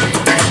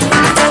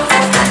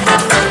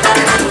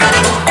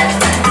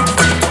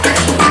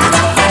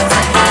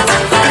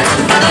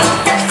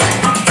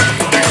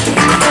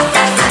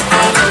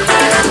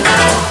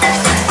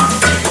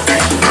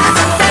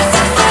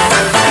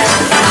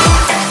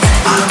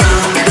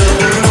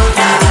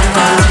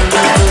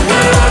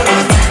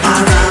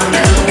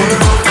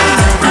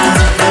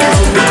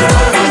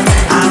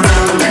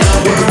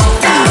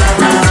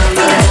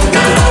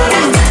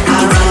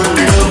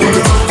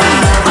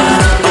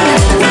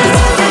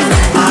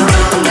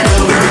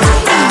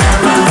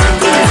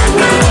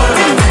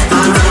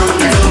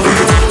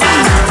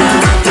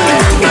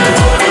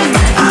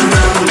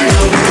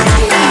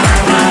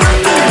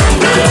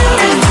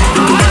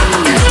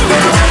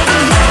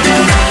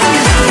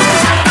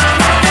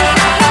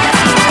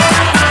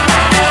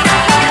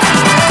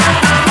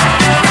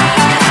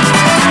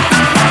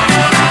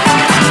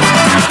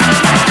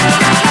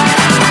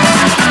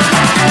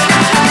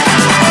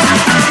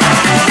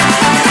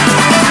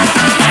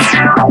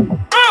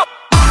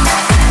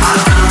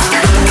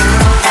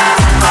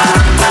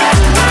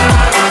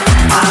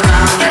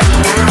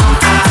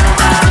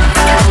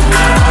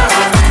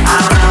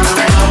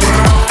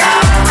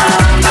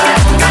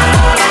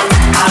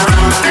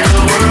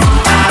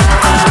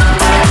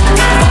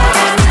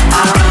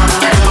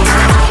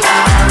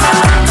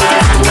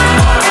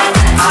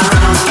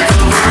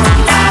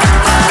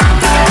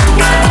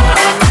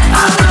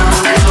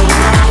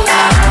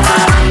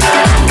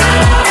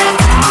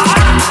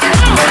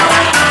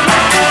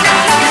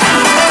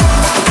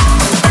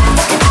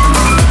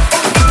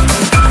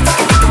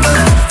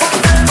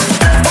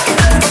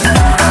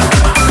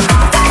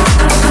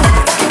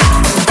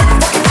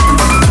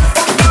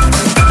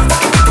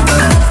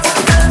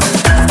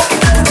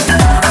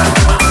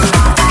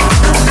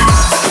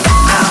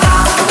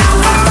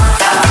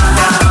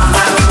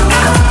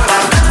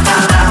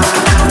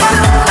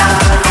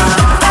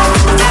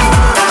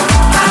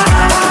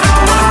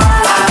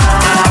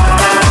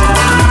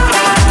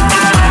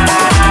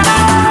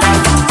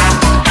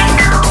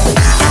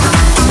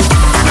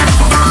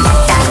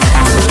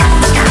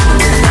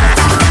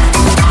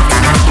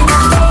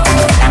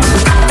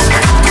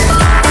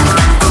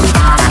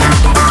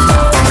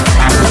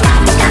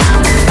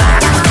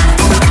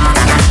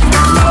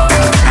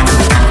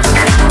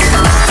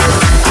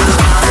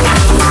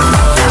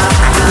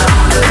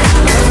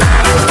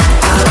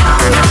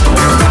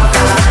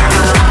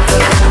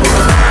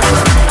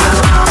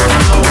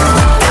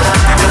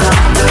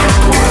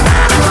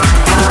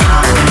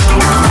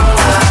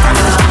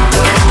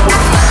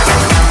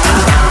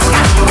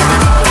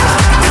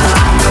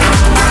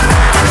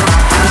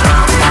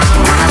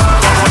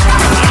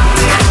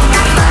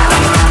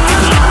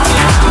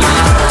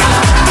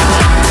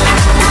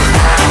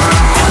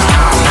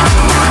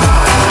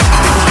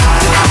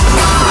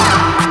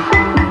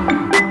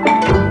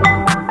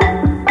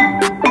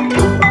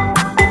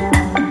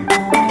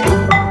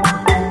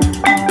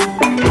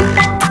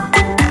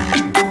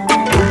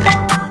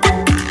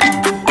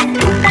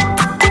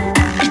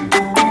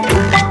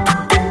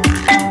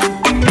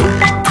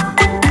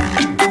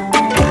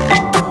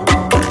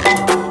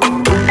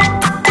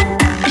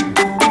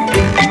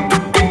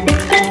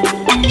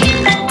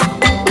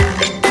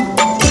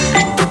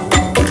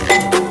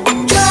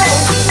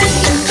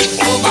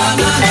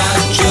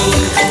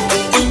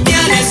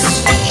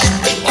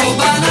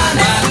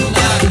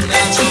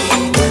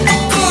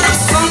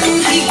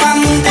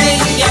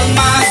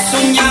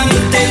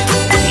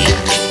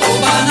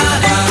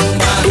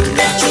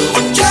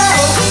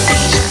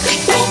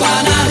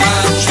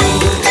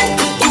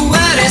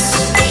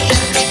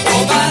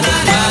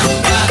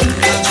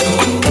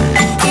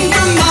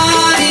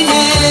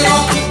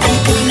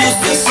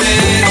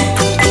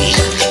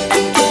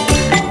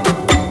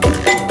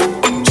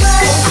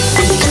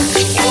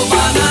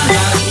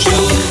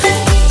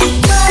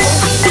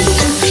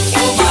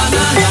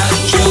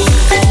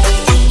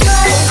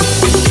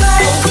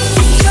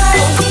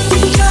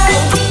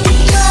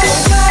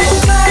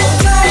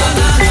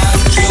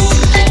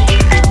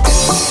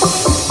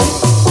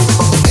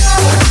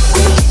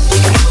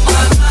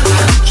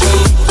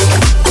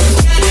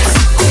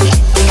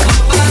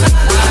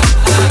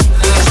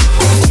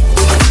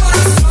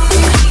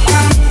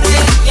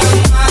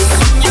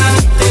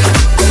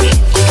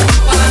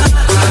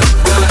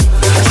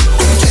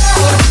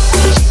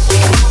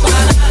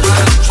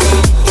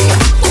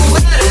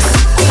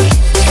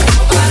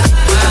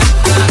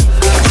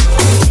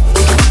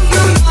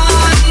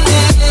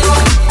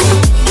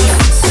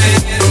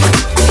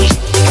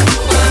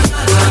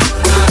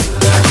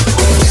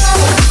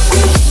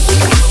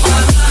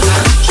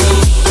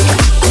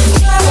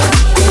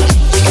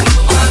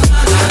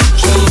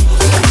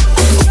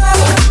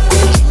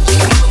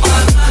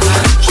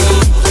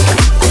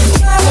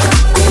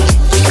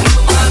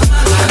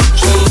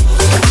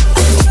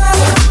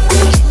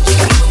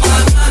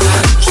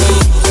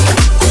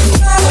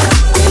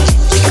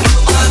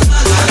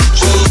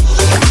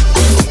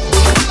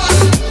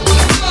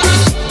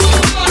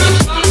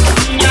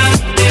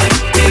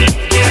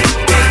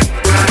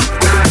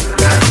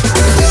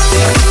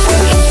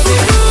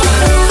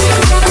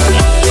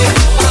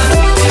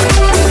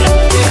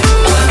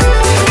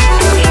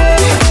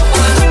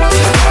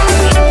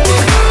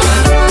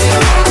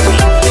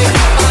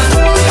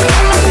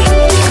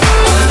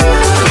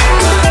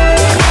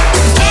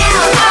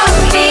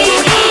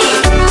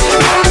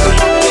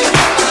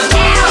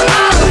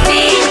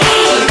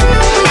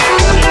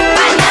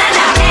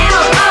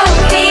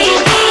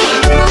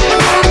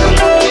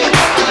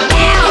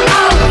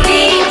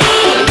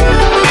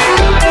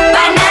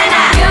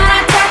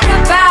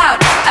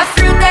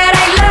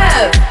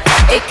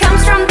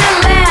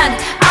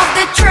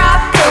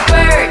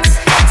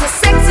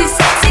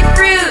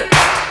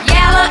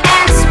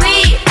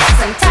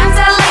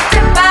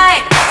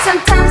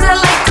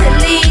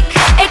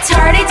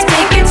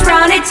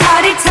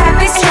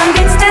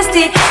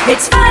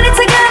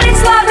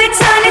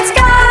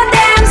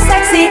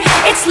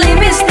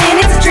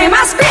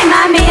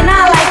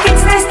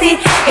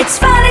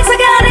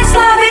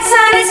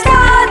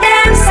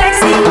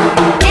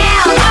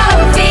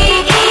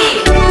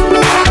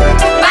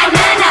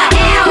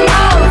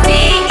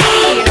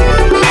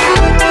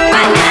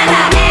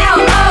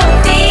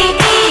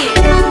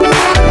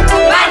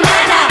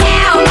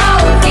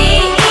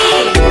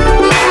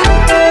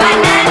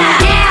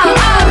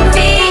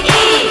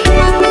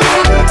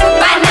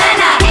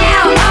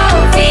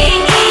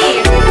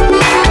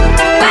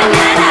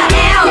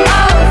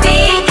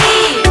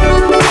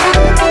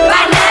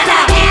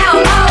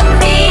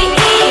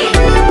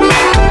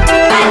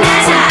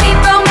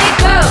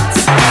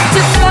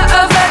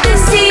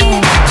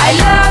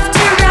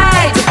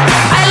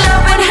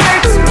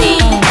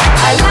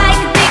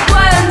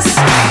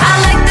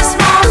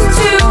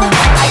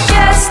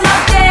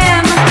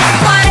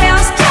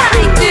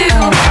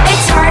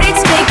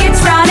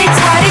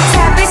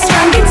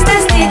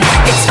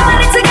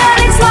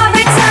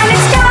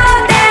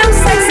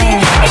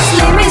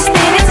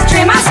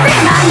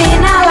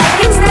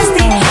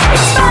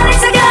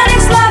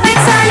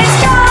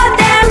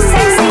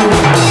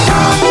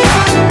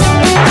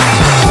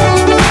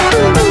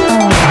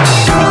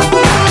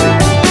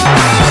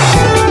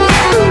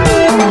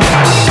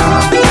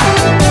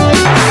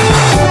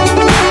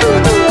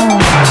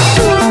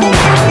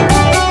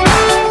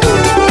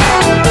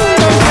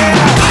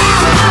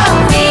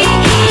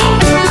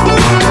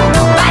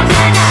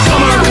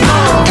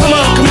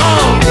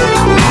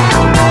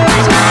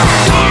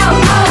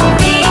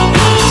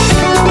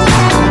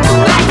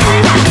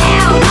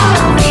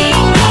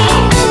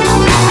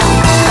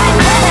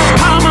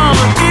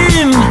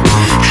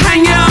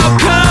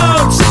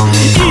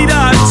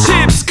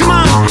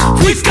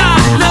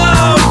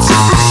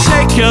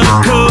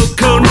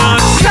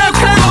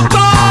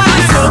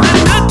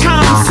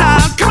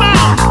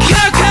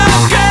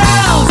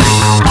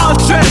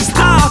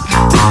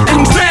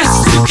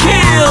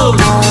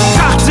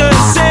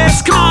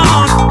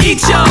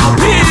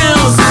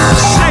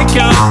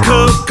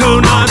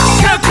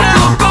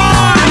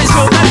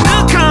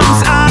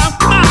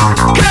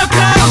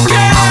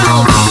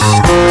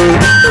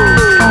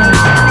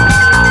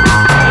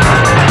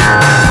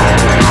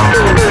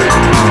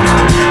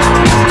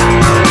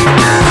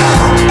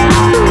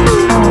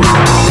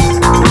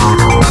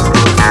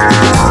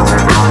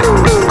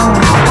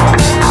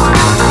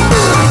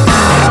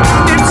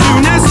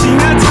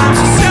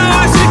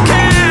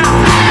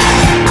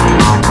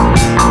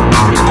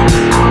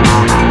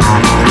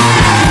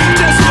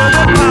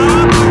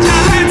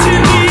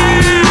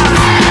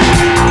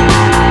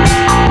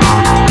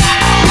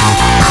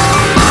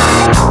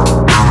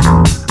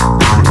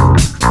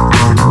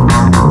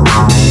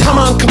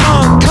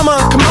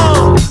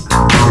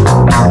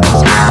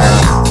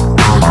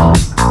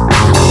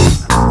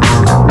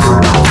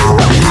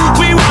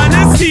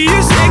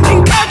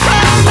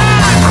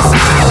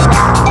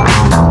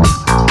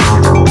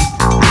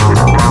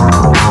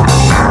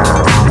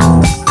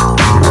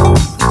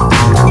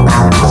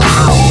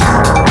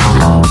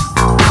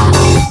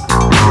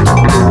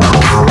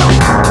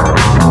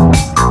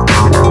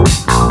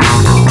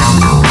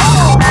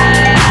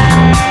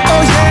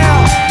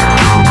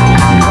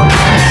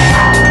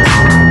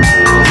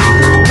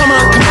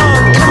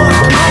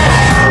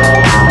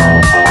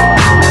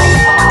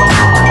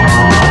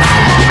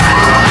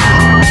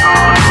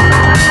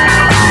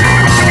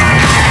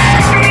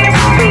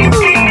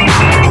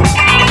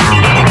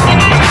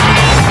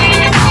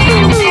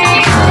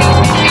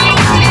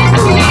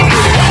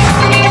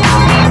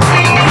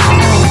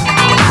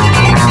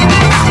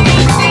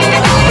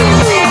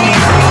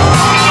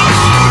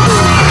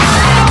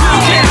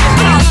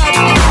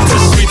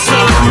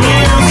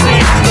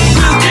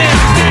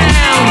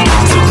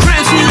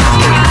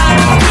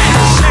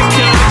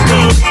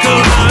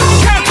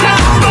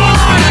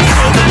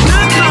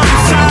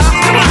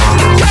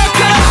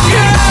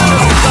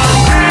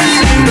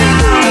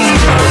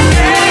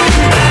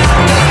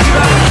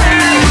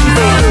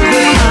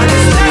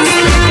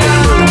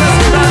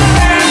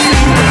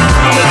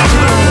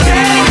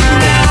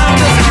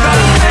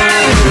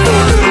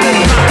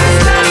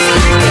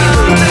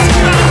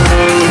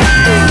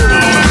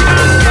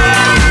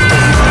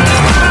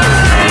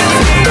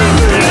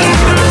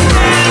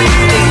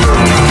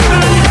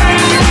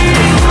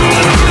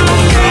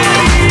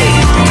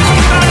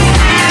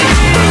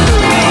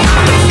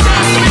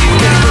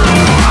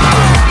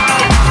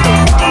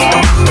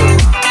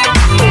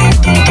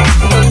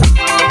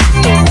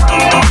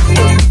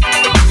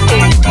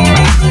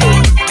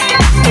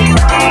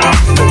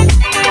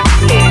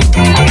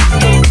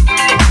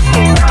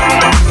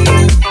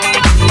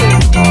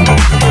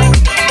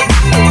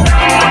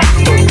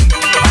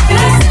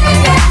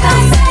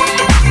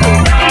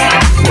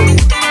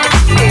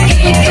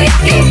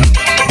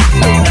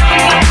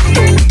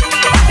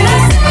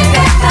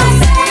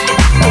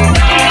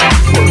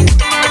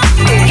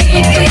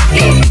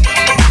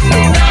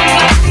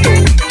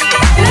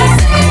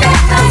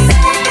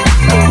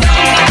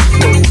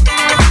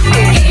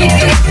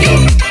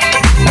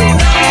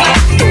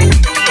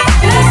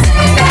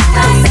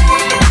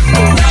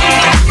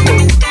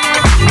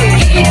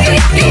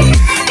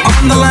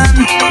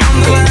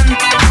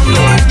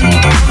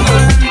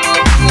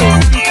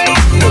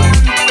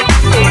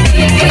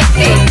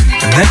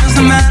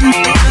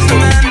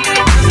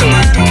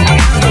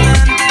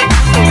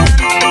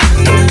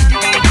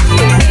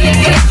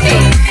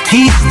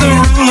 He's the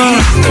ruler.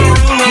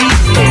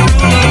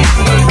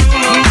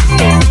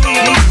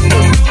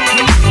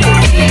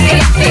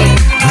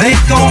 They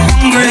go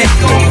hungry.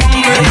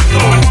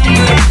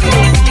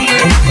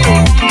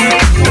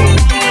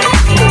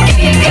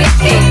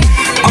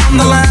 On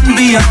the land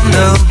beyond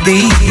the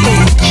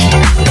beach,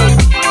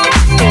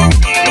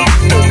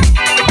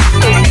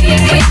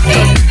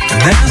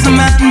 there's a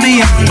man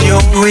beyond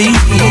your reach.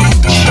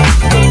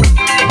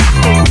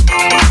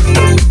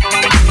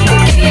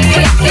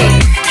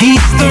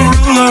 He's the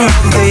ruler of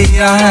the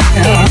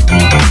isle.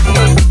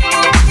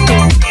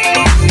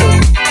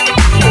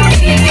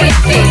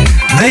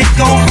 They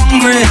go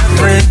hungry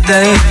every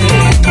day.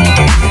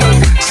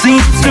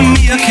 Seems to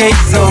me a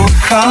case of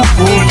foul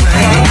play.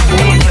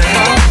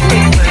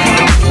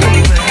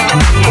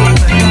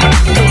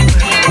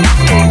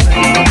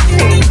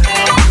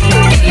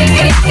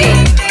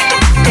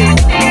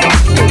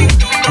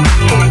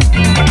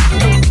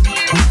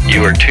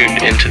 You are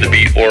tuned into the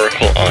Beat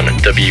Oracle on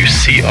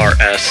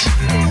WCRS.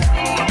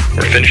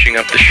 We're finishing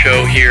up the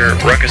show here.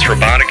 Ruckus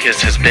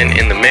Roboticus has been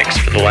in the mix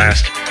for the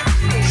last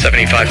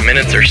 75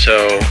 minutes or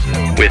so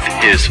with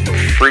his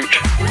Fruit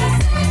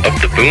of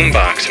the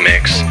Boombox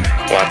mix.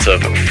 Lots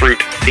of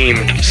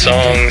fruit-themed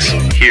songs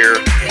here.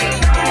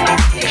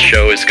 The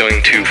show is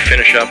going to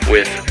finish up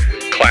with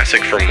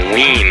classic from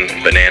Ween,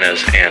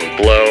 Bananas and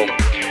Blow.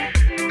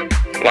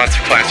 Lots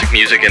of classic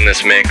music in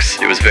this mix.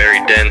 It was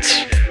very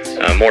dense.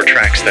 More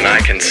tracks than I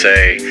can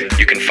say.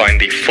 You can find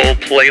the full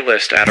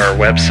playlist at our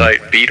website,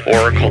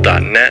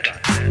 beatoracle.net.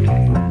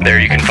 There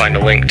you can find a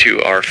link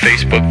to our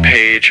Facebook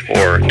page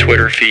or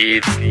Twitter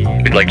feed.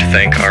 We'd like to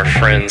thank our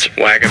friends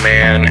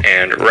Waggaman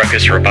and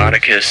Ruckus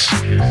Roboticus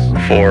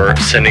for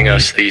sending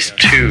us these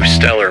two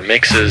stellar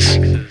mixes.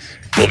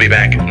 We'll be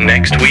back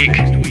next week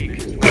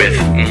with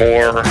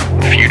more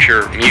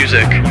future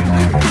music.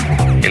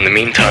 In the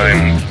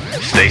meantime,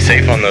 stay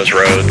safe on those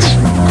roads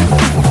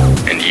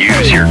and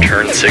use your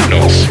turn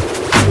signals.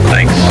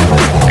 Thanks.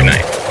 Good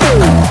night.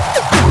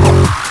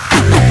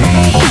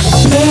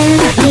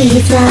 There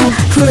is a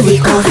fruity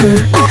coffee.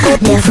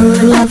 They're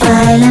full of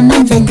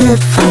vitamins and good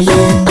for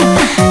you.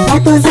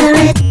 Apples are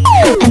red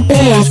and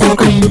pears are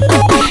green.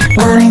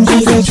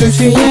 Oranges are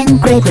juicy and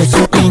grapes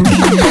are pink.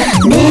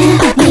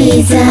 There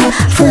is a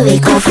fruity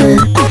coffee.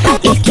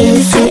 It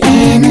gives you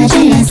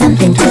energy and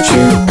something to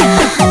chew.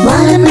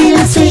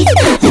 Watermelon sweet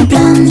and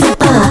plums are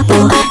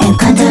purple and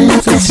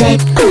cantaloupe are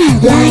shaped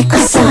like a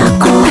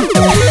circle.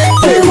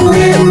 You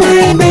and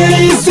my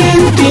belly is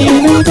empty.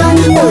 I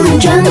don't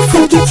want junk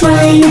food to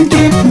try and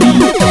tempt me.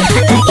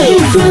 I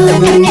eat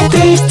fruit and it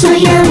tastes too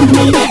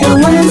yummy.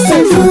 And once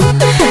I'm full,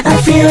 I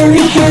feel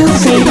really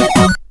healthy.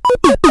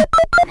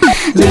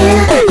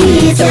 There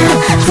is a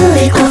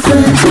fruity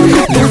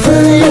fruit. They're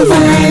full of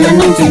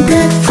vitamins and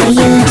good for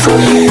you.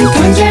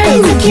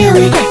 Tangerine and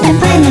kiwi and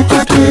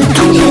pineapple too.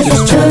 Here's a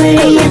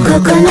strawberry, a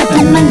coconut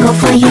and mango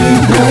for you.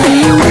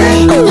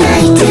 I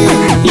like to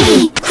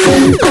eat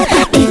fruit.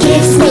 It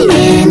gives me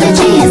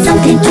energy and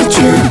something to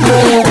chew.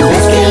 A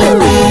basket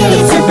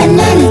berries, a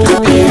banana to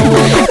peel.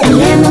 A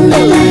lemon, the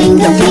lime,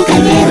 don't think I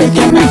ever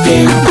get my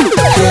fill.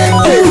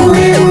 You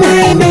and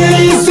my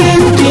belly is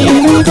empty.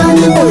 I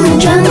don't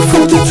want junk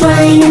food to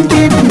try and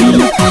tempt me.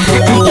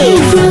 I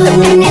eat fruit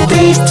and it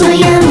tastes too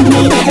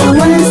yummy. And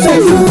once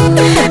I'm full,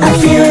 I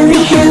feel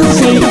really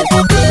healthy.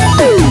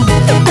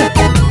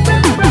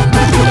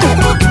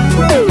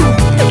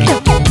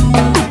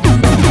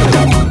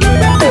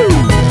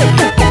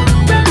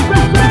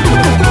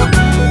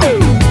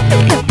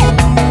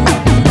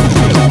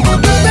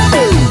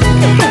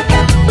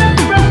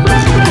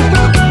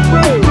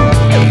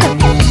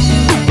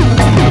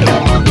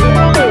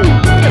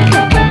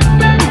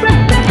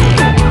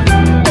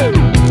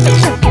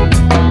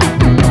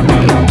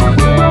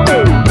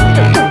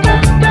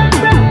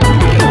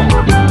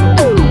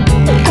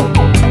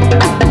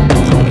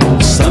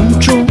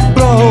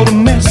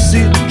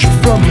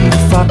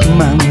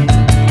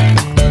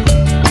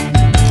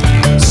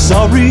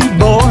 Sorry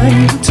boy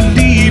to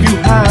leave you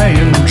high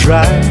and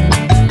dry,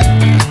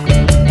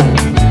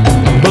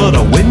 but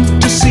I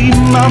went to see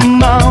my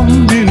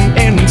mom in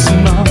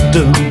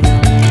Ensenada,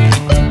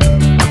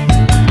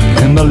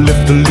 and I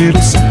left a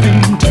little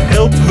something to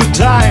help the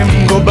time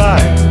go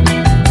by.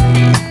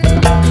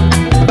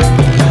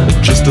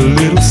 Just a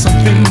little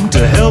something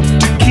to help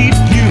to keep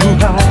you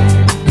high.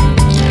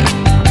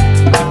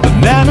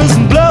 Bananas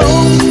and blow,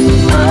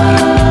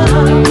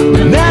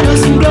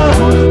 bananas and blow,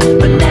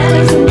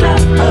 bananas and blow.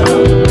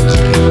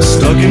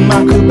 Stuck in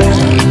my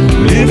cabana,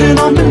 living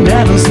on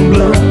bananas and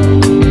blow.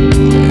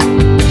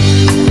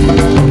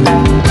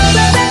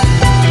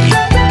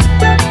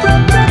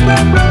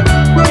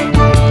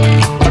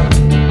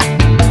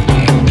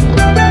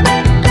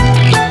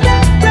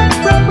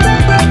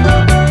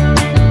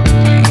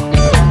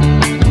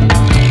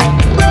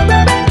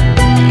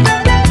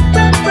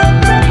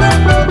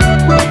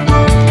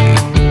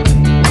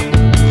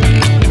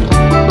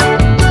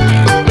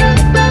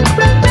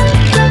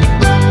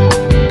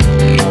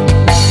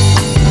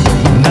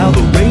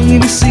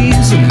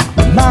 Season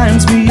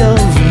reminds me of